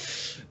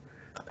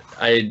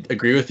 I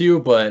agree with you,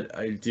 but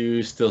I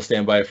do still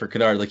stand by it for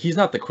Kennard. Like, he's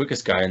not the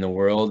quickest guy in the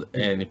world,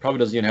 and he probably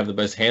doesn't even have the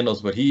best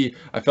handles, but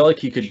I felt like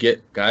he could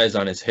get guys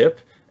on his hip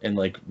and,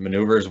 like,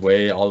 maneuver his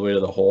way all the way to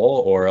the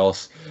hole, or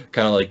else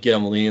kind of, like, get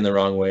him leaning the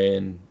wrong way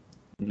and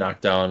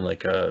knock down,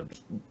 like, a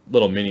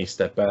little mini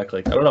step back.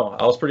 Like, I don't know.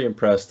 I was pretty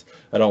impressed.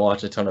 I don't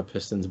watch a ton of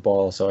Pistons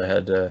ball, so I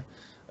had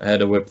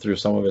to whip through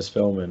some of his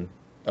film, and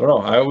I don't know.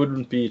 I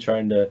wouldn't be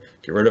trying to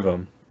get rid of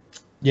him.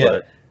 Yeah,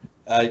 but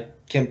I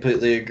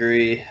completely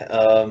agree.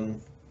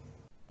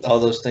 All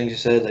those things you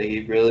said, like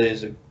he really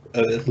is an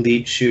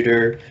elite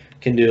shooter.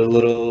 Can do a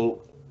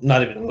little,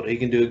 not even a little. He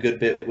can do a good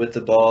bit with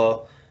the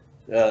ball.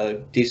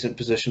 Decent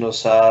positional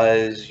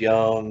size,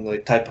 young,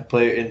 like type of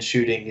player in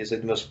shooting is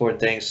like the most important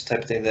thing. It's the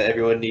type of thing that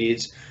everyone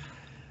needs.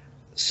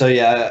 So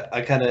yeah,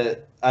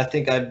 I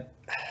think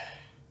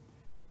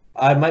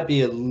I might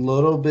be a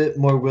little bit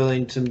more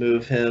willing to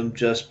move him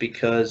just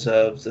because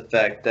of the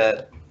fact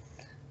that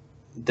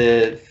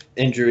the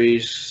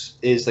injuries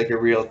is like a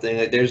real thing.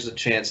 Like there's a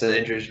chance that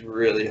injuries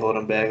really hold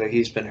him back. Like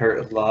he's been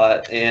hurt a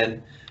lot,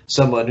 and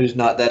someone who's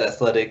not that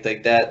athletic,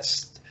 like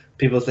that's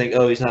people think,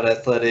 oh, he's not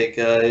athletic.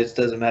 It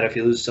doesn't matter if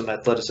he loses some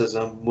athleticism.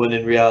 When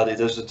in reality,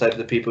 those are the type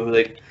of people who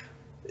like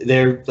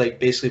they're like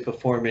basically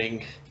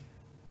performing.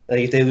 Like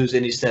if they lose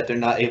any step, they're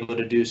not able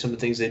to do some of the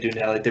things they do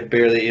now. Like they're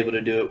barely able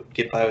to do it,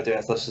 get by with their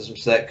athleticism.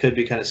 So that could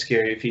be kind of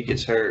scary if he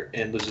gets hurt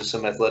and loses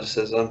some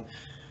athleticism.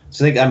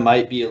 So I think I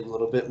might be a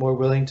little bit more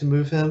willing to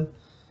move him.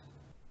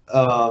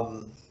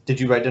 Did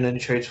you write down any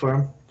trades for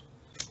him?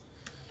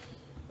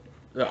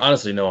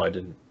 Honestly, no, I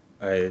didn't.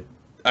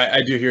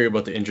 I do hear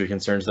about the injury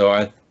concerns,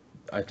 though.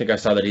 I think I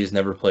saw that he's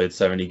never played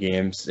 70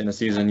 games in a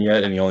season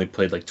yet, and he only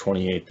played like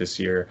 28 this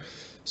year.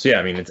 So yeah,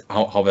 I mean, it's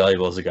how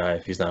valuable is a guy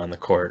if he's not on the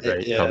court,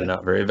 right? Yeah. Probably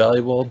not very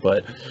valuable,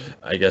 but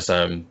I guess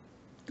I'm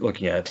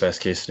looking at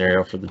best case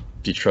scenario for the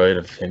Detroit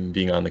of him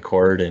being on the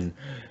court, and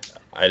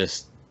I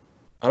don't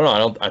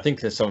know. I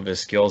think that some of his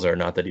skills are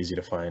not that easy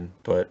to find.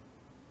 But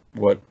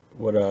what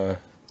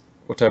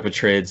type of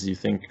trades do you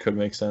think could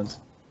make sense?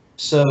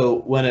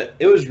 So when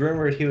it was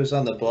rumored he was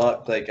on the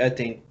block, like I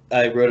think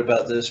I wrote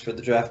about this for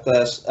the draft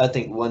class. I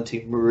think one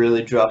team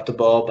really dropped the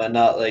ball by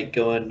not like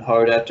going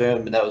hard after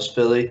him, and that was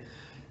Philly.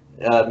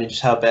 I mean,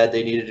 just how bad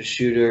they needed a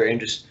shooter, and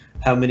just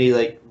how many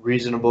like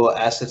reasonable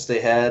assets they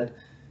had.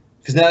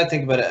 Because now I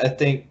think about it, I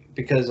think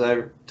because I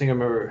think I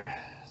remember,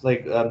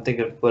 like I'm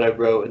thinking of what I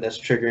wrote, and that's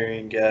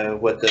triggering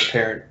what the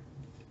parent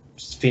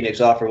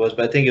Phoenix offer was.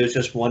 But I think it was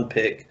just one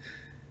pick,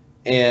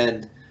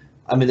 and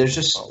I mean, there's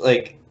just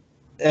like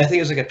I think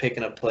it was like a pick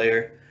and a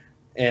player,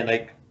 and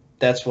like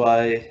that's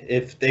why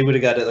if they would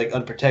have got it like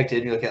unprotected,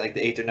 and you look at like the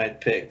 8th or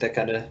 9th pick, that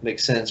kind of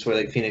makes sense where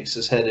like Phoenix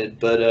is headed.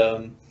 But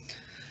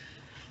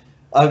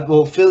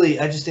well, Philly,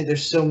 I just think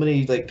there's so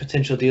many like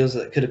potential deals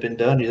that could have been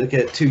done. You look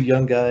at 2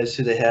 young guys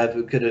who they have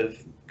who could have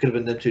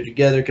been them 2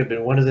 together, could have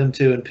been one of them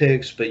 2 in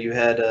picks, but you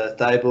had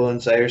Thibault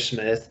and Zaire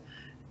Smith,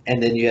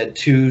 and then you had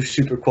 2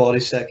 super quality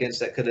seconds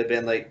that could have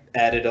been like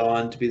added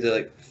on to be the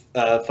like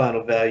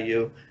final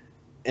value,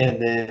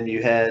 and then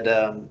you had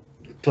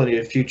plenty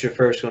of future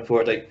firsts going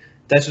forward. Like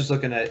that's just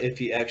looking at if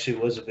he actually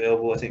was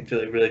available. I think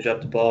Philly really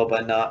dropped the ball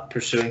by not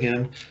pursuing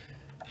him.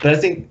 But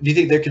do you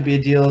think there could be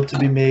a deal to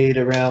be made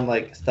around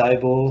like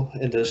Thibault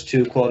and those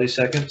 2 quality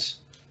seconds?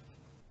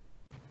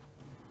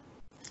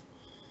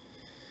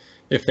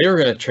 If they were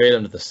going to trade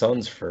him to the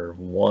Suns for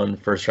 1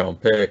 first-round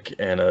pick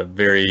and a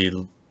very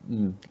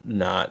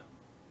not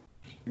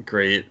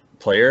great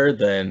player,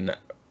 then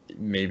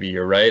maybe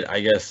you're right.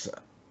 I guess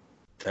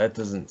that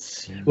doesn't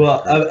seem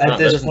well at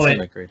this point.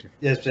 Like great.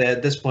 Yes,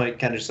 at this point,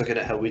 kind of just looking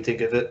at how we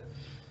think of it.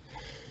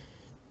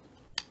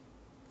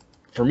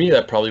 For me,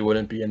 that probably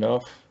wouldn't be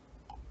enough.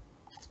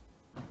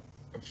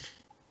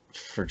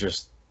 For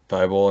just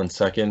Thibault and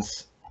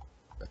seconds.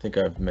 I think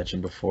I've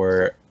mentioned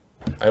before,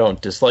 I don't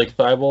dislike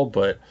Thibault,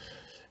 but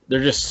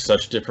they're just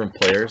such different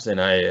players,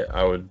 and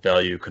I would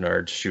value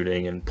Kennard's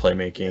shooting and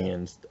playmaking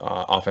and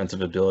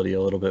offensive ability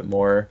a little bit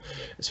more,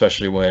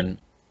 especially when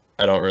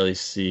I don't really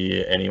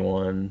see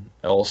anyone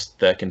else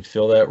that can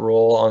fill that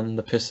role on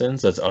the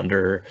Pistons. That's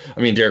under. I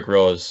mean, Derrick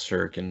Rose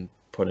sure can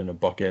put in a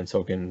bucket, and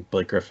so can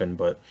Blake Griffin,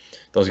 but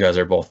those guys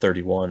are both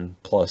 31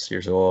 plus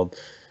years old.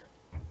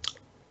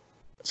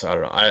 So I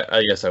don't know.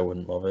 I guess I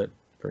wouldn't love it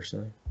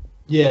personally.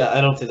 Yeah, I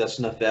don't think that's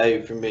enough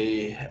value for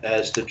me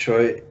as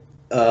Detroit.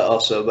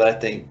 Also, but I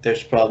think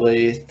there's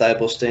probably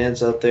Thibault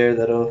stands out there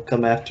that'll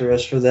come after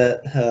us for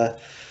that.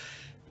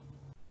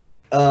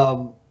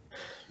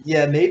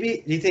 Yeah,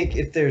 maybe. Do you think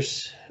if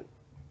there's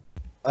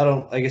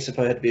I guess if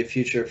I had to be a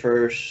future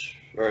first,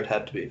 or it'd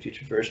have to be a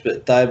future first,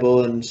 but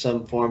Thibault in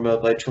some form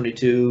of like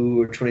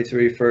 22 or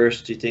 23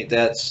 first, do you think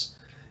that's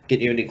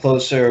getting you any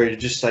closer, or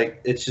just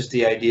like it's just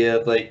the idea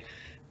of like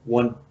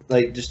one,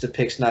 like just the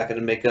pick's not going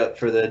to make up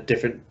for the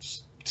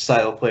different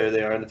style player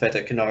they are, and the fact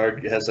that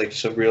Kennard has like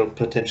some real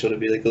potential to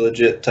be like a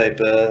legit type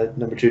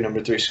number two,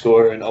 number three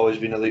scorer and always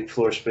be an elite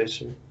floor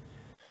spacer?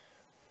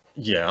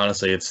 Yeah,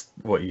 honestly, it's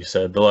what you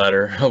said, the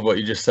latter of what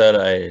you just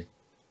said.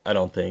 I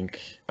don't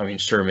think. I mean,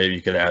 sure, maybe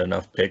you could add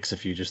enough picks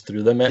if you just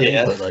threw them at me,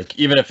 Yeah. but like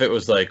even if it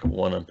was like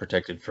one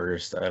unprotected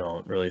first, I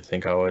don't really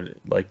think I would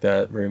like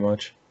that very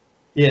much.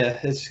 Yeah,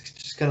 it's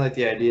just kind of like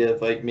the idea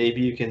of like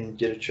maybe you can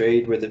get a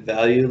trade where the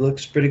value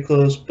looks pretty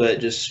close, but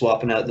just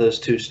swapping out those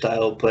two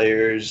style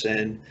players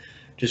and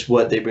just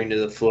what they bring to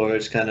the floor,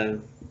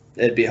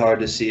 it'd be hard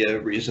to see a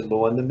reasonable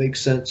one that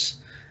makes sense.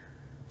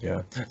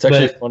 Yeah, it's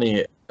actually But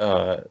funny.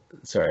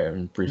 Sorry,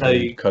 I'm no,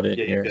 briefly cut in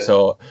yeah, you here. go.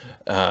 So,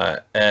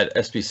 at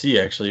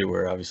SBC, actually,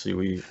 where obviously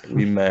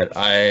we met,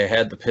 I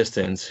had the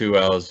Pistons, who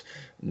I was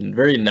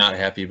very not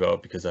happy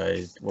about because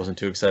I wasn't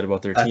too excited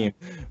about their I, team.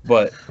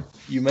 But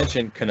you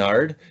mentioned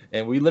Kennard,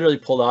 and we literally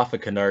pulled off a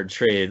Kennard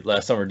trade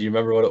last summer. Do you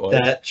remember what it was?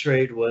 that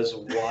trade was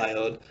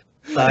wild.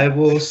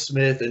 Thibault,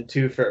 Smith, and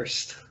two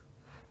first.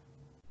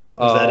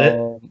 Was that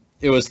it?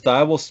 It was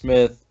Thibault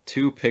Smith,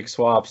 two pick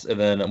swaps, and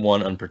then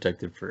one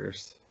unprotected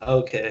first.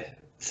 Okay.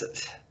 So,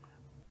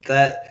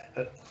 that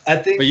I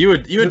think. But you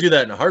would do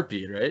that in a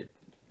heartbeat, right?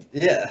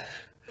 Yeah.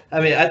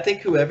 I mean, I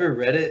think whoever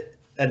read it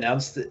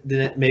announced it,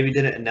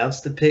 didn't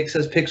announce the picks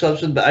as picks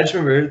option, but I just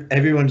remember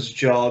everyone's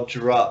jaw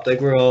dropped. Like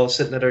we're all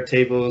sitting at our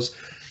tables,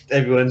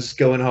 everyone's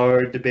going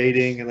hard,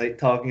 debating and like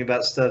talking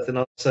about stuff, and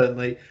all of a sudden,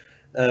 like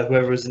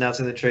whoever was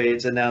announcing the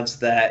trades announced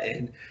that,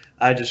 and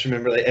I just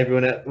remember like I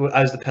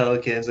was the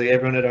Pelicans, like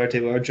everyone at our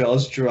table, our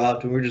jaws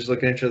dropped, and we're just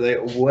looking at each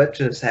other like, what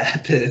just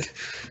happened?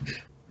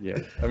 Yeah,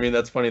 I mean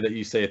that's funny that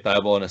you say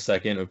Thibault in a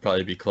second. It would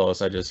probably be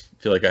close. I just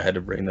feel like I had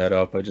to bring that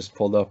up. I just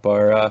pulled up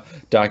our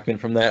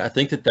document from that. I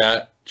think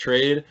that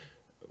trade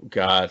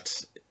got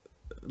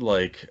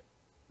like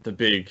the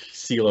big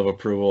seal of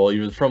approval. It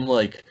was from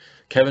like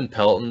Kevin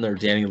Pelton or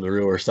Danny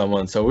LaRue or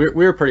someone. So we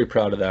were pretty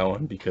proud of that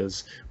one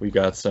because we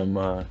got some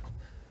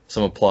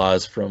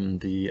applause from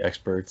the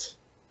experts.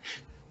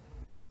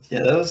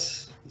 Yeah, that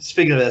was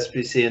speaking of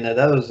SBC, and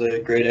that was a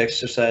great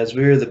exercise.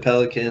 We were the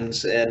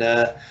Pelicans,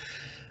 and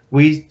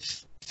we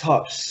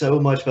talked so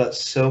much about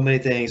so many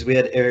things. We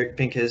had Eric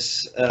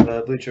Pincus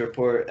of Bleacher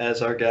Report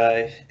as our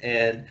guy,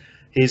 and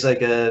he's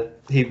like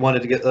he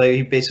wanted to get like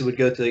he basically would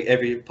go through like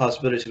every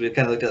possibility. So we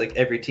kind of looked at like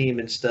every team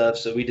and stuff.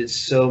 So we did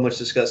so much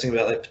discussing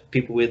about like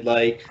people we'd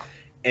like.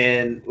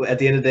 And at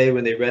the end of the day,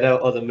 when they read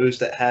out all the moves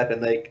that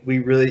happened, like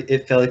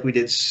it felt like we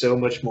did so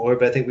much more.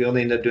 But I think we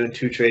only ended up doing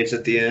two trades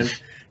at the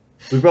end.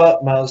 We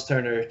brought Miles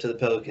Turner to the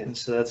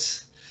Pelicans, so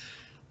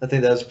I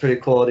think that was a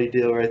pretty quality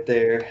deal right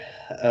there.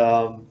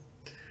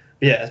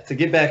 Yeah, to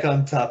get back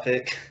on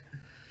topic.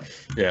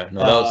 Yeah,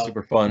 no, that was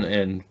super fun.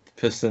 And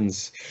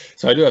Pistons,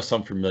 so I do have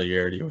some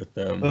familiarity with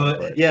them.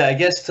 But Yeah, I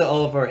guess to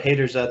all of our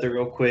haters out there,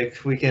 real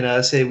quick, we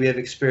can say we have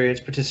experience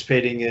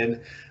participating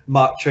in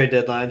mock trade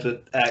deadlines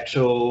with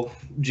actual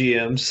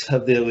GMs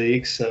of the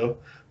league, so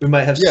we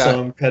might have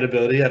some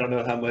credibility. I don't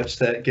know how much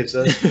that gives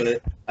us,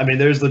 but I mean,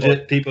 there's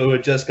legit people who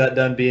had just got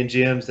done being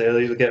GMs there.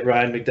 You look at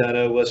Ryan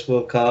McDonough, Wes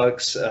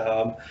Wilcox,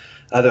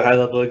 other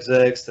high-level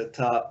execs, the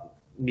top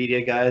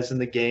media guys in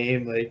the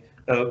game, like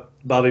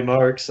Bobby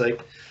Marks.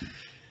 Like,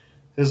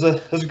 it was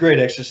a great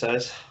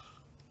exercise.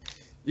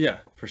 Yeah,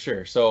 for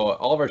sure. So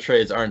all of our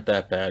trades aren't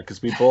that bad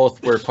because we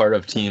both were part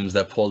of teams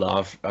that pulled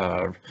off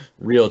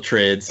real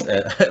trades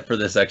for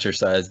this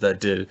exercise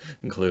that did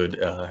include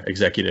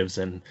executives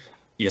and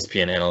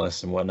ESPN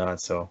analysts and whatnot.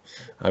 So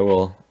I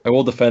will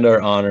defend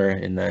our honor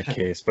in that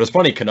case. But it's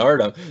funny,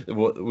 Kennard,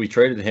 we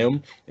traded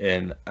him,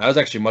 and I was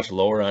actually much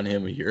lower on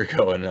him a year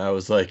ago, and I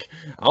was like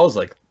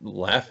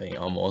laughing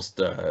almost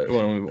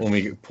when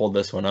we pulled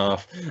this one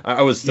off.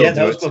 I was still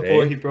that was before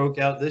today. he broke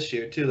out this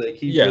year too. Like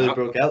he really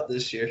broke out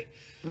this year.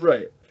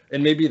 Right.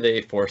 And maybe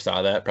they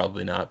foresaw that,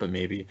 probably not, but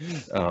maybe.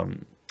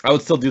 I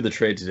would still do the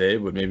trade today,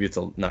 but maybe it's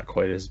not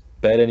quite as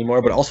bad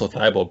anymore. But also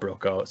Thibault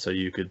broke out, so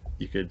you could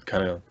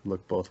kind of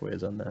look both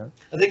ways on that.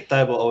 I think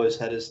Thibault always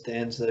had his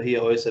stands, though. He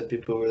always had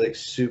people who were like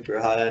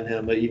super high on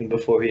him, like, even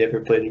before he ever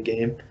played a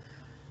game.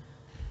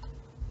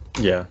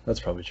 Yeah, that's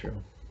probably true.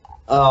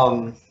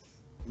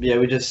 Yeah,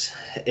 we just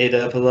ate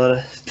up a lot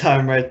of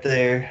time right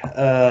there.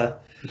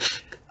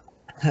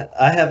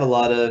 I have a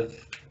lot of,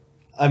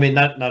 I mean,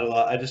 not a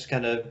lot. I just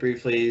kind of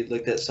briefly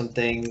looked at some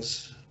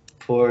things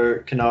for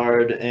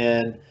Kennard,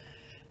 and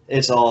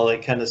it's all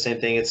like kind of the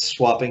same thing. It's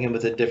swapping him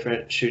with a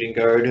different shooting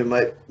guard who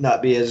might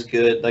not be as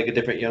good, like a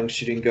different young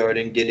shooting guard,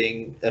 and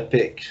getting a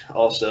pick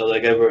also.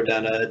 Like I wrote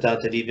down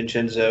Dante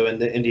DiVincenzo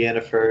and the Indiana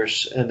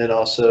first, and then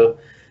also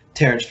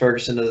Terrence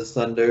Ferguson of the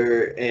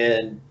Thunder,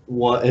 and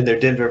their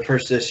Denver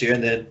first this year,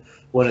 and then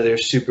one of their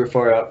super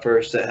far out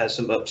first that has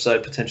some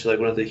upside potential, like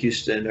one of the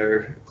Houston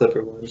or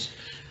Clipper ones.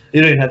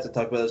 You don't even have to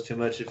talk about this too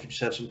much. If you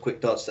just have some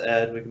quick thoughts to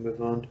add, we can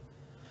move on.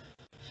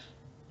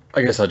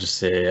 I guess I'll just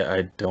say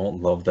I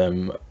don't love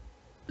them.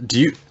 Do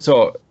you?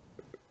 So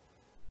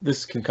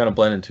this can kind of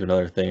blend into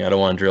another thing. I don't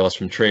want to drill us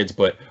from trades,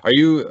 but are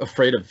you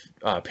afraid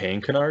of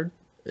paying Kennard?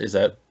 Is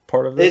that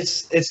part of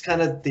this? It's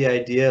kind of the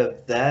idea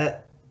of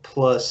that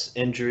plus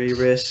injury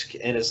risk,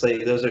 and it's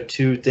like those are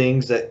two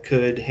things that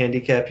could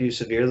handicap you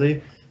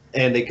severely,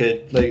 and they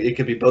could like it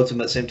could be both of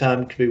them at the same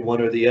time. It could be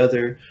one or the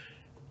other,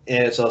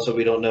 and it's also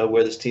we don't know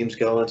where this team's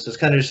going. So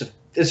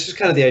it's just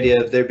kind of the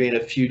idea of there being a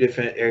few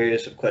different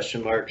areas of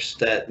question marks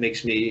that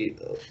makes me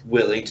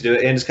willing to do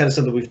it, and it's kind of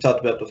something we've talked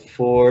about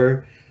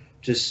before.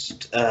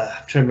 Just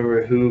I'm trying to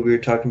remember who we were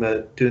talking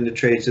about doing the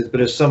trades with,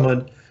 but it's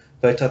someone.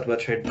 But I talked about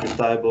trading for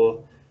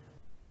Thibault.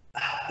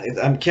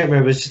 I can't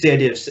remember. It's just the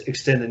idea of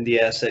extending the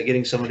asset,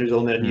 getting someone who's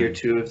only on year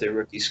 2 of their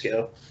rookie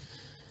scale.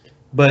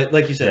 But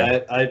like you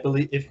said, I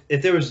believe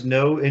if there was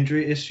no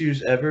injury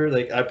issues ever,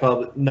 like I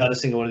probably not a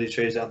single one of these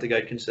trades I don't think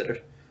I'd consider.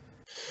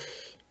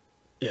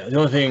 Yeah, the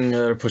only thing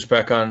to push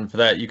back on for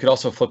that, you could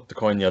also flip the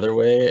coin the other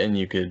way, and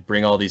you could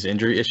bring all these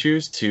injury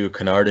issues to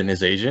Kennard and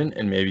his agent,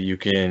 and maybe you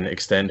can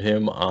extend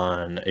him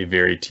on a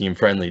very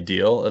team-friendly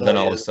deal, and then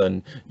all of a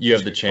sudden you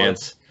have the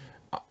chance.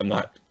 I'm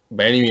not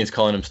by any means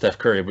calling him Steph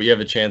Curry, but you have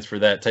a chance for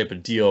that type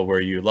of deal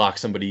where you lock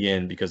somebody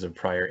in because of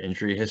prior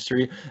injury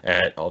history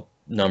at a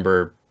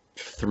number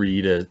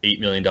 $3 to $8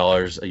 million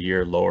a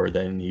year lower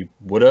than he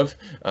would have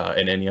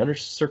in any other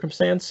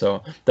circumstance.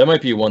 So that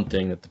might be one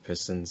thing that the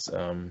Pistons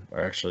are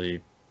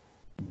actually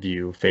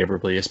view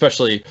favorably,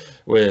 especially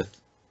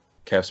with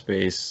cap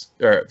space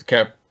or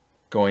cap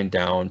going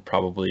down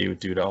probably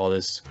due to all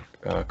this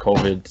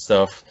COVID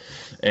stuff,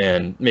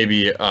 and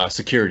maybe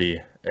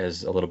security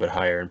as a little bit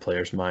higher in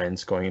players'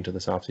 minds going into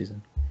this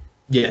offseason.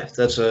 Yeah,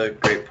 that's a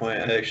great point.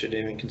 I actually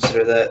didn't even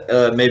consider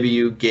that. Maybe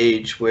you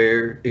gauge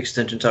where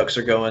extension talks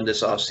are going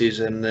this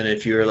offseason, and then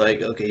if you're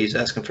like, okay, he's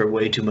asking for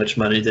way too much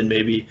money, then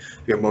maybe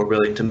you're more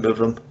willing to move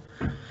him.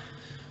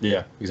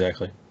 Yeah,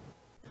 exactly.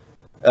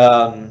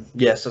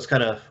 Yes, that's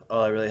kind of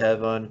all I really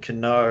have on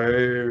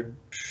Kennard.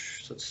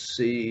 Let's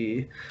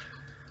see.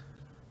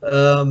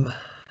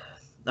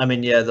 I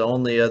mean, yeah, the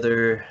only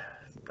other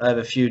I have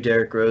a few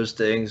Derrick Rose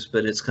things,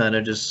 but it's kind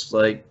of just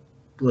like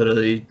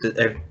literally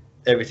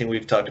everything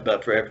we've talked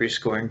about for every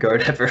scoring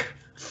guard ever.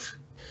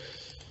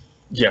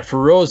 Yeah, for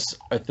Rose,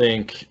 I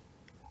think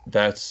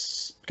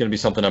that's going to be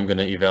something I'm going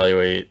to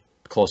evaluate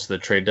close to the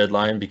trade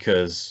deadline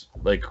because,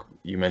 like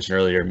you mentioned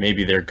earlier,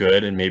 maybe they're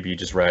good and maybe you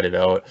just ride it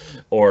out.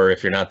 Or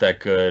if you're not that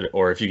good,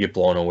 or if you get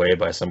blown away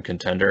by some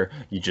contender,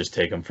 you just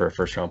take them for a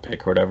first-round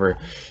pick or whatever.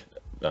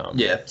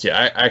 Yeah. So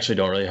I actually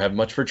don't really have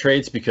much for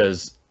trades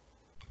because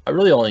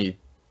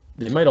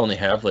they might only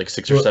have like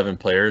 6 or 7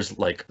 players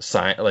locked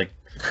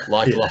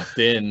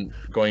in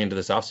going into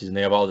this offseason.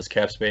 They have all this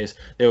cap space.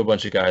 They have a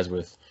bunch of guys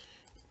with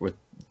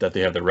that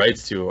they have the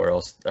rights to, or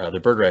else the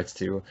bird rights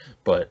to,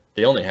 but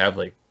they only have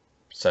like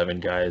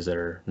 7 guys that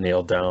are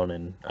nailed down,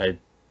 and I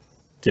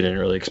didn't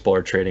really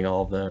explore trading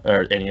all of them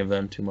or any of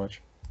them too much.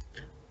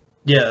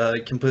 Yeah, I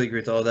completely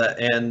agree with all that.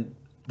 And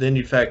then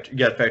you got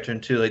to factor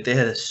in too, like they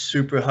had a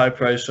super high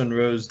price on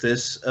Rose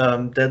this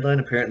deadline.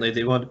 Apparently,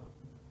 they wanted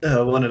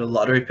a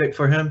lottery pick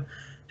for him,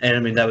 and I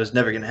mean that was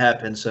never going to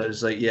happen. So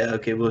it's like, yeah,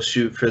 okay, we'll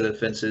shoot for the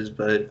fences,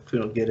 but if we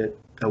don't get it,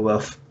 oh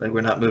well, like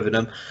we're not moving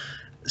him.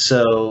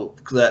 So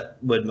that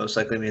would most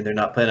likely mean they're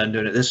not planning on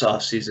doing it this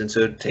offseason.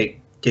 So it'd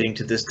take getting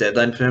to this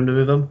deadline for him to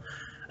move him.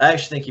 I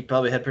actually think he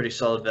probably had pretty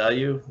solid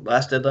value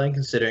last deadline,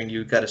 considering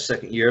you got a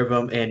second year of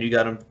him and you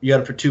got him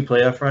for 2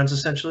 playoff runs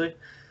essentially.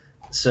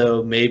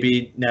 So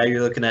maybe now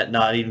you're looking at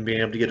not even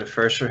being able to get a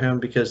first for him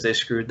because they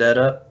screwed that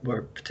up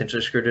or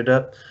potentially screwed it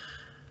up.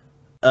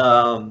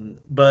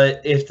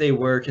 But if they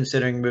were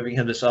considering moving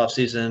him this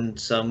offseason,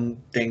 some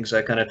things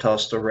I kind of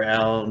tossed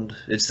around.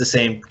 It's the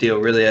same deal,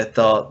 really. I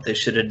thought they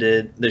should have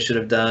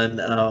done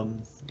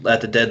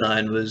at the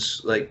deadline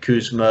was like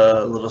Kuzma,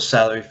 a little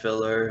salary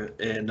filler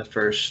in the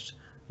first,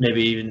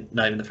 maybe even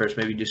not even the first,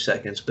 maybe do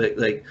seconds, but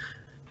like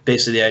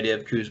basically the idea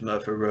of Kuzma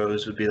for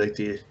Rose would be like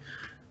the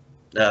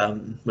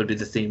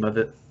theme of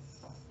it.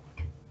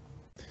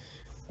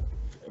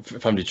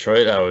 If I'm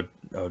Detroit, I would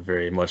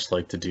very much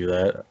like to do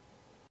that.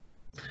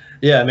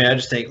 Yeah, I mean, I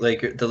just think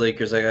the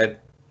Lakers, like I've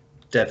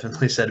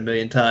definitely said a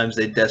million times,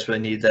 they desperately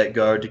need that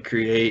guard to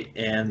create.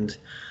 And,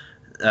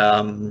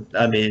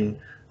 I mean,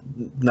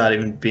 not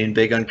even being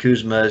big on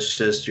Kuzma, it's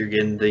just you're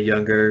getting the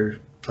younger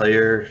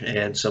player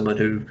and someone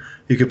who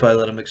you could probably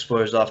let him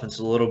explore his offense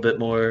a little bit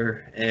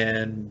more.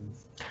 And,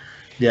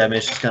 yeah, I mean,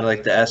 it's just kind of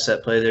like the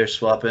asset play there,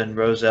 swapping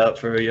Rose out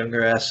for a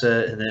younger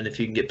asset. And then if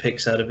you can get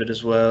picks out of it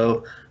as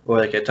well, or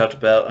like I talked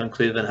about on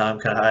Cleveland, how I'm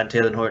kind of high on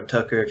Taylor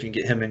Horton-Tucker, if you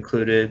can get him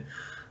included,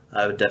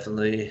 I would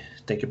definitely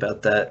think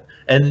about that.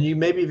 And then you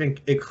maybe even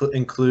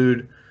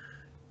include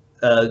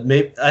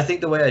I think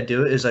the way I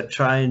do it is I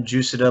try and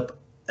juice it up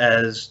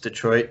as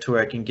Detroit to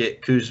where I can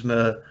get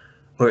Kuzma,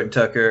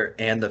 Horton-Tucker,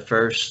 and the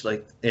first.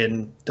 Like,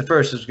 in the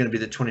first is going to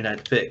be the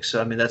 29th pick.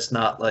 So, I mean, that's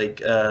not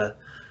like or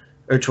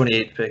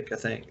 28th pick, I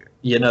think.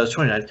 Yeah, no, it's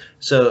 29th.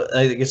 So,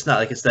 I think it's not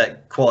like it's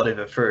that quality of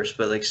a first,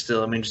 but, like,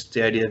 still, I mean, just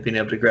the idea of being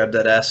able to grab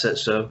that asset.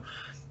 So,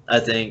 I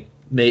think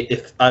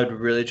if I would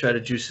really try to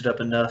juice it up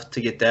enough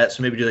to get that,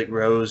 so maybe do like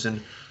Rose,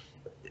 and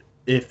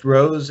if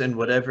Rose and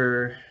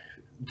whatever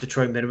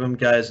Detroit minimum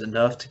guy is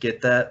enough to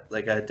get that,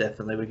 like I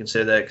definitely would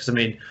consider that, because I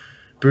mean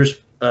Bruce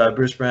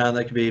Brown,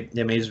 that could be,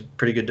 I mean, he's a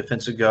pretty good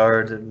defensive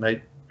guard and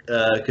might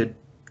could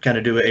kind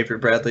of do what Avery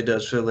Bradley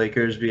does for the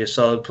Lakers, be a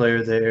solid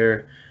player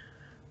there.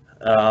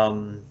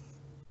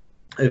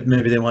 If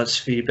maybe they want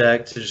Svi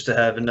back to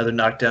have another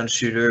knockdown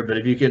shooter, but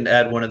if you can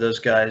add one of those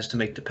guys to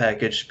make the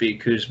package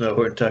beat Kuzma,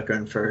 Horton Tucker,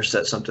 and first,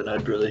 that's something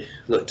I'd really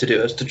look to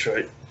do as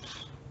Detroit.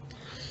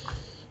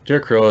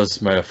 Derrick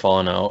Rose might have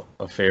fallen out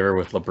of favor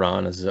with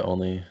LeBron is the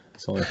only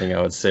thing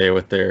I would say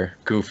with their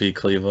goofy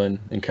Cleveland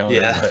encounter.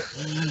 Yeah.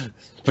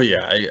 But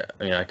yeah,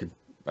 I mean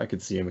I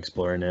could see him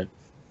exploring it.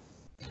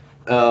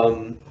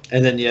 And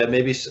then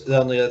maybe the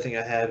only other thing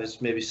I have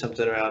is maybe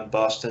something around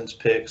Boston's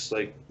picks,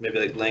 like maybe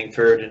like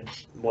Langford and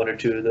one or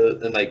two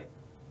of and like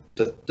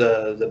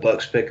the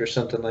Bucks pick or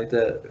something like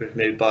that, or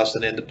maybe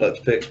Boston and the Bucks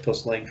picks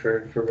plus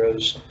Langford for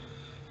Rose.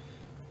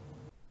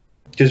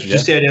 Because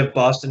just the idea of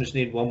Boston just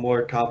need one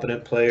more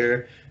competent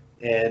player,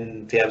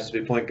 and if he happens to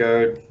be point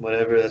guard,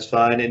 whatever, that's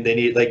fine. And they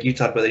need, like you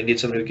talked about, they need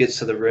someone who gets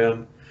to the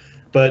rim.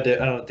 But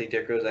I don't think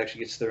Derrick Rose actually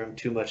gets to the rim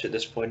too much at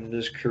this point in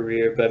his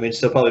career. But I mean,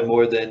 still probably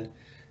more than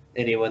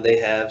anyone they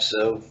have.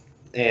 So,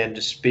 and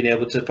just being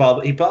able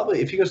to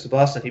if he goes to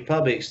Boston, he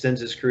probably extends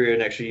his career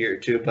an extra year or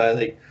two by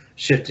like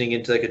shifting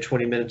into like a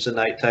 20 minutes a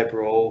night type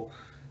role.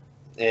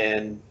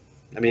 And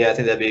I mean, I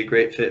think that'd be a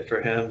great fit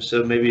for him.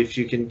 So maybe if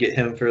you can get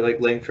him for like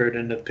Langford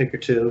and a pick or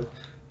two,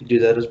 you do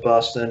that as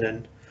Boston.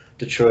 And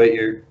Detroit,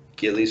 you're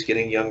at least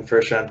getting a young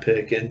first round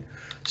pick and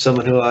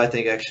someone who I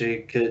think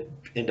actually could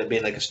end up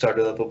being like a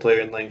starter level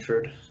player in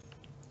Langford.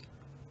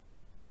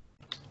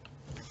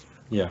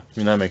 Yeah, I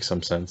mean that makes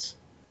some sense.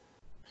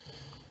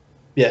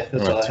 Yeah,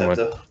 that's all I have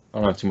though. I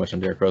don't have too much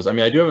on Derrick Rose. I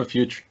mean, I do have a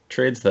few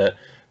trades that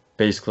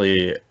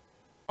basically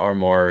are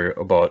more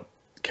about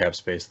cap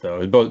space,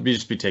 though. It'd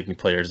just be taking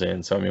players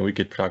in. So, I mean, we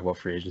could talk about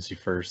free agency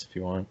first if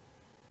you want.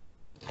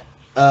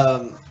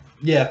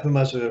 Yeah, we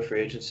might as well go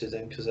free agency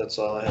then, because that's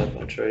all I have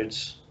on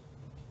trades.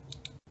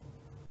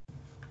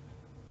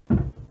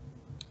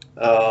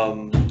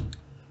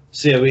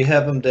 So, yeah, we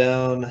have them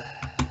down.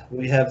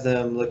 We have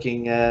them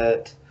looking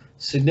at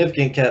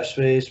significant cap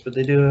space, but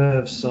they do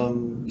have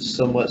some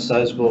somewhat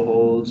sizable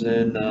holds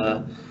in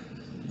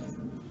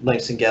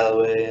Langston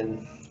Galloway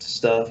and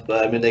stuff.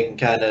 But I mean, they can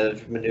kind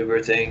of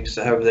maneuver things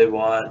however they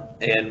want.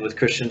 And with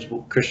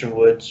Christian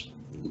Wood's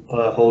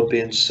hold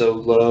being so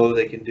low,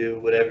 they can do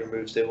whatever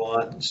moves they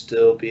want and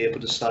still be able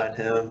to sign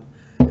him.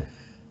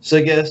 So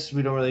I guess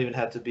we don't really even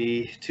have to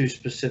be too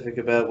specific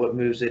about what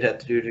moves they'd have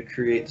to do to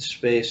create the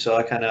space. So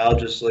I'll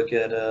just look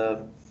at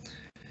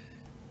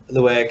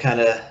the way I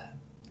kind of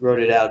wrote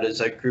it out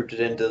is I grouped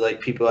it into like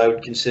people I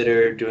would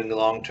consider doing the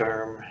long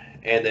term,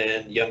 and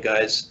then young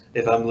guys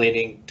if I'm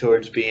leaning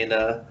towards being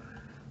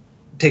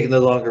taking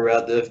the longer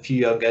route, the few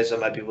young guys I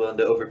might be willing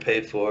to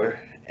overpay for.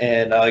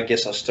 And I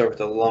guess I'll start with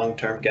the long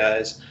term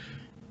guys.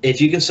 If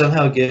you can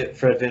somehow get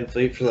Fred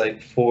VanVleet for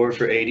like 4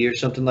 for $80 or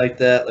something like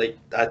that, like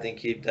I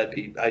think that'd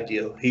be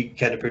ideal. He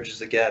kind of bridges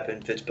the gap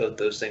and fits both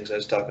those things I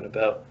was talking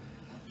about.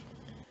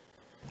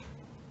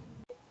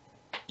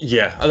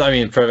 Yeah, I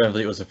mean, Fred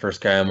VanVleet was the first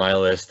guy on my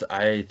list.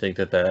 I think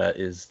that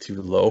is too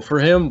low for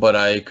him, but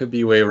I could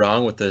be way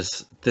wrong with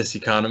this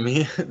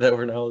economy that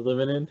we're now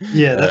living in.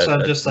 Yeah, that's what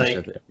I'm just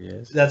like.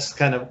 That's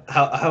kind of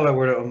how I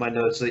word it on my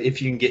notes. Like,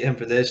 if you can get him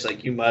for this,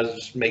 like you might as well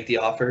just make the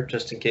offer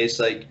just in case,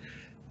 like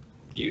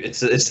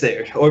it's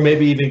there, or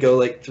maybe even go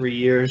like 3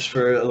 years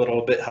for a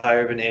little bit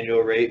higher of an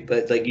annual rate.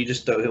 But like you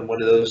just throw him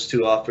one of those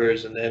two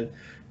offers, and then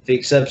if he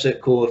accepts it,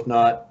 cool. If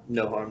not,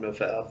 no harm, no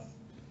foul.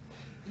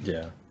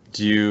 Yeah.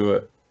 Do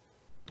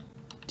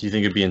you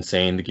think it'd be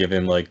insane to give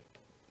him like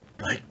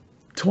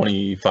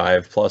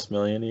 25+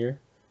 million a year?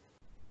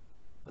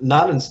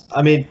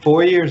 I mean,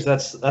 4 years,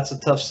 that's a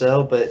tough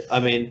sell, but I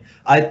mean,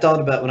 I thought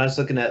about when I was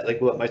looking at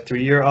like what my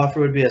 3-year offer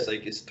would be. I was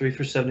like, is 3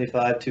 for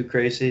 75 too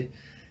crazy?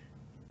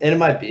 And it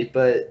might be,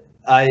 but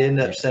I end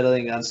up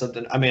settling on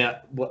something. I mean,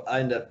 I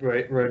end up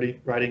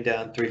writing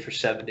down 3 for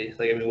 70.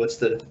 Like,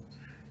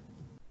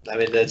 I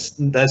mean,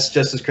 that's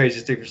just as crazy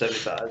as 3 for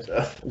 75.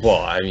 So.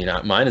 Well, I mean,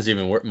 mine's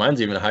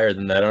even higher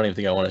than that. I don't even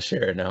think I want to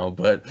share it now,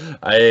 but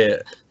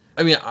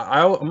I'm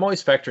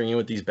always factoring in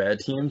with these bad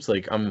teams.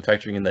 Like, I'm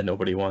factoring in that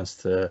nobody wants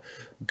to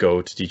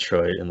go to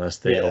Detroit unless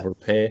they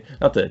overpay.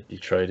 Not that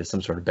Detroit is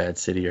some sort of bad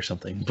city or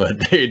something,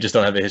 but they just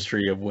don't have a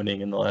history of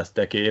winning in the last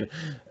decade.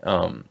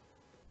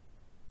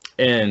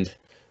 And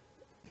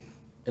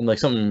like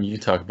something you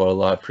talk about a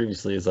lot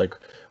previously is like,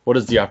 what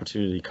is the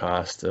opportunity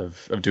cost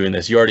of doing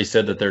this? You already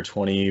said that their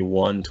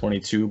 21,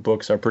 22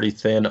 books are pretty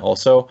thin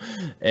also.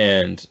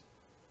 And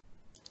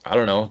I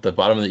don't know, the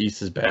bottom of the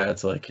East is bad.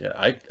 So like, yeah,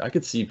 I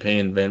could see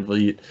paying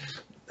VanVleet,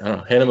 I don't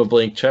know, hand him a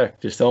blank check.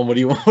 Just tell him what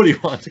do you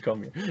want to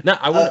come here.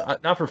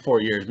 Not for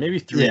 4 years, maybe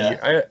 3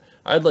 years.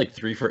 I'd like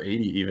 3 for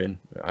 80 even.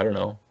 I don't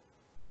know.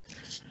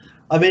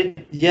 I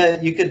mean, yeah,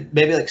 you could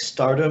maybe like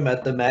start him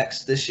at the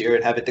max this year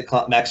and have it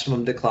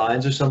maximum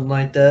declines or something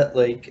like that.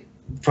 Like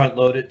front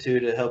load it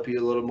to help you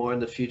a little more in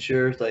the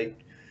future. Like,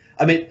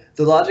 I mean,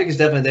 the logic is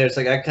definitely there. It's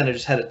like I kind of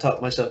just had to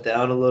talk myself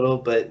down a little,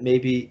 but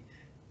maybe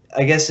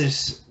I guess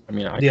there's I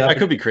mean, the I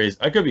could be crazy.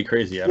 I could be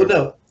crazy. I well, don't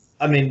know. no,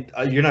 I mean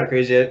you're not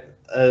crazy.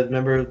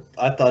 Remember,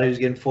 I thought he was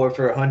getting 4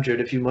 for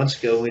 100 a few months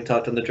ago when we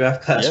talked on the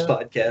Draft Class Yeah.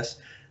 podcast.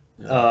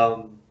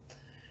 Yeah.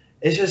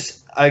 It's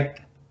just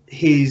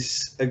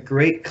he's a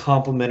great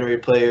complementary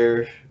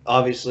player.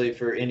 Obviously,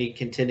 for any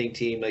contending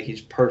team, like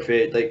he's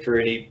perfect. Like for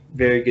any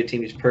very good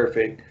team, he's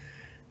perfect.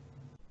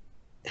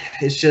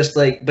 It's just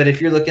like, but if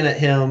you're looking at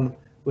him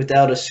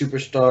without a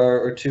superstar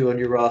or two on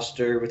your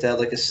roster, without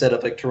like a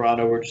setup like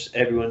Toronto, where just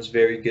everyone's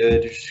very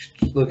good, you're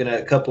just looking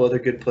at a couple other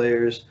good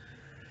players,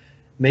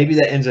 maybe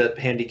that ends up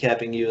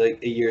handicapping you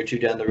like a year or two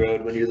down the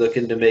road when you're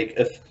looking to make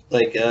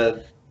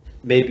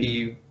maybe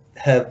you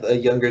have a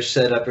younger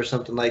setup or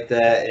something like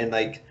that, and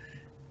like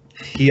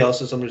he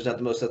also someone who's not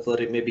the most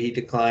athletic. Maybe he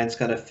declines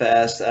kind of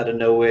fast out of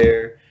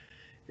nowhere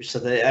or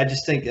something. I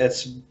just think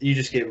you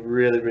just get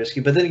really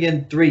risky. But then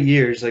again, 3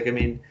 years, like I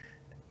mean,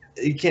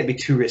 you can't be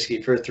too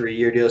risky for a 3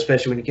 year deal,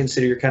 especially when you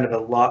consider you're kind of a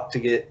lock to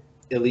get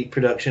elite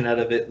production out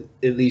of it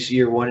at least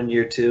year 1 and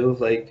year 2.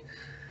 Like,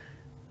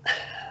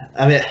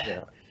 I mean,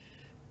 Yeah.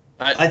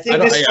 I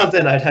think this is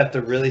something I'd have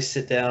to really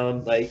sit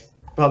down, like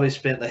probably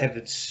spend like have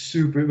it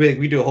super.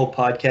 We do a whole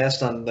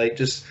podcast on like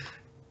just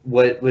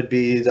what would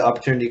be the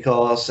opportunity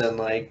cost and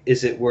like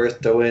is it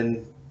worth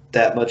throwing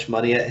that much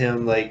money at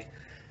him? Like,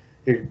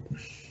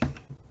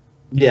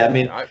 yeah, I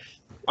mean,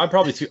 I'm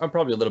probably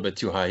a little bit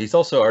too high. He's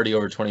also already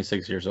over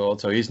 26 years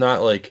old, so he's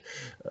not like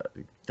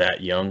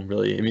that young,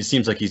 really. I mean, it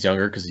seems like he's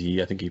younger because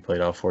I think he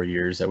played all 4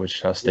 years at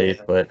Wichita State,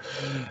 yeah. But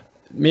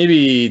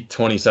maybe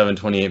 27,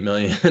 28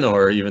 million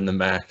or even the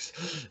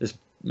max is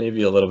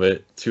maybe a little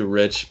bit too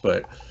rich.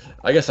 But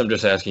I guess I'm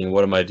just asking,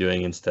 what am I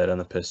doing instead on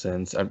the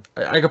Pistons?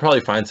 I could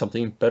probably find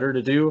something better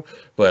to do,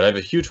 but I have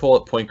a huge hole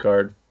at point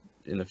guard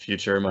in the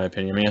future, in my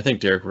opinion. I mean, I think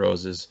Derrick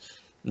Rose is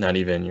not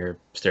even your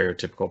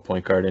stereotypical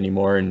point guard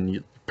anymore, and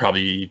you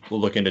probably will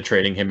look into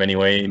trading him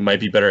anyway. He might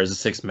be better as a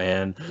sixth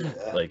man.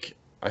 Yeah. Like,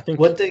 I think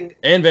One thing,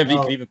 and Van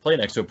Vliet could even play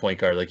next to a point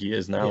guard like he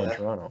is now in yeah.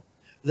 Toronto.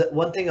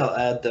 One thing I'll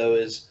add though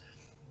is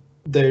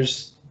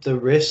there's the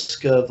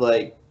risk of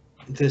like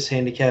this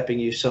handicapping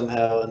you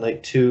somehow in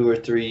like 2 or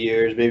 3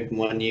 years, maybe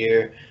 1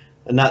 year.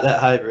 Not that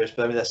high of a risk,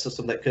 but I mean that's still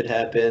something that could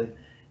happen.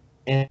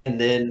 And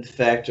then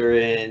factor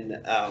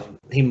in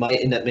he might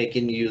end up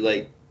making you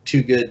like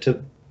too good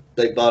to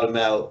like bottom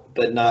out,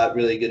 but not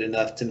really good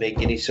enough to make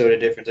any sort of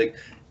difference. Like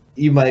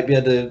you might be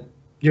able to,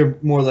 you're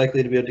more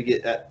likely to be able to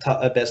get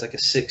at best like a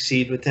 6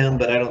 seed with him,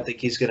 but I don't think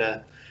he's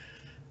gonna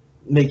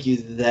make you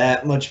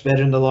that much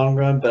better in the long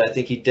run. But I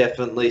think he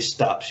definitely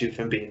stops you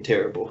from being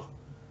terrible,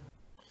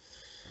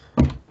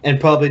 and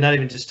probably not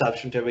even just stops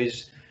you from terrible.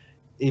 He's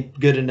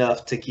good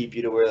enough to keep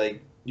you to where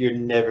like you're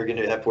never going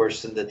to have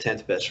worse than the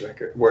 10th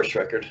worst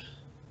record.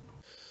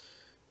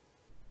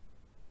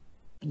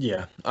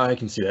 Yeah, I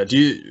can see that. Do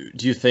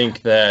you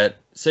think that,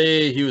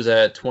 say he was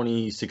at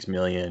 26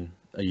 million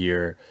a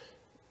year,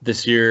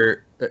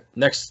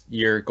 next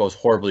year goes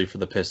horribly for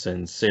the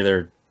Pistons, say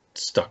they're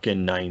stuck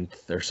in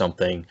 9th or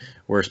something,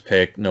 worst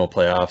pick, no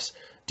playoffs,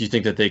 do you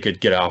think that they could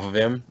get off of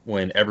him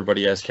when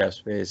everybody has cap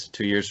space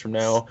 2 years from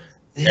now?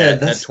 Yeah,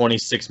 at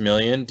 26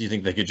 million, do you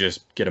think they could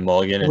just get a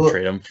mulligan and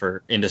trade him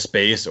into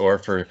space or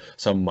for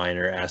some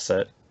minor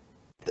asset?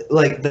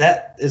 Like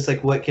that is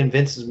like what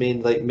convinces me,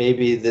 like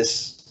maybe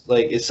this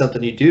like is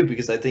something you do,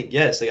 because I think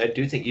yes, like I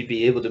do think you'd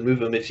be able to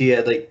move him if he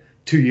had like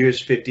 2 years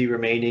 50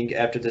 remaining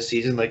after the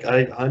season. Like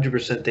I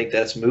 100% think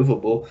that's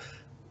movable.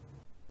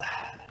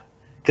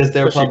 Because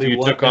they're especially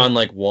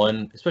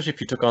probably especially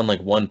if you took on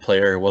like one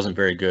player who wasn't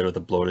very good with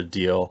a bloated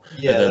deal.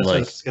 Yeah, and then that's like what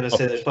I was gonna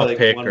say. There's probably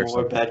pick one or more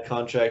something. bad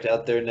contract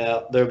out there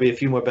now. There'll be a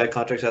few more bad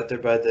contracts out there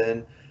by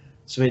then.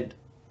 So I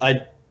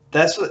mean,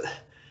 that's what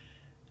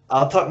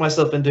I'll talk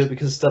myself into it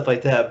because of stuff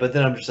like that. But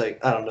then I'm just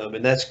like, I don't know,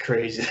 man. That's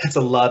crazy. That's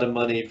a lot of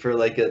money for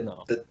like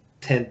the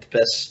 10th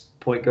best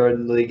point guard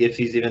in the league, if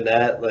he's even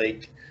that.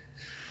 Like,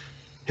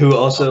 who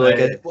also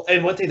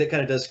and one thing that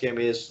kind of does scare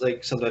me is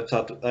like something I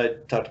talked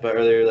about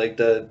earlier. Like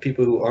the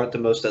people who aren't the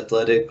most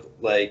athletic,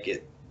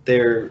 like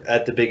they're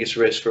at the biggest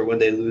risk for when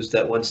they lose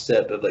that one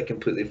step of like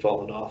completely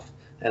falling off.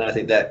 And I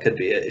think that could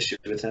be an issue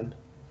with him.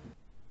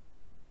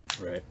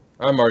 Right.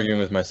 I'm arguing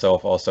with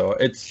myself also.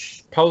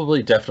 It's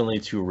probably definitely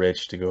too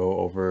rich to go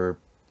over,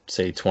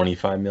 say,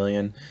 25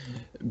 million.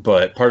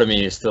 But part of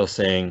me is still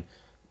saying,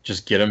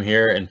 just get him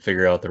here and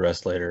figure out the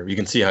rest later. You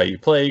can see how you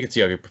play. You can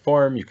see how you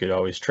perform. You could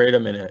always trade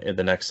him in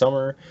the next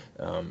summer.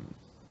 I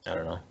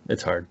don't know.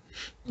 It's hard.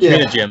 Yeah.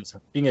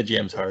 Being a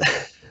GM's hard.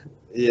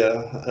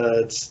 Yeah.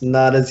 It's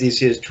not as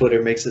easy as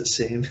Twitter makes it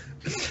seem.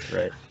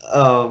 Right.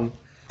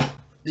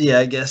 Yeah,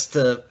 I guess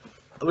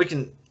we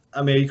can.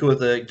 I mean, are you cool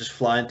with just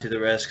flying through the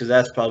rest? Because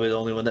that's probably the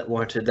only one that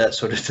warranted that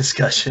sort of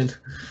discussion.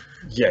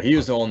 Yeah, he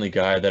was the only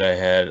guy that I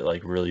had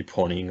like really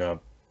pointing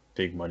up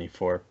big money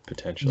for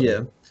potentially.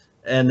 Yeah,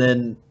 and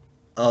then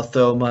I'll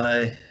throw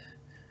my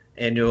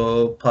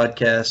annual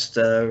podcast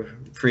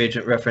free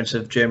agent reference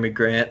of Jeremy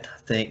Grant. I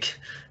think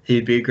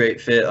he'd be a great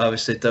fit.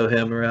 Obviously, throw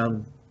him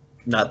around,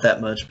 not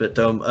that much, but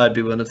I'd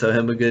be willing to throw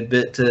him a good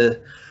bit to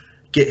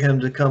get him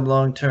to come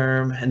long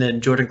term. And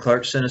then Jordan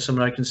Clarkson is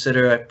someone I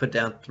consider. I put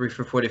down 3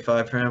 for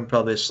 45 for him,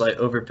 probably a slight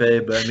overpay,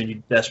 but I mean,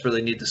 you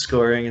desperately need the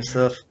scoring and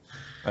stuff.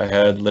 I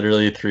had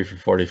literally 3 for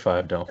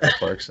 45 down for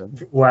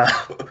Clarkson. Wow.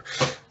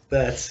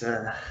 That's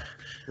That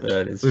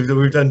is.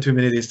 we've done too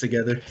many of these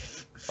together.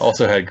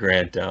 Also had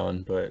Grant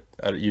down, but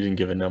you didn't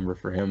give a number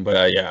for him.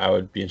 But yeah, I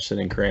would be interested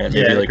in Grant.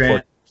 Maybe like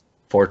Grant.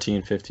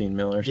 14, 15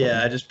 mil or something.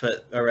 Yeah, I just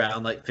put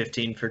around like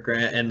 15 for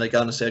Grant, and like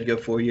honestly, I'd go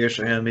 4 years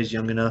for him. He's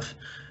young enough.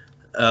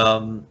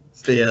 But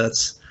yeah,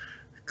 that's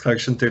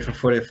Clarkson 3 for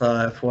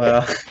 45.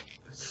 Wow.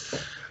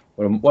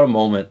 What a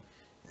moment.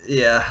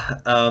 Yeah.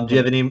 Do you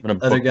have any gonna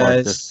other bookmark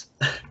guys?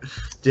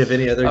 Do you have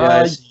any other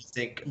guys you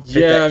think? fit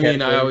Yeah, that I mean,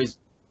 category?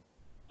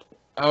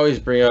 I always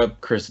bring up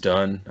Chris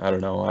Dunn. I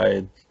don't know.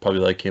 I probably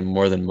like him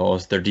more than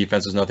most. Their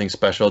defense is nothing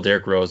special.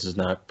 Derrick Rose is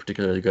not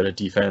particularly good at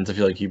defense. I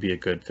feel like he'd be a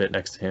good fit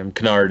next to him.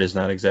 Kennard is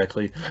not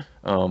exactly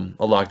a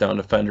lockdown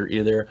defender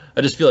either.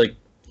 I just feel like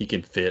he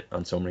can fit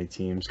on so many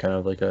teams, kind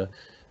of like a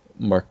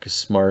Marcus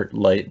Smart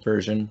light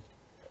version.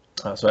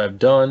 So I have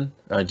Dunn.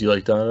 Do you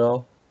like Dunn at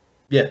all?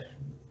 Yeah.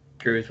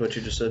 Agree with what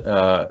you just said.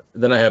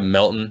 Then I have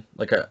Melton.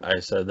 Like I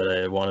said, that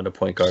I wanted a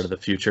point guard of the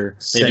future.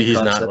 Same Maybe he's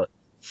concept. not.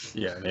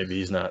 Yeah, maybe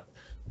he's not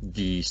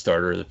the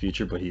starter of the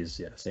future, but he's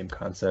same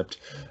concept.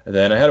 And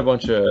then I had a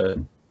bunch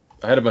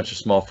of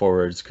small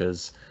forwards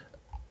because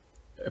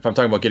if I'm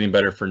talking about getting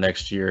better for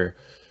next year,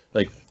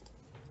 like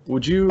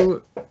would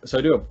you? So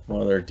I do have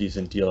one other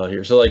decent deal out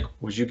here. So like,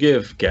 would you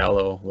give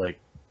Gallo like?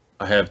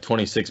 I have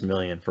 26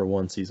 million for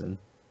one season.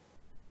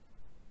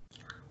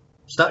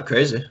 It's not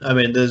crazy. I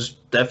mean, there's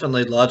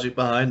definitely logic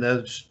behind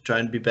that. Just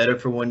trying to be better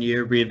for 1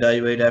 year,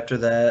 reevaluate after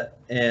that,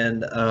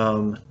 and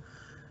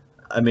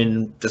I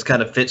mean, this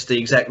kind of fits the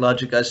exact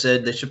logic I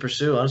said they should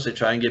pursue. Honestly,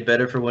 try and get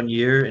better for 1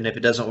 year, and if it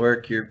doesn't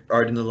work, you're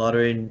already in the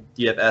lottery and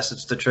you have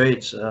assets to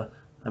trade. So,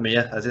 I mean,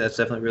 yeah, I think that's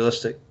definitely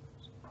realistic.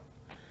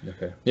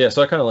 Okay. Yeah,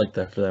 so I kind of like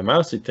that for them. I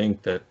honestly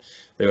think that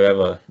they would have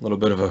a little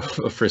bit of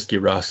a frisky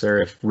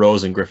roster if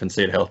Rose and Griffin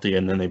stayed healthy,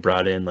 and then they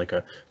brought in like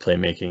a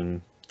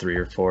playmaking 3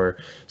 or 4.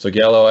 So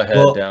Gallo I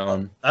had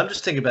down. I'm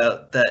just thinking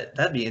about that.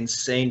 That'd be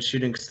insane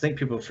shooting, because I think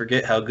people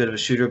forget how good of a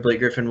shooter Blake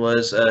Griffin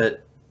was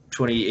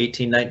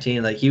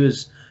 2018-19. Like, he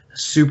was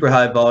super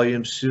high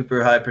volume,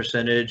 super high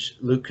percentage.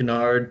 Luke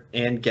Kennard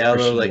and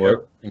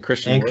Gallo,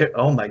 Christian Wood.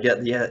 Oh my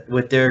god, yeah,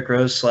 with Derrick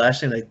Rose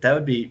slashing, like that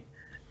would be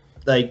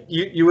like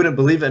you wouldn't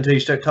believe it until you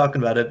start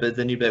talking about it, but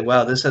then you'd be like,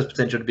 wow, this has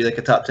potential to be like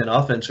a top 10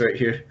 offense right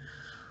here.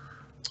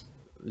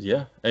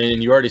 Yeah,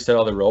 and you already said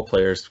all the role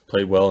players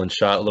played well and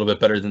shot a little bit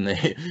better than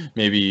they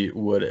maybe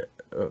would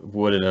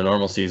in a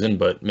normal season,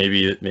 but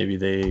maybe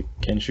they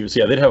can shoot.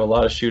 So yeah, they'd have a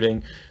lot of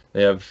shooting.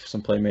 They have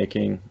some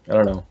playmaking. I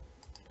don't know.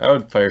 I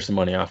would fire some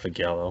money off of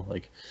Gallo.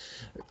 Like,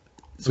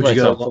 Would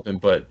you go open,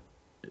 but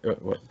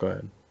what? Go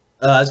ahead.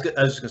 I was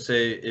just gonna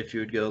say if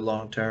you would go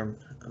long term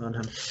on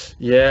him.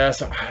 Yeah,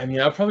 so I mean,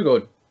 I'll probably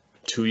go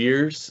 2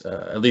 years.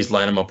 At least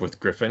line him up with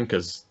Griffin,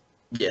 because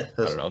Yeah,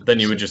 I don't know. Then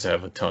you would just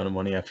have a ton of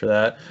money after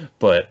that.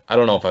 But I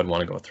don't know if I'd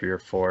want to go 3 or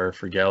 4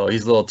 for Gallo.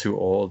 He's a little too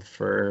old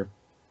for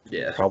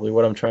probably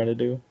what I'm trying to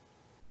do.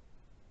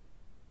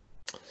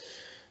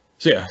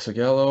 So yeah, so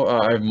Gallo,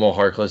 I have Mo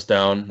Harkless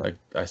down. Like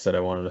I said, I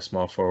wanted a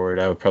small forward.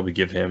 I would probably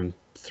give him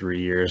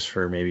 3 years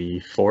for maybe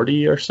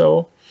 40 or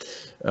so.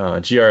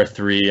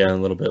 GR3 and a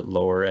little bit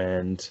lower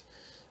end.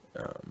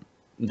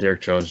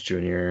 Derrick Jones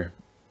Jr.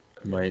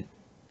 might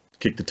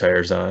kick the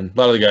tires on. A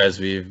lot of the guys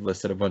we've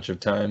listed a bunch of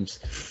times.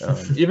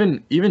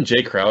 Even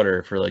Jay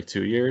Crowder for like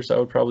 2 years, I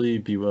would probably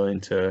be willing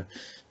to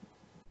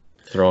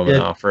throw him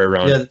an offer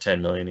around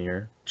 10 million a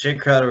year. Jay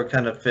Crowder would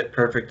kind of fit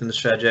perfect in the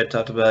strategy I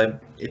talked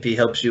about. If he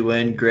helps you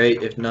win,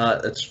 great. If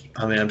not,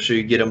 I'm sure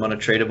you get him on a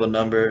tradable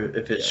number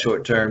if it's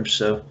short term.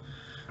 So,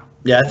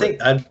 yeah, I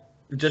think I'd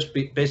just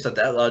be based on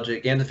that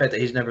logic and the fact that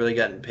he's never really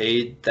gotten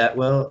paid that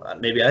well.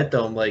 Maybe I'd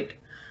throw him like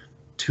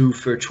 2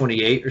 for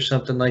 28 or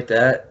something like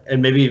that,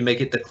 and maybe even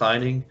make it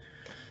declining.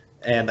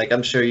 And like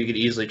I'm sure you could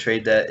easily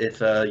trade that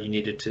if you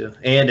needed to,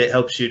 and it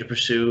helps you to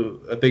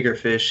pursue a bigger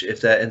fish if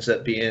that ends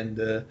up being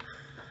the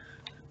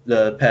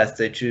path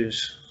they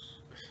choose.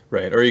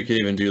 Right, or you could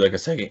even do like a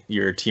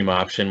second-year team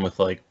option with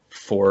like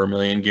 4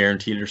 million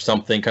guaranteed or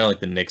something, kind of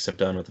like the Knicks have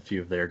done with a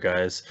few of their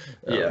guys.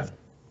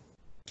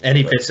 And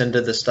he fits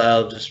into the style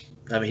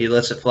of he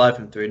lets it fly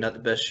from 3. Not the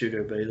best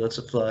shooter, but he lets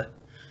it fly.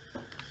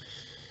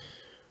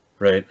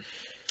 Right.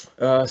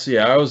 So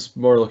yeah, I was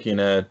more looking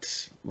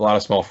at a lot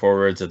of small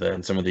forwards and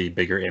then some of the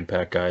bigger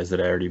impact guys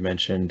that I already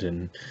mentioned,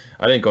 and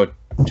I didn't go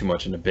too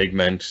much into big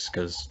men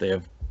because they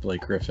have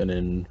Blake Griffin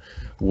and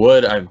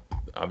Wood. I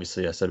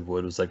said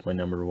Wood was like my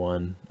number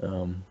one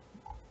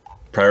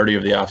priority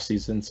of the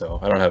offseason, so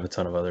I don't have a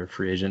ton of other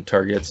free agent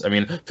targets. I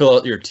mean, fill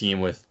out your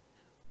team with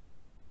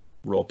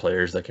role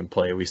players that can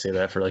play. We say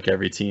that for like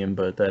every team,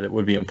 but that it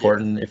would be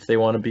important if they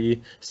want to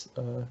be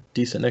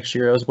decent next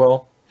year as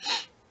well.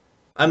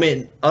 I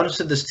mean,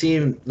 honestly, this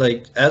team,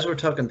 like, as we're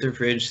talking through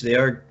free agency, they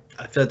are,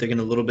 I feel like they're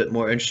getting a little bit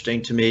more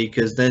interesting to me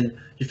because then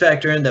you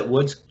factor in that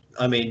Woods,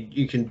 I mean,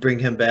 you can bring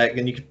him back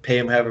and you can pay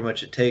him however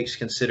much it takes,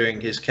 considering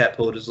his cap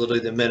hold is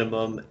literally the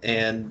minimum,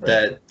 and Right.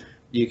 that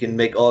you can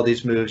make all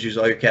these moves, use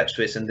all your cap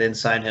space, and then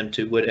sign him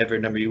to whatever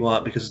number you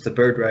want because it's the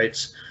bird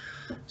rights.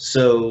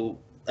 So,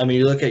 I mean,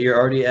 you look at, you're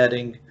already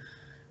adding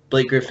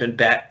Blake Griffin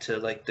back to,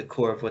 like, the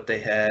core of what they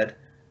had,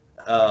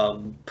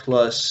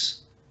 plus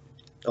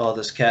all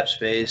this cap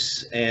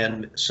space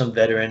and some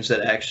veterans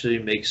that actually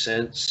make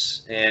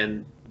sense.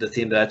 And the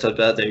theme that I talked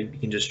about, there you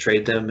can just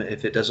trade them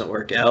if it doesn't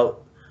work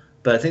out.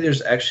 But I think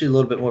there's actually a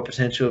little bit more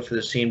potential for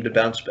this team to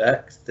bounce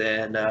back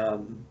than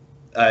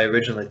I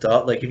originally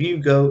thought. Like if you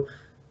go,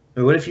 I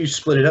mean, what if you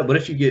split it up? What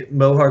if you get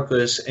Mo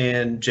Harkless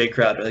and Jay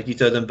Crowder? Like you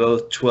throw them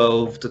both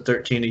 12 to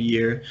 13 a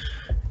year,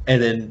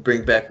 and then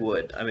bring back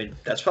Wood. I mean,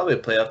 that's probably a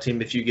playoff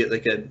team if you get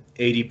like an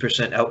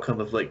 80%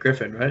 outcome of Blake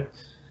Griffin, right?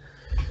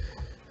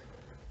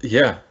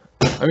 Yeah.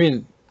 I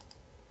mean,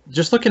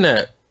 just looking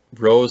at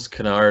Rose,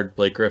 Kennard,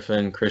 Blake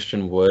Griffin,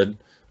 Christian Wood,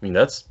 I mean,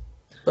 that's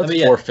I mean,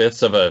 yeah.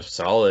 4/5 of a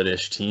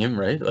solid-ish team,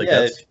 right? Like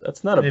Yeah,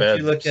 that's not a bad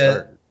if you look start.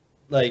 at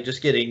like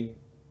just getting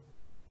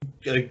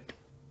a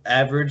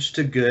average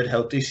to good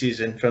healthy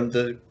season from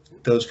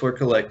those four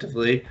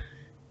collectively,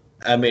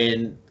 I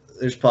mean,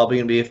 there's probably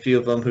going to be a few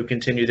of them who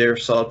continue their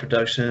solid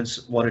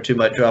productions. One or two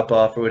might drop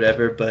off or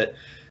whatever, but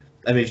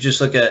I mean, if you just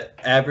look at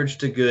average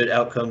to good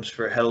outcomes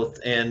for health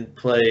and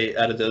play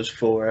out of those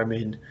four, I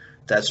mean,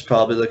 that's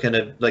probably looking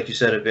at, like you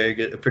said,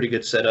 a pretty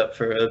good setup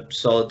for a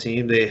solid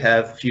team. They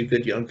have a few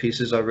good young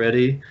pieces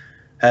already,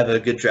 have a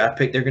good draft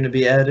pick they're going to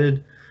be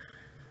added,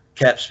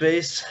 cap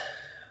space.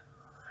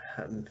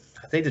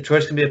 I think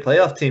Detroit's going to be a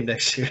playoff team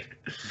next year.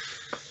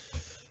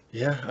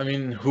 Yeah, I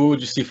mean, who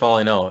would you see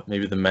falling out?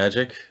 Maybe the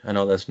Magic? I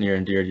know that's near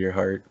and dear to your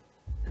heart.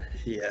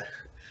 Yeah.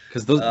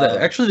 Because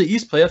actually the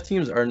East playoff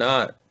teams are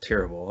not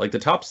terrible. Like the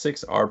top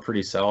 6 are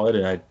pretty solid,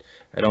 and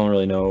I don't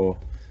really know.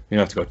 You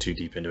don't have to go too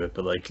deep into it,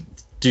 but like,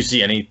 do you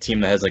see any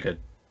team that has like a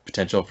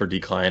potential for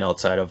decline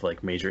outside of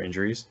like major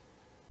injuries?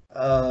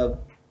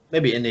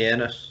 Maybe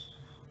Indiana.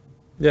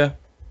 Yeah,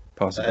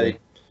 possibly.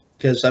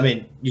 Because, I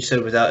mean, you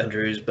said without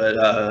injuries, but,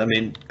 I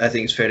mean, I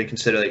think it's fair to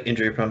consider, like,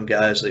 injury-prone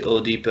guys like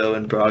Oladipo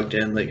and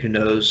Brogdon, like, who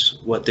knows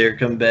what they're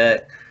coming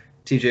back.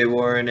 TJ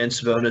Warren and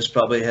Sabonis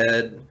probably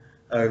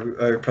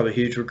are probably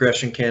huge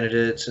regression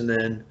candidates. And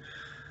then,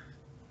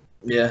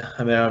 yeah,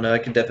 I mean, I don't know. I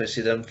can definitely see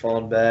them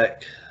falling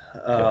back.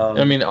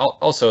 I mean,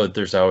 also,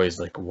 there's always,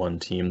 like, one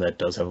team that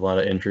does have a lot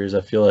of injuries,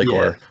 I feel like,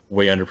 or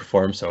way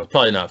underperform, so it's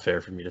probably not fair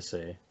for me to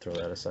say, throw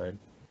that aside.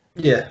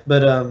 Yeah,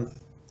 but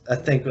I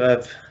think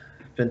I've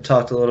been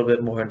talked a little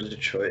bit more into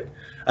Detroit.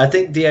 I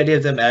think the idea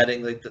of them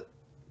adding the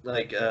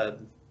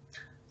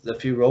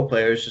few role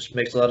players just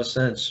makes a lot of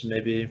sense.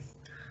 Maybe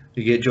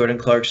you get Jordan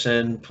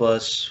Clarkson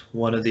plus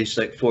one of these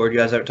like forward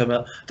guys that we're talking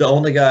about. The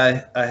only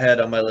guy I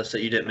had on my list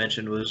that you didn't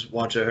mention was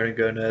Juancho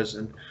Hernangomez,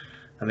 and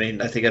I mean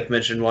I think I've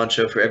mentioned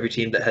Juancho for every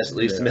team that has at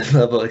least a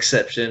mid-level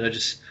exception.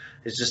 It's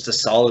just a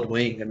solid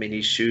wing. I mean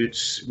he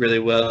shoots really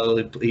well.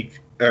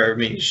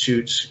 He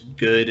shoots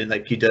good, and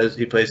like he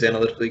plays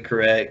analytically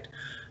correct.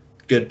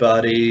 Good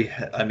body.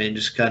 I mean,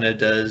 just kind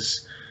of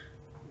is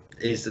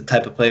the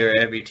type of player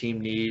every team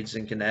needs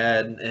and can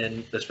add,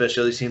 and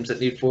especially teams that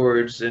need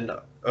forwards and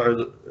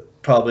are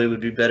probably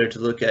would be better to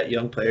look at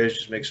young players.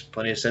 Just makes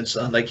plenty of sense.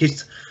 Like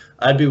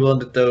I'd be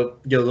willing to throw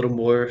a little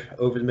more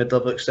over the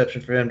mid-level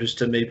exception for him, just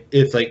to maybe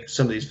if like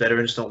some of these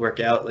veterans don't work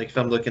out. Like if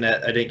I'm looking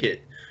at, I didn't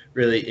get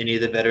really any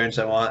of the veterans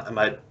I want, I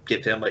might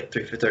get them like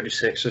 3 for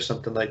 36 or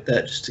something like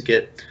that, just to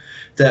get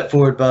that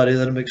forward body,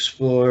 let him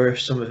explore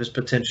some of his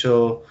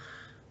potential.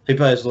 He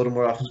probably has a little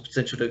more offensive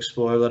potential to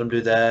explore. Let him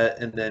do that,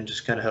 and then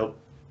just kind of help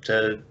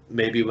to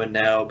maybe win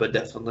now, but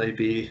definitely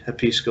be a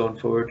piece going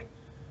forward.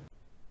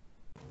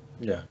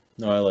 Yeah,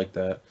 no, I like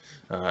that.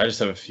 I just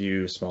have a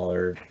few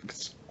smaller,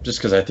 just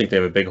because I think they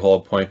have a big hole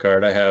at point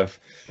guard. I have,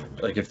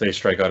 like, if they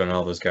strike out on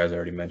all those guys I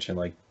already mentioned,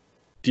 like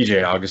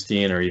DJ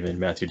Augustine or even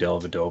Matthew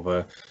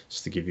Dellavedova,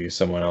 just to give you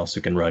someone else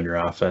who can run your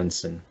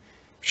offense and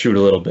shoot a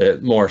little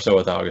bit more so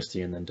with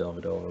Augustine than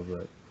Dellavedova,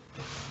 but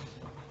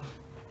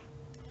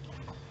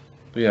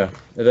yeah.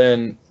 And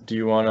then do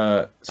you want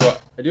to, so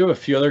I do have a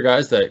few other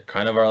guys that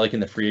kind of are like in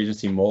the free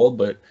agency mold,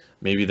 but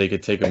maybe they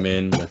could take them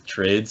in with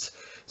trades.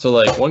 So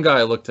like one guy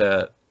I looked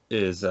at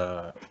is,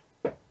 well,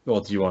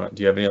 do you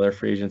have any other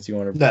free agents you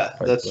want to? No,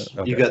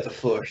 you got the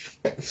floor.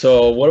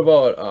 So what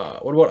about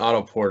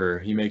Otto Porter?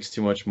 He makes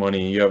too much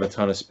money. You have a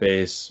ton of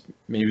space.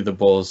 Maybe the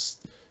Bulls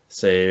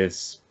say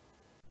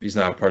he's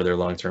not part of their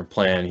long-term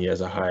plan. He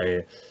has a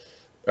high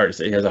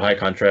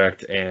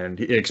contract and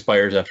it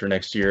expires after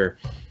next year.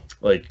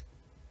 Like,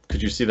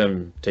 could you see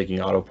them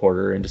taking Otto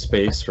Porter into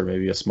space for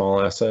maybe a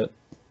small asset?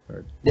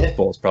 Or yeah.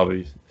 Bulls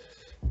probably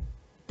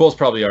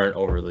aren't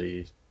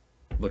overly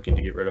looking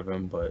to get rid of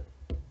him, but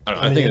I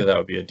don't know. I think that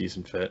would be a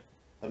decent fit.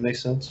 That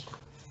makes sense.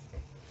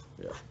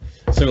 Yeah.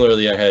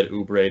 Similarly, I had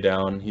Oubre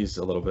down. He's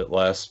a little bit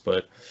less,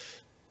 but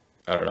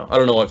I don't know. I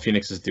don't know what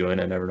Phoenix is doing.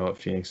 I never know what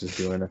Phoenix is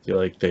doing. I feel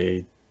like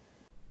they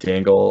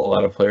dangle a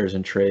lot of players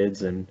in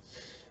trades, and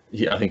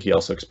I think he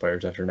also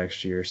expires after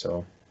next year.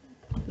 So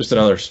just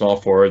another small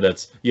forward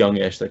that's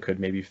youngish that could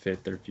maybe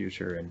fit their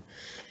future, and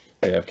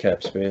they have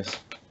cap space.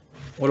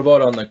 What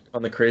about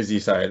on the crazy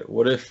side?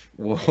 What if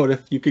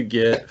you could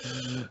get?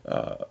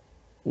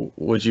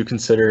 Would you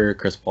consider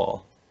Chris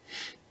Paul?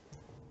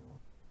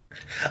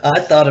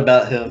 I thought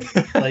about him.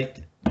 Like,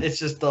 it's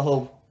just the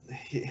whole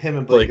him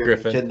and Blake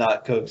Griffin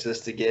cannot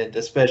coexist again,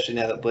 especially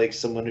now that Blake's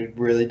someone who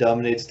really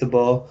dominates the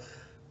ball.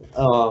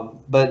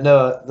 But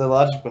no, the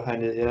logic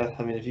behind it, yeah.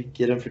 I mean, if you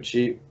get him for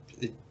cheap,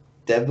 he'd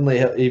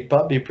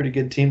probably be a pretty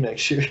good team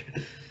next year.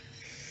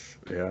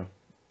 Yeah,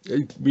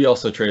 we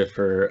also traded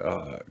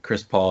for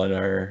Chris Paul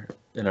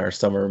in our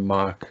summer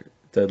mock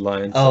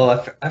deadline. So.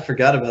 Oh, I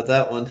forgot about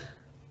that one.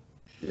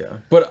 Yeah,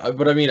 but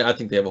I mean, I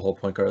think they have a whole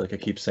point guard, like I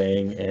keep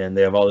saying, and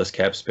they have all this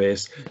cap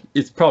space.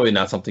 It's probably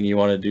not something you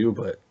want to do,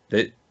 but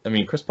I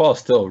mean, Chris Paul is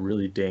still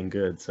really dang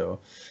good, so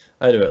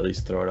I'd at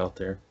least throw it out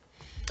there.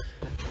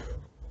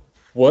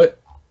 What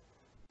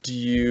do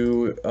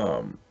you?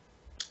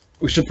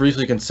 We should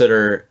briefly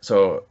consider.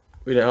 So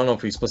I don't know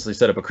if we explicitly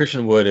said it, but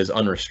Christian Wood is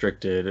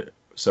unrestricted,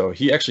 so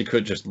he actually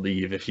could just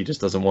leave if he just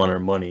doesn't want our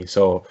money.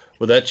 So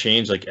would that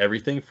change like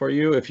everything for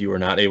you if you were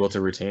not able to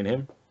retain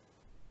him?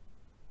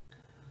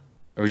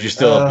 Or would you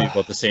still have people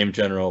with the same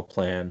general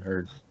plan,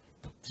 or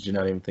did you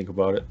not even think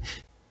about it?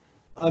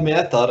 I mean,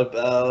 I thought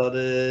about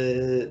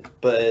it,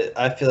 but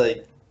I feel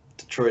like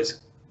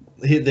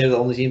they're the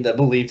only team that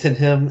believed in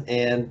him,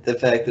 and the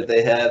fact that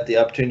they have the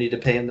opportunity to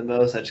pay him the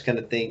most, I just kind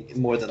of think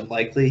more than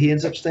likely he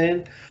ends up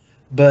staying.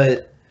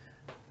 But,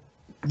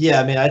 yeah,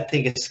 I mean, I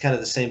think it's kind of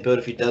the same boat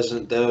if he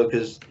doesn't, though,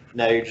 because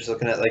now you're just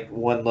looking at, like,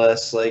 one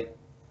less, like,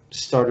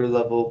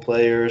 starter-level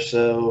player or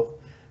so,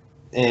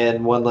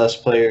 and one less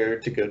player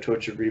to go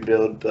towards a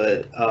rebuild.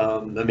 But, I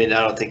mean,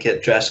 I don't think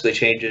it drastically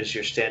changes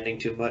your standing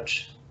too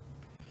much.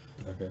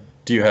 Okay.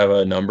 Do you have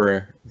a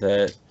number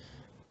that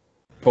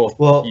both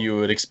you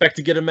would expect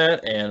to get him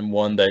at and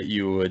one that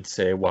you would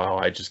say, wow,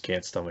 I just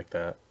can't stomach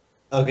that?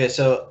 Okay,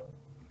 so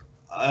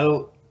I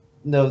don't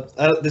know.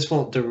 This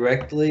won't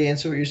directly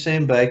answer what you're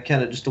saying, but I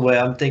kind of just the way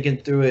I'm thinking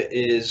through it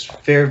is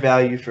fair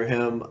value for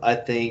him. I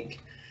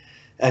think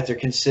after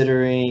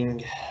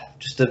considering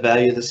just the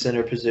value of the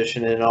center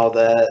position and all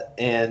that,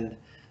 and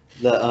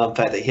the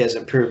fact that he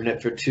hasn't proven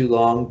it for too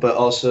long, but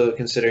also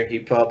considering he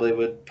probably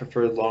would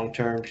prefer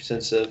long-term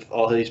since of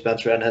all he's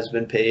bounced around has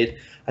been paid.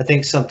 I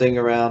think something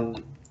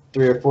around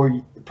 3 or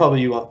 4,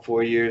 probably you want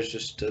 4 years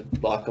just to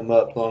lock him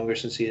up longer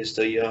since he is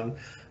still young.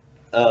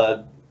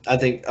 I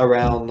think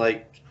around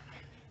like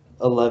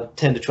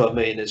 10 to 12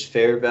 million is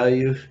fair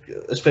value,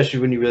 especially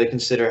when you really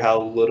consider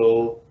how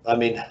little. I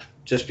mean,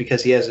 just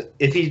because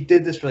if he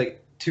did this for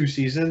like 2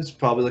 seasons,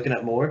 probably looking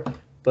at more.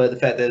 But the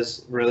fact that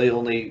it's really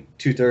only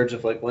 2/3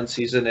 of like one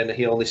season, and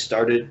he only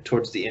started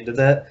towards the end of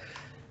that,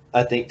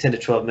 I think 10 to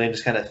 12 million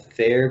is kind of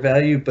fair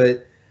value.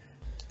 But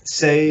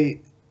say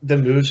the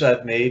moves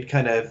I've made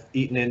kind of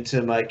eaten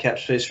into my cap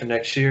space for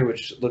next year,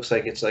 which looks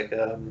like it's like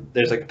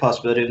there's like a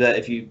possibility of that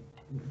if you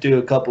do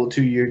a couple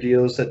 2-year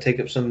deals that take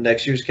up some of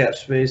next year's cap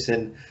space,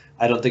 and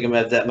I don't think I'm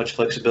gonna have that much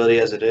flexibility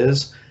as it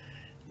is.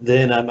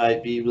 Then I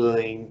might be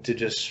willing to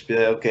just be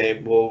like,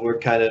 okay, well, we're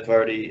kind of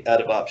already out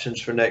of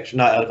options for not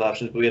out of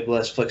options, but we have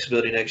less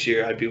flexibility next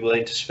year. I'd be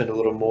willing to spend a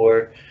little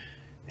more.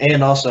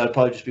 And also, I'd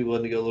probably just be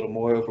willing to go a little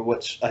more over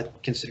what I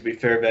consider to be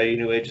fair value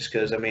anyway, just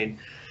because, I mean,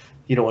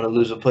 you don't want to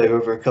lose a player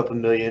over a couple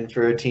million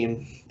for a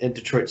team in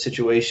Detroit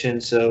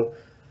situation. So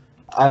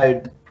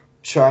I'd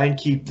try and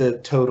keep the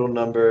total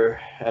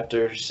number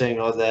after saying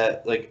all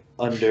that, like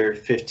under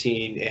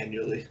 15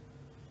 annually.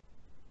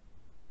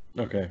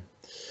 Okay.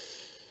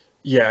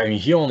 Yeah, I mean,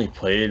 he only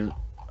played,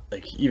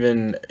 like,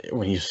 even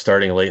when he's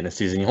starting late in the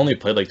season, he only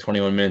played like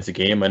 21 minutes a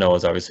game. I know it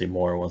was obviously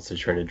more once they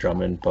traded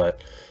Drummond,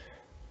 but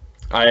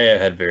I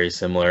had very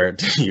similar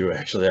to you,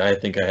 actually. I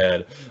think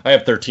I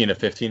have 13 to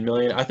 15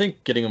 million. I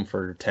think getting him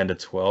for 10 to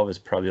 12 is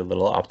probably a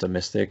little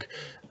optimistic,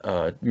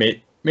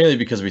 mainly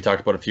because we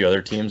talked about a few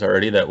other teams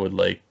already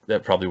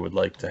that probably would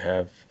like to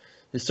have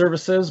his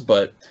services,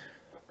 but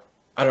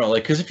I don't know,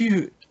 like, because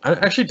I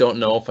actually don't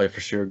know if I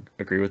for sure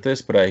agree with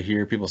this, but I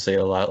hear people say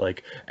a lot,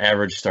 like,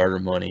 average starter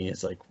money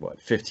is like,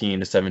 what,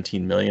 15 to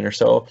 17 million or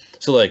so.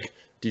 So, like,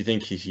 do you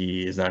think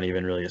he is not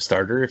even really a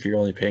starter if you're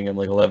only paying him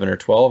like 11 or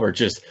 12? Or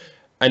just,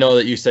 I know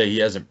that you say he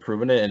hasn't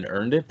proven it and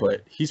earned it,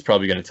 but he's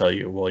probably going to tell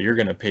you, well, you're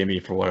going to pay me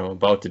for what I'm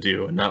about to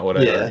do and not what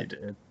I already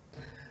did.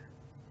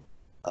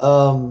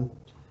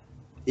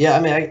 Yeah,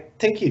 I mean, I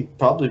think he'd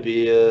probably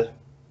be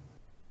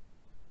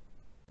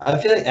I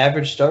feel like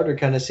average starter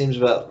kind of seems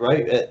about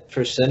right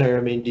for center.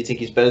 I mean, do you think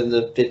he's better than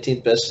the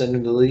 15th best center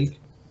in the league?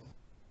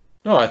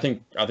 No, I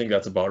think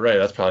that's about right.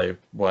 That's probably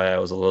why I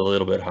was a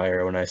little bit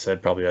higher when I said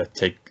it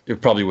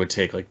probably would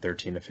take like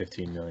 13 to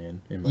 15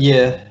 million.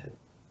 Opinion.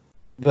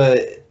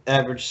 But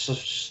average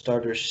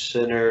starter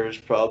center is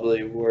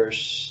probably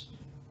worse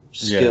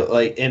skill,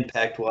 like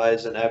impact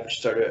wise, than average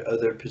starter at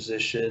other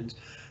positions.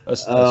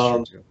 That's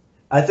true too.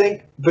 I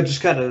think, but just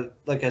kind of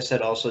like I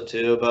said also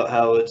too about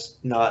how it's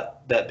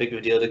not that big of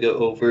a deal to go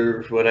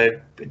over what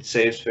I would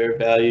say is fair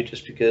value,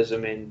 just because I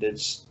mean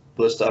it's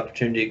what's the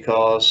opportunity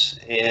cost,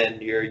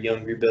 and you're a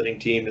young rebuilding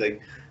team.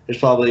 Like there's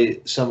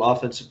probably some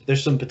offensive,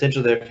 there's some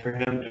potential there for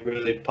him to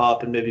really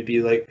pop and maybe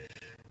be like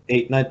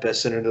 8th, 9th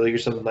best center in the league or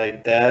something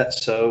like that.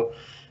 So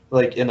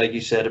like and like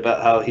you said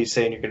about how he's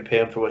saying you're going to pay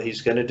him for what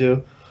he's going to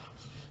do.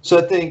 So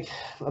I think,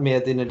 I mean,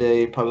 at the end of the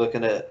day, probably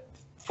looking at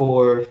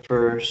four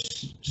for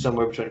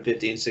somewhere between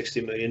 50 and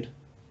 60 million,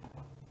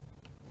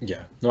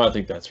 Yeah, no, I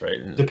think that's right.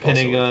 And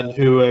depending also, on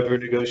whoever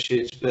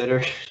negotiates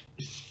better.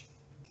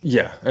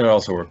 yeah, and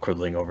also we're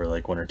quibbling over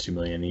like 1 or 2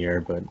 million a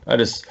year, but I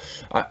just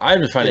find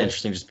it Yeah.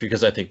 interesting just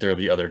because I think there will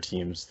be other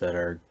teams that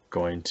are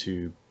going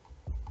to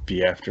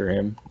be after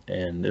him,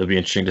 and it'll be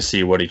interesting to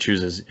see what he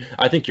chooses.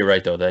 I think you're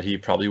right though that he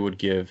probably would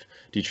give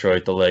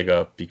Detroit the leg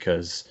up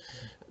because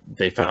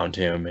they found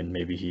him and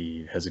maybe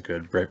he has a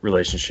good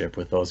relationship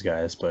with those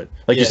guys. But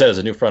like you Yeah. said, it's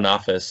a new front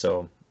office,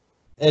 so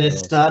And who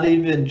it's knows? not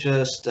even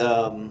just,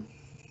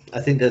 I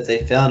think that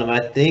they found him. I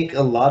think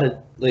a lot of,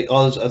 like,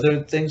 all those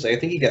other things, like, I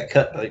think he got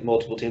cut by, like,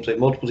 multiple teams. Like,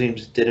 multiple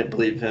teams didn't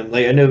believe him.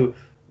 Like, I know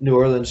New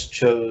Orleans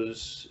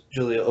chose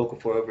Julia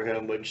Okafor over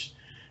him, which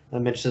I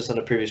mentioned this on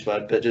a previous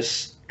pod, but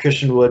just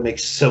Christian Wood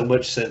makes so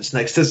much sense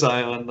next to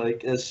Zion.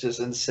 Like, it's just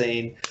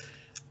insane.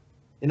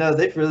 You know,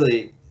 they've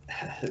really,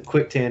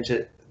 quick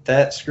tangent,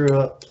 that screw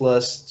up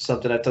plus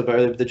something I talked about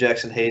earlier with the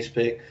Jackson Hayes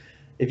pick.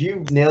 If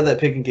you nail that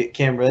pick and get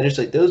Cam Reddish,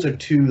 like those are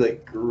two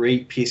like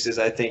great pieces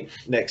I think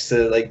next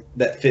to like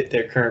that fit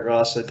their current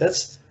roster.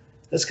 That's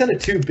kind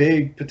of two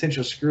big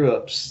potential screw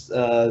ups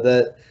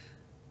that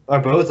are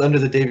both under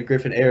the David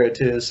Griffin era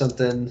too.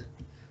 Something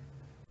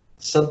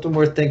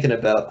worth thinking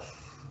about.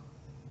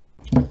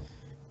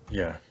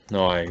 Yeah,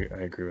 no, I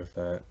agree with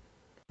that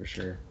for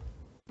sure.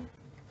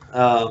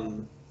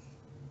 Um,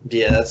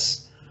 yeah,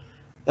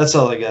 that's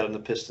all I got on the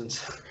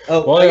Pistons.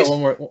 Oh, Well, I I got guess one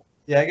more.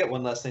 yeah, I got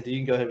one last thing. You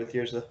can go ahead with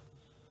yours though.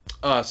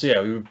 So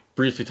yeah, we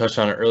briefly touched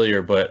on it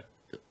earlier, but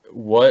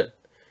what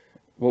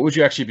what would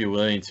you actually be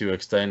willing to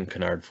extend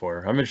Kennard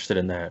for? I'm interested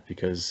in that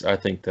because I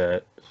think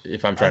that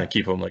if I'm trying to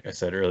keep him, like I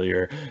said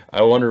earlier,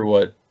 I wonder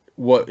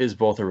what is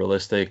both a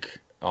realistic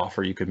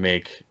offer you could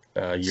make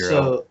year out.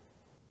 So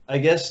I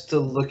guess to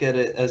look at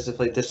it as if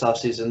like this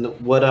offseason,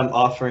 what I'm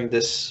offering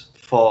this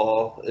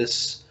fall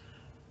is,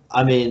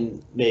 I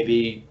mean,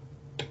 maybe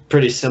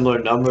pretty similar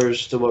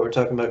numbers to what we're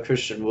talking about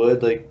Christian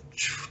Wood, like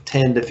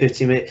 10 to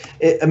 15 minutes.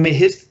 I mean,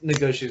 his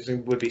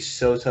negotiation would be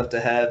so tough to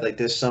have like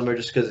this summer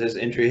just because of his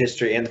injury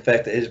history and the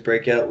fact that his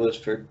breakout was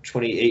for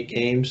 28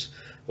 games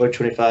or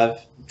 25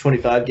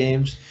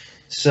 games.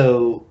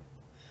 So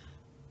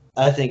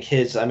I think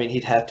I mean,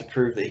 he'd have to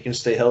prove that he can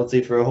stay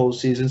healthy for a whole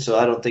season. So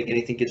I don't think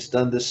anything gets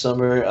done this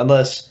summer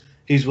unless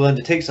he's willing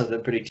to take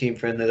something pretty team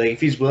friendly. Like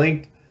if he's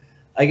willing,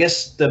 I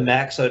guess the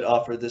max I'd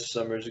offer this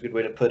summer is a good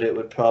way to put it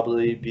would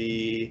probably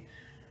be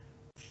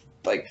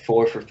like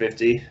 4 for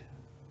 50.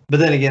 But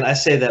then again, I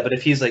say that, but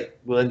if he's like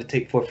willing to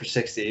take 4 for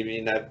 60, I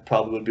mean, I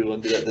probably would be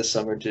willing to do that this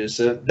summer too.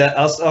 So that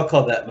I'll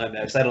call that my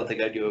max. I don't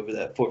think I'd go over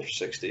that 4 for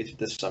 60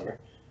 this summer.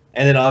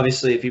 And then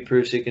obviously, if he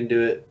proves he can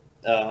do it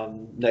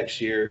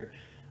next year,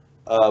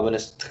 when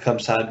it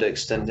comes time to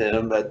extend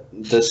him, but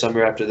the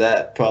summer after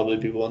that, probably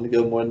be willing to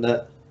go more than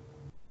that.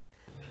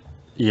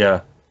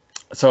 Yeah,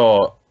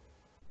 so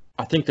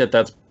I think that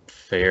that's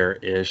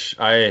fair-ish.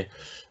 I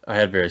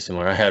had very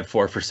similar. I had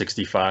 4 for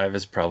 65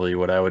 is probably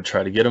what I would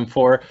try to get him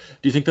for.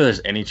 Do you think that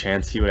there's any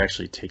chance he would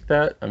actually take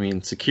that? I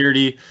mean,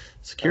 security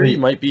mean,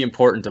 might be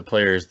important to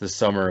players this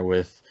summer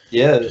with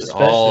Yeah, just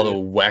all the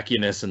especially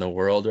wackiness in the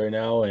world right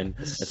now. And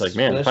it's like,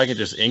 man, if I could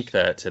just ink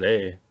that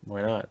today,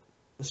 why not?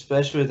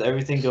 especially with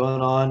everything going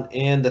on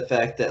and the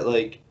fact that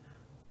like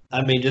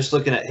I mean, just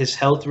looking at his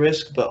health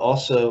risk, but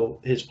also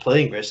his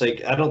playing risk.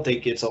 Like, I don't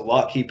think it's a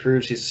lock. He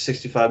proves he's a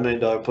 $65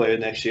 million player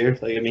next year.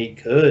 Like, I mean, he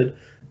could,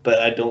 but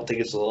I don't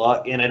think it's a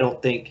lock, and I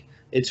don't think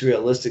it's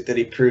realistic that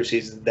he proves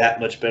he's that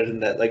much better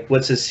than that. Like,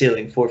 what's his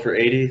ceiling? 4 for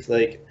 80.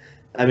 Like,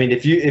 I mean,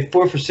 if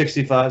 4 for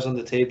 65 is on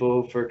the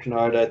table for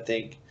Kennard, I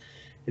think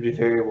it'd be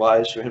very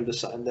wise for him to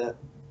sign that.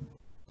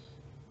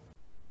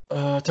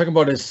 Talking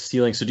about his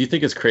ceiling, so do you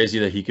think it's crazy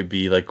that he could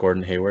be like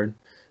Gordon Hayward?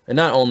 And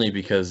not only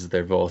because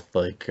they're both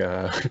like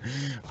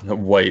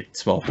white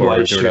small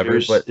forwards or whatever,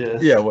 shooters, but yeah.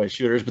 yeah, white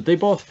shooters. But they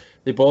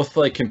both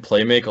like can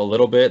play make a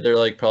little bit. They're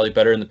like probably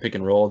better in the pick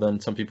and roll than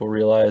some people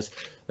realize.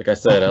 Like I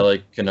said, I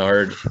like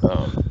Kennard,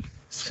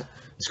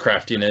 his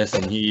craftiness,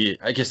 and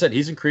like I said,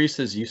 he's increased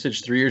his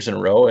usage 3 years in a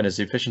row, and his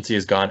efficiency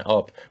has gone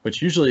up,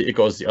 which usually it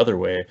goes the other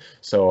way.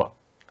 So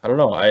I don't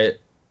know.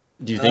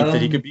 Do you think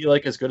that he could be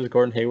like as good as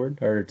Gordon Hayward,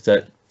 or is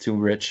that too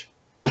rich?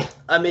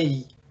 I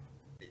mean,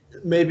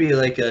 maybe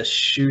like a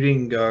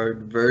shooting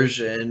guard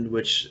version,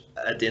 which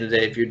at the end of the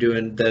day, if you're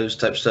doing those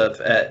type stuff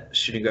at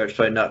shooting guard, it's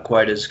probably not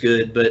quite as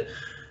good. But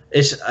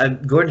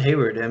Gordon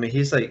Hayward. I mean,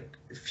 he's like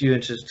a few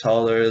inches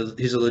taller.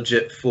 He's a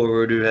legit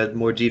forward who had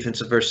more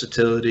defensive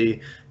versatility,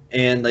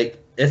 and like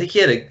I think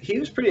he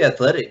was pretty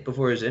athletic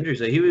before his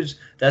injuries. Like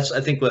that's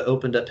I think what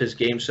opened up his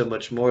game so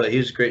much more. Like, he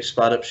was a great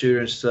spot up shooter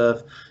and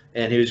stuff.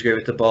 and he was great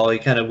with the ball. He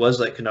kind of was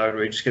like Kennard,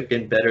 where he just kept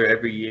getting better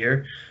every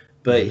year.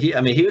 But he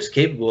was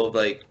capable of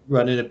like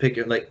running a pick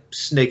and like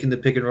snaking the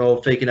pick and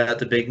roll, faking out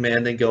the big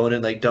man, then going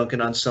and like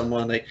dunking on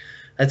someone. Like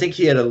I think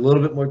he had a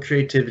little bit more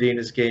creativity in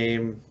his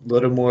game, a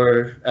little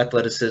more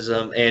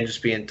athleticism, and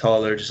just being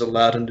taller just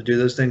allowed him to do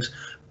those things.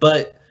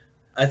 But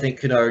I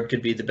think Kennard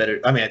could be the better.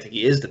 I mean, I think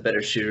he is the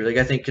better shooter. Like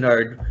I think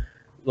Kennard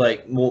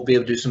like won't be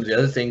able to do some of the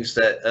other things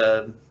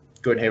that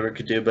Gordon Hayward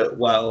could do, but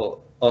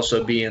while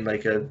also being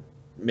like a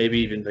maybe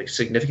even like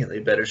significantly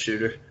better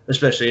shooter,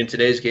 especially in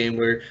today's game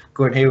where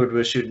Gordon Hayward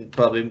was shooting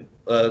probably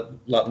a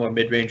lot more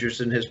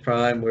mid-rangers in his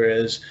prime,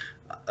 whereas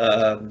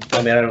I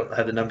mean, I don't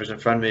have the numbers in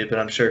front of me, but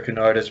I'm sure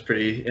Kennard has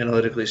pretty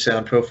analytically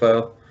sound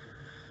profile.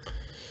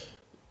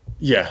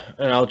 Yeah,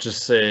 and I'll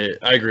just say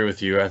I agree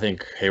with you. I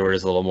think Hayward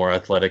is a little more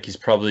athletic. He's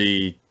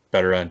probably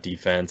better on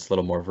defense, a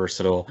little more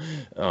versatile.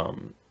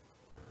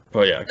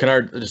 But yeah,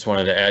 Kennard, I just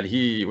wanted to add,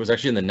 he was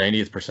actually in the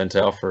 90th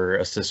percentile for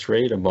assist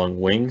rate among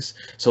wings.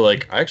 So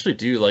like I actually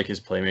do like his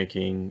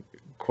playmaking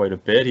quite a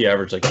bit. He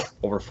averaged like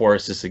over 4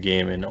 assists a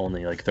game in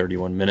only like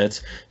 31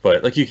 minutes.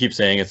 But like you keep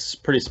saying, it's a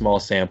pretty small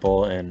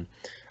sample, and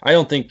I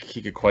don't think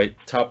he could quite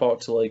top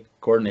out to like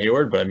Gordon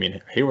Hayward. But I mean,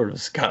 Hayward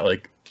was got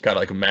like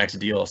a max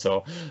deal.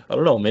 So I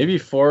don't know, maybe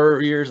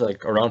 4 years,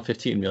 like around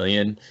 15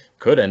 million,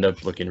 could end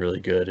up looking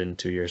really good in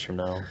 2 years from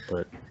now.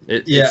 But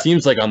it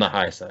seems like on the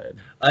high side.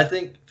 I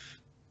think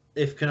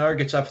if Kennard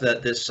gets off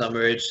that this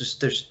summer, it's just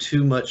there's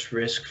too much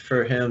risk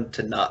for him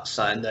to not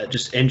sign that.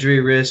 Just injury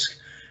risk,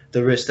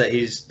 the risk that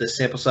the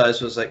sample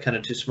size was like kind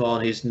of too small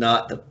and he's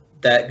not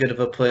that good of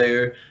a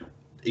player.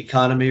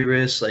 Economy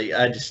risk, like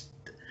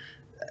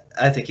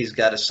I think he's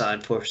got to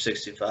sign 4 for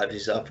 65.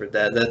 He's offered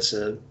that. That's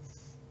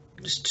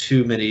just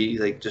too many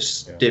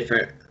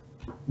different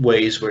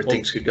ways where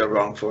things could go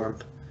wrong for him.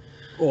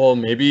 Well,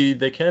 maybe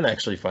they can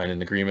actually find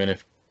an agreement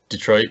if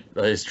Detroit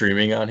is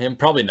dreaming on him.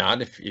 Probably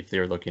not if they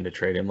were looking to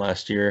trade him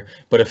last year.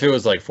 But if it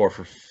was like 4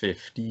 for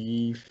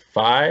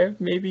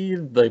 55, maybe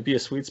they'd be a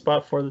sweet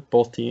spot for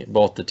both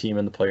the team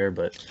and the player.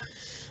 But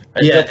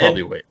they'll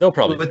probably wait. They'll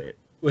probably wait.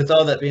 With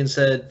all that being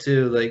said,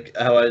 too, like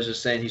how I was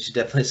just saying, he should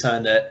definitely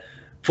sign that.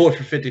 4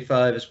 for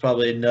 55 is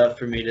probably enough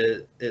for me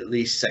to at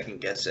least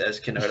second guess it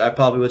as Kennard. I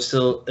probably would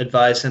still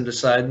advise him to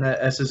sign that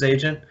as his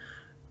agent,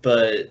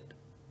 but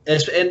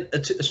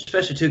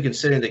especially too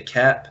considering the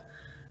cap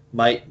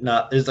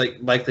is like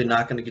likely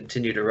not going to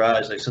continue to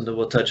rise, like something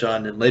we'll touch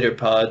on in later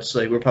pods.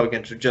 Like we're probably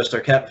going to adjust our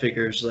cap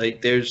figures.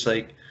 Like there's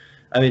like,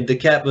 I mean, the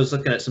cap was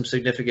looking at some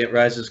significant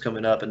rises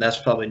coming up, and that's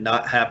probably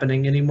not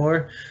happening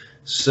anymore.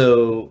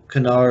 So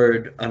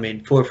Kennard, I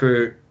mean, 4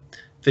 for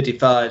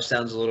 55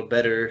 sounds a little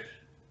better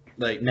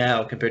like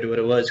now compared to what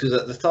it was,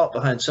 because the thought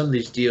behind some of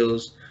these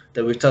deals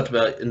that we've talked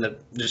about in the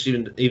just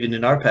even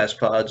in our past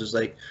pods is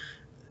like,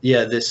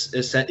 yeah,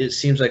 it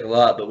seems like a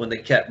lot, but when the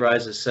cap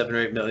rises 7 or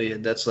 8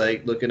 million, that's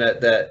like looking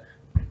at that.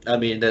 I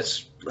mean,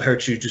 that's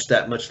hurts you just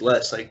that much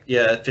less. Like,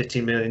 yeah,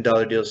 $15 million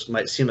deals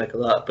might seem like a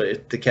lot, but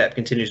if the cap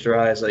continues to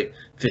rise, like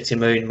 15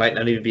 million might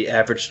not even be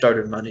average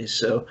starter money.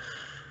 So,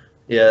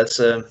 yeah, it's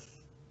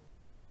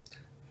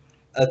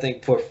I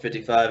think 4 for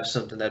 55 is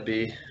something that'd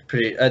be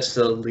pretty. I'd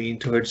still lean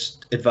towards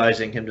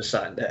advising him to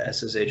sign that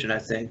as his agent, I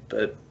think,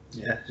 but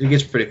yeah, it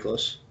gets pretty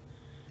close.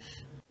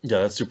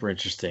 Yeah, that's super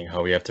interesting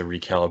how we have to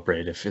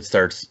recalibrate if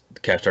the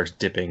cap starts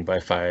dipping by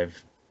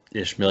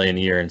 5-ish million a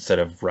year instead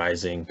of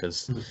rising,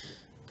 because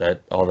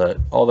all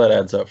that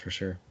adds up for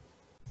sure.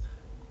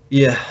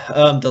 Yeah,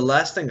 the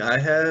last thing I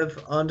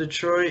have on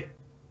Detroit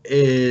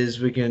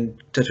is we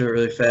can touch on it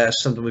really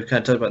fast, something we've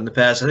kind of talked about in the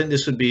past. I think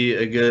this would be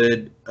a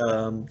good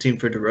team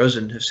for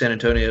DeRozan if San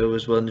Antonio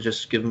was willing to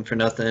just give him for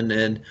nothing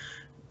and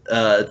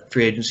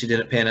free agency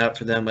didn't pan out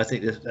for them. I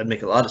think that'd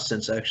make a lot of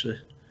sense, actually.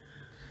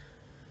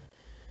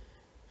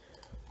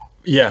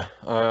 Yeah,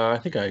 I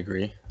think I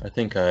agree. I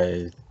think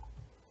I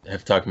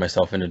have talked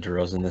myself into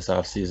DeRozan this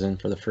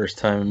offseason for the first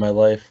time in my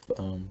life.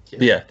 But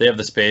yeah, they have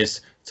the space.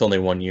 It's only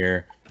 1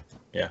 year.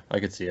 Yeah, I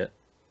could see it.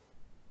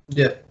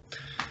 Yeah.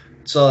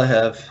 That's all I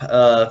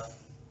have.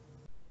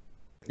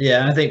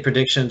 Yeah, I think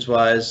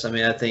predictions-wise, I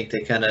mean, I think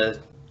they kind of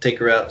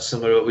take a route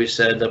similar to what we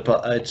said.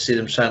 I'd see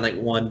them sign like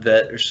one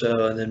vet or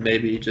so, and then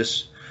maybe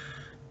just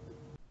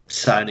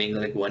signing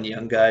like one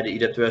young guy to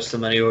eat up the rest of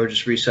the money, or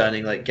just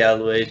re-signing like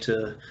Galloway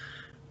to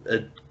a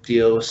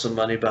deal with some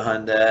money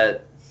behind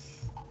that.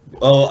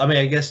 Oh, I mean,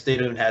 I guess they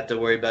don't have to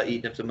worry about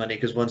eating up the money,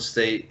 because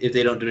if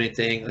they don't do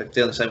anything, like if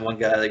they only sign one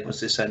guy, like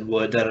once they sign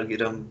Wood, that'll get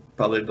them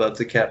probably above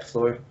the cap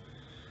floor.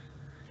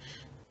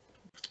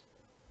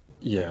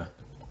 Yeah.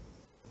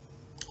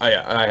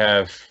 I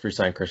have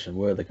re-signed Christian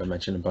Wood, like I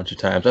mentioned a bunch of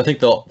times. I think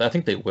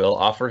they will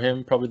offer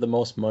him probably the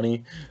most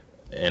money,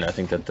 and I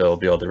think that they'll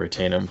be able to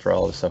retain him for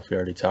all the stuff we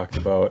already talked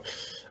about.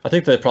 I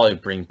think they'll probably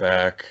bring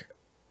back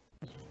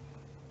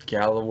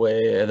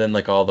Galloway, and then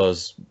like all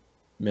those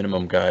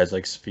minimum guys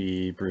like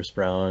Svi, Bruce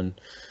Brown.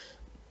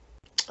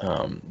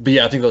 But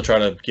yeah, I think they'll try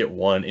to get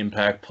one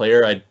impact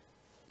player.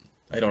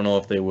 I don't know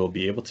if they will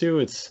be able to.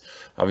 It's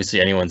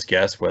obviously anyone's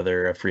guess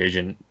whether a free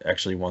agent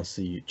actually wants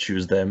to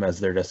choose them as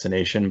their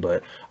destination,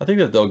 but I think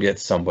that they'll get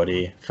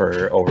somebody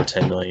for over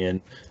 10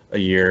 million a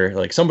year,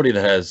 like somebody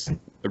that has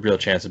a real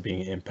chance of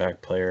being an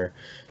impact player,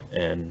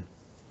 and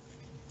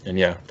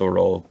yeah, they'll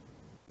roll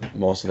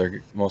most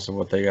of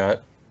what they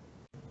got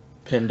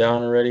pinned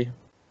down already.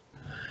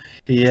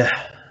 Yeah.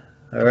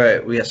 All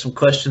right. We got some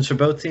questions for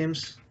both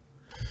teams.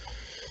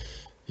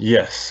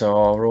 Yes, so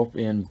I'll rope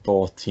in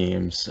both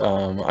teams.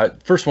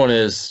 First one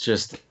is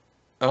just,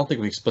 I don't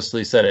think we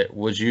explicitly said it.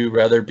 Would you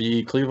rather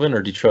be Cleveland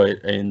or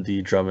Detroit in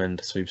the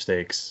Drummond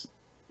sweepstakes?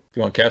 Do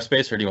you want cap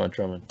space or do you want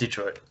Drummond?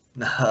 Detroit.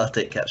 No, I'll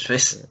take cap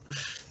space.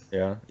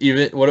 Yeah.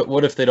 Even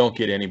what if they don't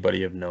get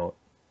anybody of note?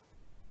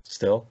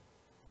 Still?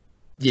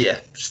 Yeah,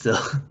 still.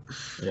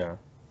 Yeah.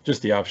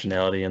 Just the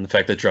optionality and the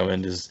fact that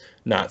Drummond is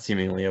not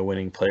seemingly a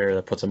winning player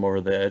that puts him over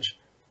the edge.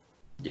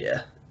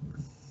 Yeah.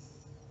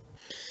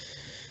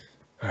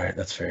 All right,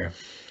 that's fair.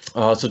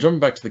 So jumping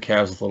back to the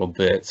Cavs a little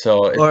bit.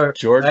 So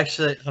George,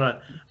 actually, hold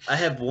on. I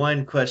have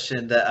one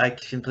question that I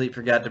completely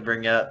forgot to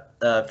bring up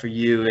for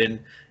you, and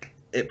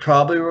it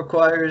probably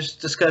requires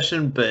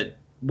discussion, but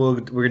we're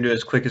gonna do it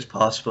as quick as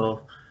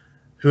possible.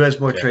 Who has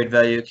more trade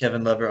value,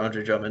 Kevin Love or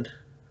Andre Drummond?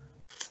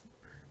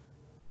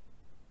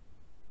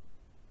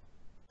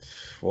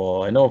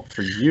 Well, I know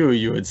for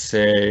you would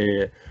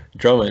say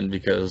Drummond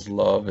because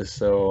Love is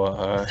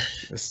so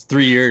it's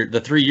 3 year.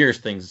 The 3 years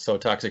thing is so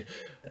toxic.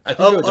 I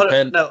think it would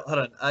depend. No, hold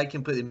on. I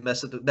completely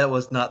messed up. That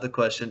was not the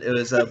question. It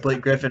was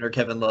Blake Griffin or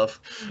Kevin Love.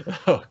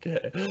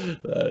 Okay,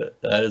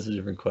 that is a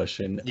different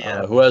question.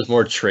 Yeah. Who has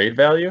more trade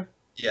value?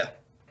 Yeah.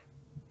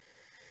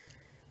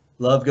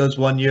 Love goes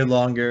 1 year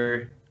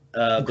longer.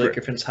 Blake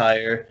Griffin's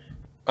higher.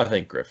 I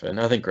think Griffin.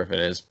 I think Griffin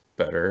is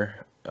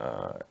better.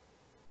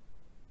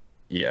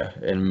 Yeah,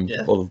 and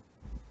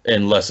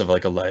less of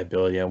like a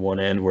liability on one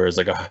end, whereas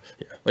like a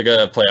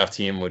playoff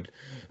team would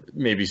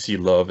maybe see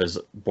Love as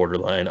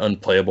borderline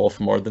unplayable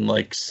for more than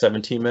like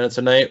 17 minutes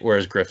a night,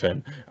 whereas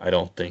Griffin I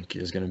don't think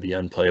is going to be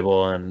unplayable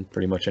on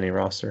pretty much any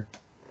roster.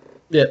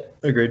 Yeah,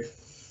 agreed.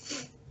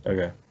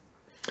 Okay,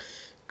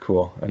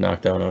 cool. I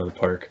knocked down out of the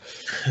park.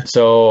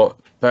 So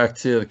back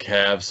to the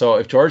Cavs. So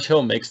if George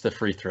Hill makes the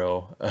free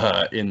throw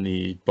in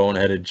the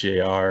boneheaded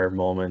JR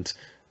moment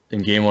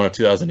in Game 1 of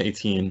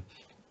 2018,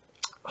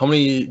 how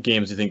many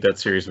games do you think that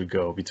series would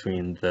go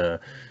between the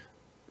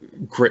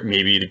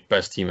maybe the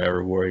best team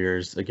ever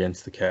Warriors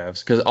against the Cavs?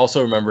 Because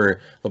also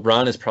remember,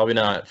 LeBron is probably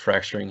not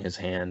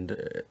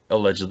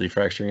allegedly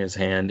fracturing his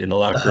hand in the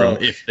locker room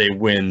if they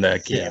win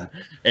that game.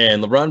 Yeah.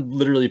 And LeBron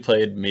literally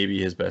played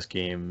maybe his best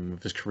game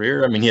of his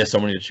career. I mean, he has so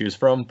many to choose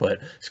from, but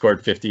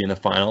scored 50 in the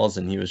finals,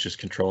 and he was just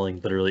controlling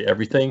literally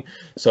everything.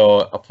 So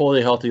a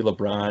fully healthy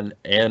LeBron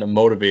and a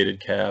motivated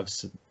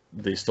Cavs,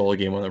 they stole a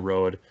game on the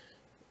road.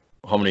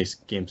 How many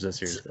games this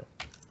series?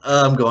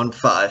 I'm going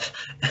 5.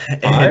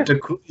 And to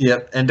quote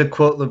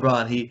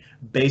LeBron, he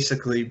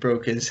basically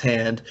broke his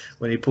hand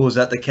when he pulls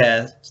out the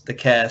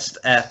cast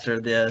after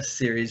the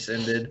series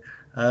ended.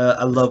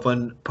 I love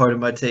when Part of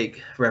My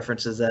Take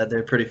references that.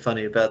 They're pretty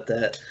funny about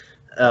that.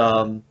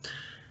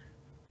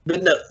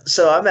 But no,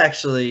 so I'm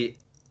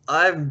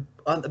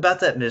on about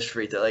that missed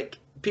free throw. Like,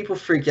 people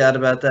freak out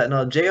about that.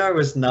 No, JR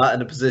was not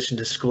in a position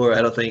to score,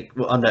 I don't think,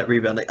 on that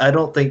rebound. Like, I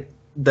don't think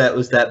that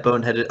was that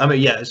boneheaded. I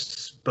mean, yeah,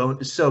 it's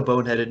so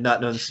boneheaded, not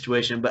knowing the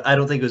situation, but I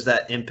don't think it was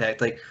that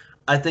impact. Like,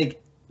 I think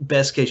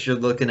best case you're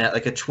looking at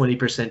like a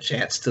 20%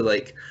 chance to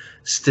like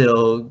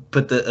still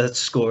put a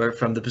score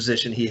from the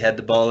position he had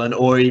the ball in,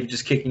 or even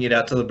just kicking it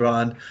out to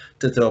LeBron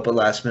to throw up a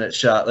last minute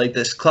shot. Like,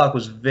 this clock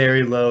was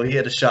very low. He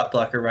had a shot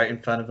blocker right in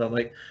front of him.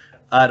 Like,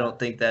 I don't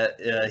think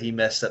that he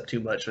messed up too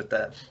much with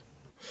that.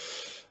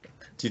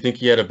 Do you think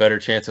he had a better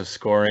chance of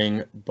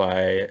scoring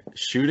by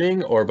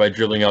shooting or by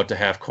dribbling out to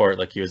half court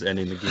like he was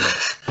ending the game?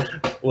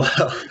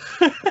 Well,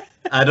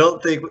 I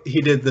don't think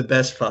he did the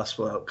best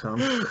possible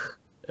outcome.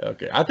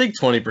 Okay, I think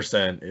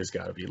 20% has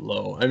got to be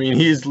low. I mean,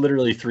 he's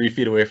literally 3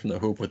 feet away from the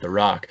hoop with the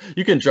rock.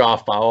 You can draw a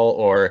foul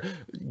or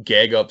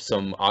gag up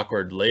some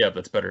awkward layup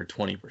that's better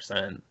than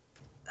 20%.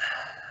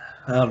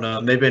 I don't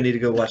know. Maybe I need to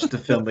go watch the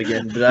film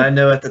again. But I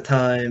know at the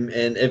time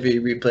and every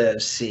replay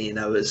I've seen,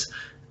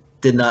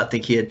 did not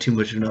think he had too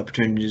much of an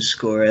opportunity to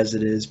score as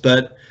it is.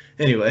 But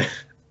anyway.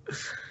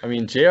 I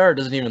mean, JR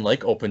doesn't even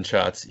like open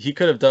shots. He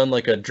could have done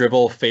like a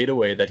dribble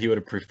fadeaway that he would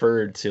have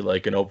preferred to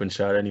like an open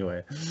shot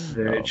anyway.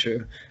 Very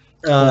true.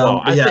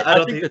 I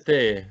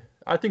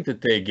think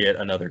that they get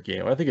another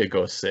game. I think it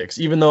goes 6,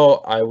 even though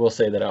I will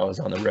say that I was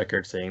on the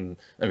record saying,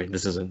 I mean,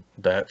 this isn't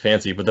that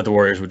fancy, but that the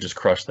Warriors would just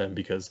crush them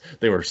because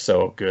they were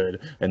so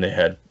good and they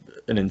had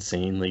an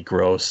insanely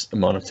gross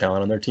amount of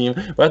talent on their team.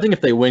 But I think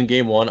if they win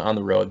game 1 on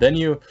the road, I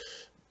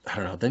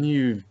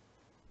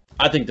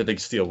think that they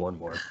steal one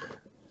more.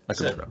 I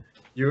could be wrong.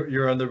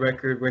 You're on the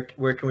record.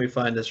 Where can we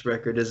find this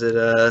record? Is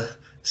it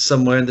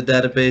somewhere in the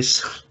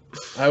database?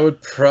 I would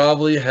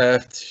probably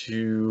have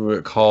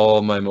to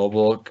call my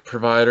mobile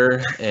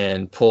provider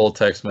and pull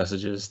text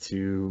messages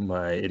to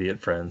my idiot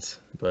friends.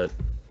 But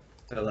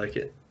I like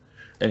it.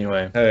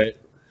 Anyway. All right.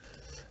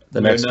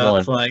 The We're next not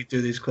one. flying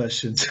through these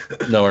questions.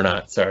 No, we're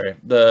not. Sorry.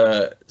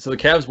 The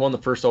Cavs won the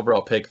first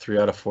overall pick 3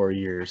 out of 4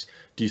 years.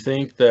 Do you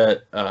think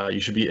that you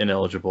should be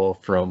ineligible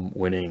from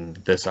winning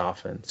this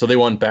often? So they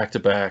won back to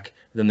back,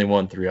 then they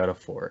won 3 out of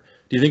 4.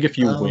 Do you think if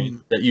you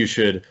win that you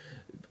should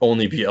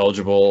only be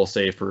eligible,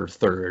 say, for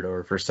third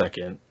or for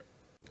second?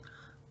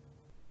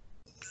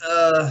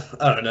 I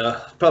don't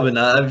know. Probably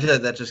not. I feel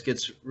like that just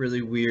gets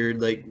really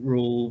weird, like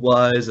rule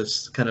wise.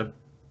 It's kind of,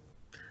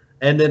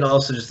 and then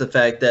also just the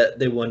fact that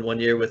they won one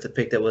year with a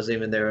pick that wasn't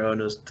even their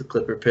own. It was the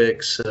Clipper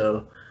pick,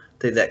 so I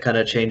think that kind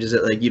of changes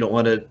it. Like you don't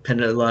want to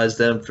penalize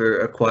them for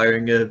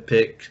acquiring a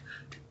pick,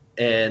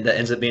 and that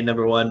ends up being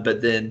number one,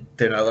 but then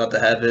they're not allowed to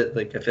have it.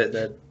 Like I feel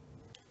that.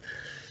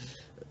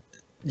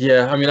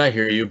 Yeah, I mean, I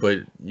hear you, but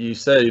you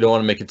said you don't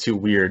want to make it too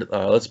weird.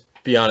 Let's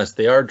be honest;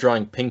 they are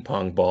drawing ping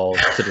pong balls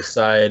to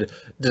decide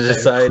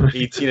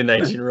 18 and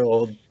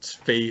 19-year-old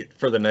fate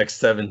for the next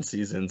 7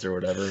 seasons or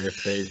whatever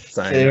if they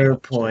sign. Fair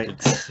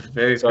point.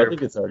 Very so fair. I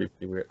think it's already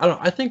pretty weird. I don't.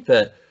 I think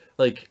that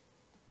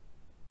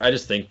I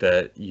just think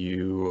that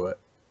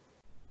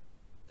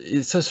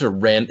it's such a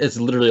it's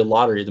literally a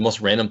lottery, the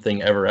most random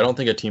thing ever. I don't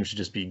think a team should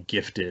just be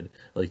gifted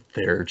like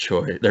their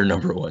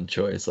number one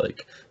choice,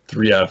 like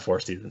 3 out of 4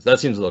 seasons.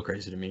 That seems a little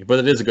crazy to me. But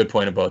it is a good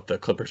point about the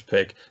Clippers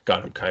pick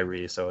got him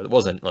Kyrie, so it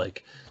wasn't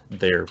like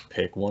their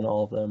pick won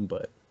all of them,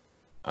 but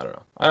I don't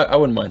know. I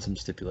wouldn't mind some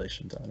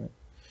stipulations on it.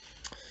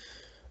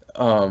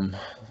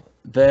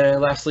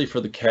 Then lastly for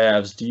the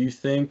Cavs, do you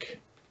think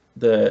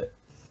that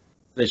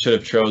they should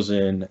have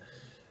chosen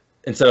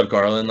instead of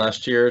Garland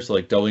last year, so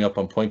like doubling up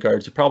on point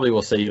guards? You probably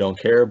will say you don't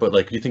care, but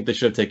like, do you think they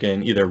should have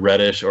taken either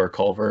Reddish or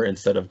Culver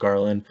instead of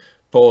Garland?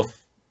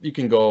 Both, you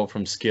can go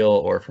from skill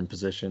or from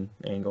position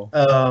angle.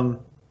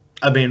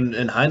 I mean,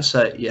 in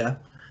hindsight, yeah,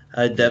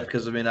 I depth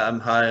because I mean I'm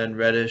high on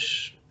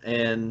Reddish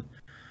and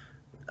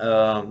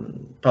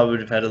probably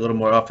would have had a little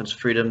more offensive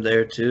freedom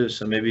there too.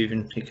 So maybe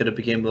even he could have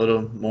became a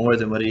little more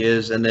than what he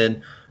is. And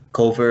then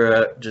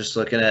Culver, just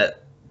looking at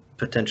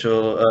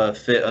potential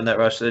fit on that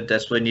roster,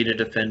 desperately need a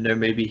defender.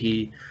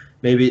 Maybe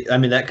I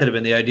mean that could have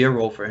been the ideal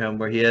role for him,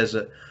 where he has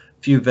a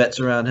few vets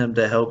around him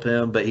to help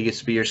him, but he gets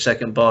to be your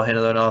second ball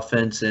handler on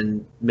offense,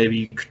 and maybe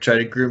you could try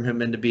to groom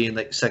him into being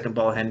like second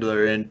ball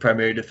handler and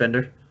primary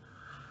defender.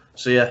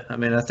 So yeah, I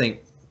mean I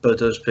think both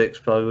those picks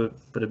probably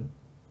would have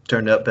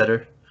turned out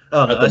better.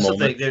 Oh no, I still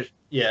think there's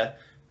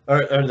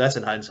or that's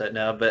in hindsight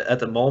now, but at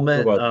the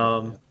moment,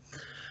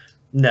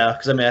 no,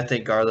 because I mean I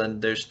think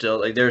Garland. There's still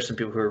like there are some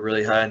people who are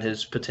really high on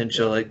his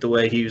potential, like the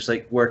way he was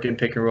like working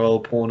pick and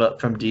roll, pulling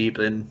up from deep,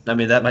 and I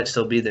mean that might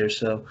still be there.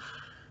 So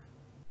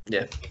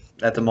yeah,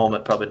 at the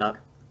moment probably not.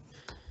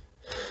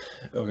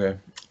 Okay,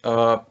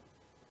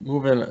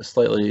 moving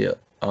slightly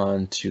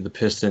on to the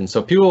Pistons.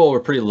 So people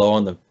were pretty low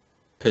on the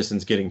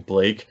Pistons getting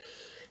Blake.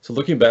 So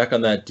looking back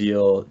on that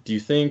deal, do you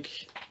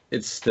think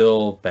it's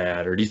still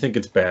bad, or do you think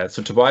it's bad?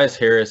 So Tobias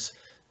Harris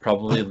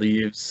probably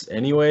leaves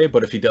anyway,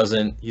 but if he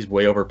doesn't, he's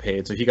way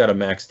overpaid. So he got a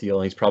max deal,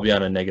 and he's probably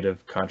on a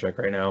negative contract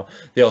right now.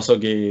 They also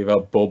gave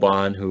up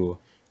Boban, who,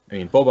 I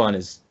mean, Boban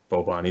is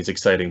Boban. He's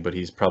exciting, but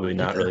he's probably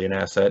not really an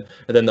asset.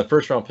 And then the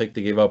first round pick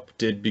they gave up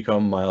did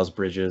become Miles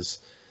Bridges.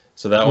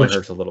 So that one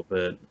hurts a little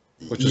bit,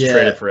 which was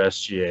traded for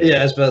SGA.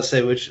 Yeah, I was about to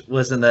say, which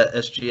wasn't that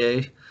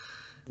SGA?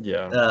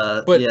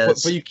 Yeah, but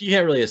you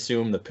can't really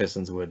assume the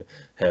Pistons would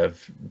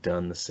have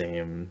done the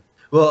same.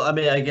 Well, I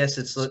mean, I guess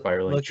it's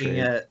looking trade.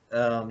 At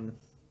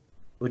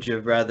would you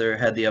have rather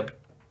had the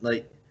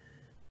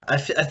I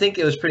think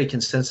it was pretty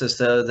consensus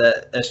though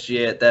that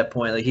SGA at that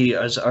point, like he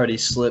has already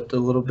slipped a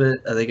little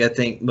bit. I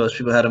think most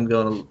people had him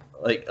going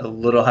like a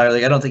little higher.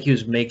 Like I don't think he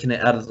was making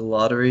it out of the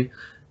lottery,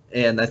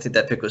 and I think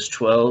that pick was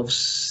 12.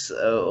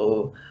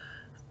 So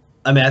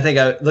I mean, I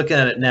think looking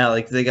at it now,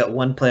 like they got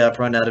one playoff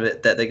run out of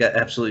it that they got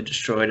absolutely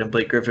destroyed, and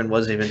Blake Griffin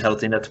wasn't even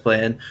healthy enough to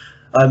play in.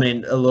 I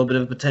mean, a little bit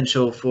of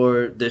potential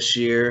for this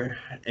year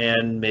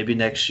and maybe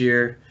next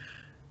year,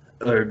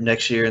 or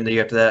next year and the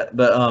year after that.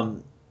 But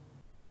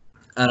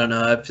I don't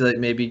know. I feel like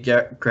maybe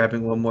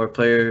grabbing one more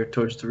player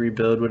towards the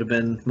rebuild would have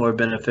been more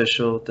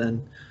beneficial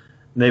than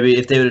maybe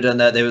if they would have done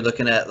that. They were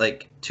looking at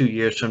like 2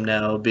 years from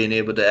now being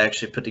able to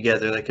actually put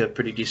together like a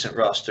pretty decent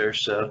roster.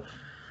 So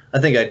I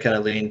think I'd kind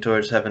of lean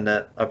towards having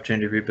that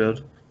opportunity to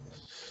rebuild.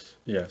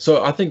 Yeah.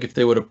 So I think if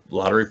they would have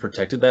lottery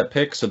protected that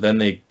pick, so then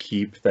they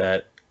keep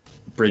that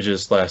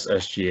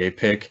Bridges/SGA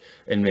pick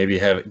and maybe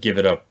give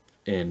it up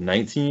in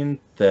 19,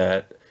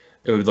 that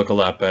it would look a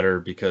lot better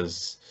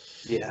because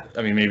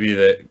I mean maybe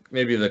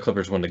the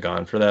Clippers wouldn't have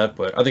gone for that,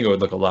 but I think it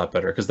would look a lot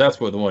better because that's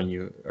what the one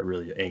you are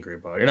really angry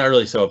about. You're not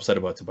really so upset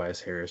about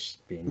Tobias Harris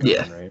being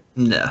gone, right?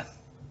 No.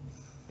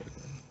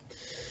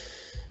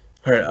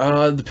 All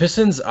right, the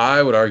Pistons,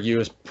 I would argue,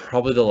 is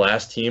probably the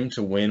last team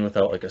to win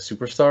without like a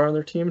superstar on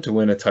their team, to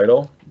win a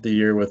title. The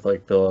year with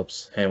like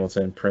Billups,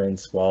 Hamilton,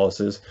 Prince,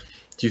 Wallace's.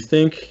 Do you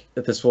think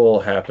that this will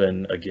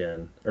happen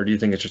again, or do you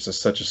think it's just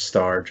such a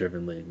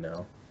star-driven league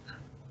now?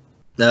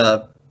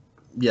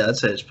 Yeah, I'd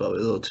say it's probably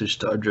a little too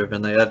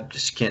star-driven. Like I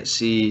just can't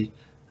see,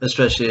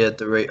 especially at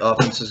the rate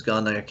offense has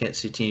gone. Like I can't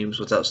see teams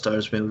without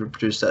stars being able to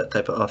produce that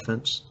type of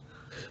offense.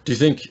 Do you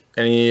think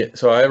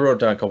so I wrote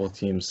down a couple of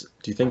teams.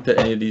 Do you think that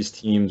any of these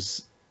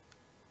teams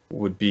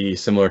would be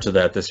similar to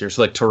that this year?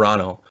 So like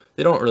Toronto,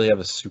 they don't really have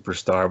a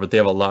superstar, but they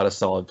have a lot of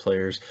solid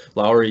players.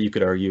 Lowry, you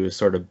could argue, is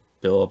sort of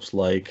Billups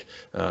like.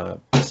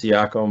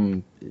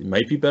 Siakam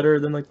might be better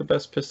than like the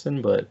best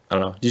Piston, but I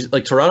don't know.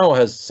 Like Toronto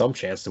has some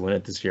chance to win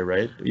it this year,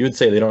 right? You would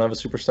say they don't have a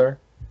superstar?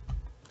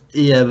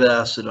 Yeah, but I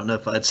also don't know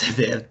if I'd say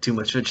they have too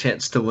much of a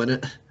chance to win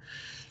it.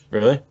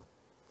 Really?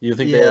 You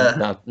think they Yeah.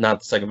 have not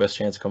the second best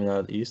chance coming out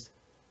of the East?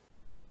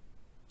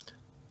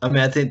 I mean,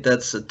 I think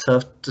that's a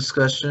tough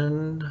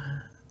discussion.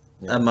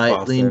 Yeah, I might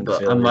Boston, I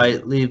Philly.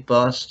 might leave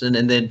Boston,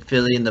 and then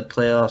Philly in the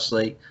playoffs.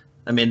 Like,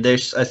 I mean, I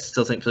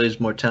still think Philly's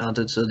more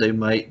talented, so they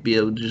might be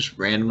able to just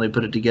randomly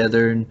put it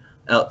together and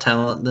out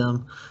talent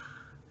them.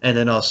 And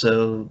then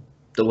also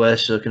the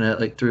West, you're looking at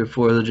like 3 or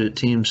 4 legit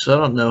teams. So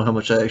I don't know how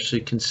much I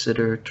actually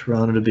consider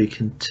Toronto to be a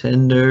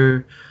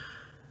contender.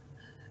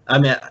 I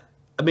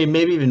mean,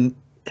 maybe even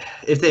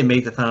if they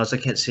make the finals, I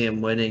can't see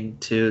them winning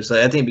too. So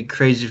I think it'd be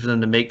crazy for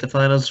them to make the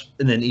finals,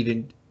 and then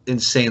even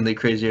insanely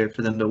crazier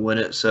for them to win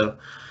it. So,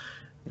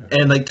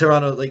 and like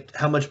Toronto, like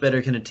how much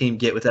better can a team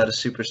get without a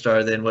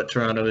superstar than what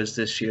Toronto is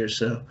this year?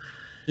 So,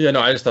 Yeah,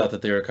 no, I just thought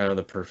that they were kind of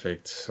the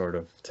perfect sort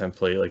of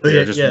template. Like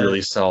they're just yeah,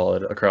 really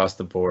solid across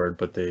the board,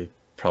 but they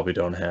probably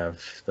don't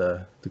have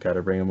the guy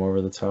to bring them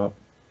over the top.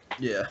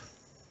 yeah,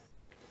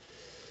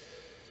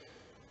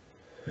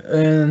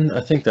 And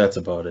I think that's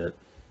about it.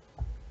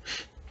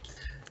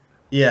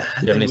 yeah.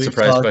 Do you have any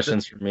surprise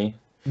questions for me?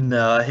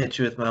 No, I hit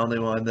you with my only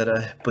one that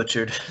I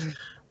butchered.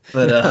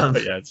 But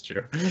yeah, it's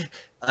true.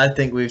 I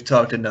think we've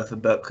talked enough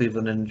about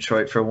Cleveland and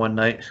Detroit for one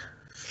night.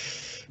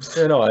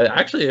 Yeah, no,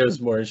 actually, it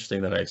was more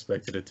interesting than I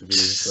expected it to be.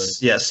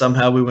 But Yeah,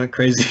 somehow we went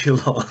crazy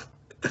long.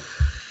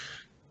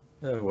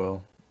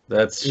 well,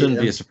 that shouldn't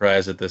be a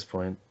surprise at this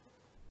point.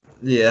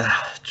 Yeah,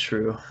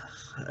 true.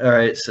 All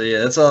right, so yeah,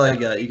 that's all I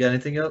got. You got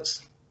anything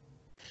else?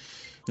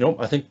 Nope.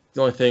 I think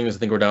the only thing is I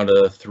think we're down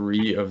to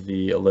 3 of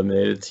the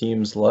eliminated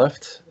teams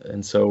left,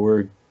 and so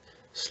we're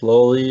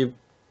slowly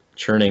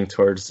churning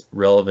towards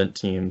relevant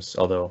teams.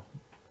 Although,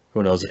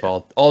 who knows if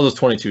all those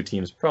 22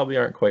 teams probably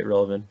aren't quite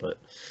relevant, but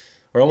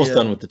we're almost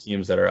done with the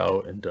teams that are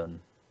out and done.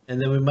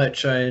 And then we might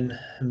try and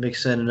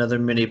mix in another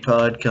mini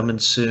pod coming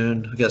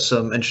soon. We got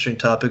some interesting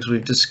topics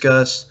we've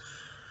discussed.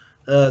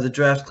 The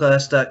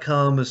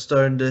draftclass.com is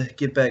starting to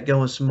get back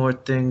going with some more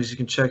things. You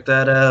can check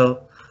that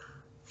out.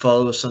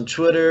 Follow us on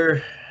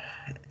Twitter,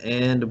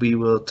 and we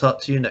will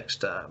talk to you next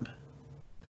time.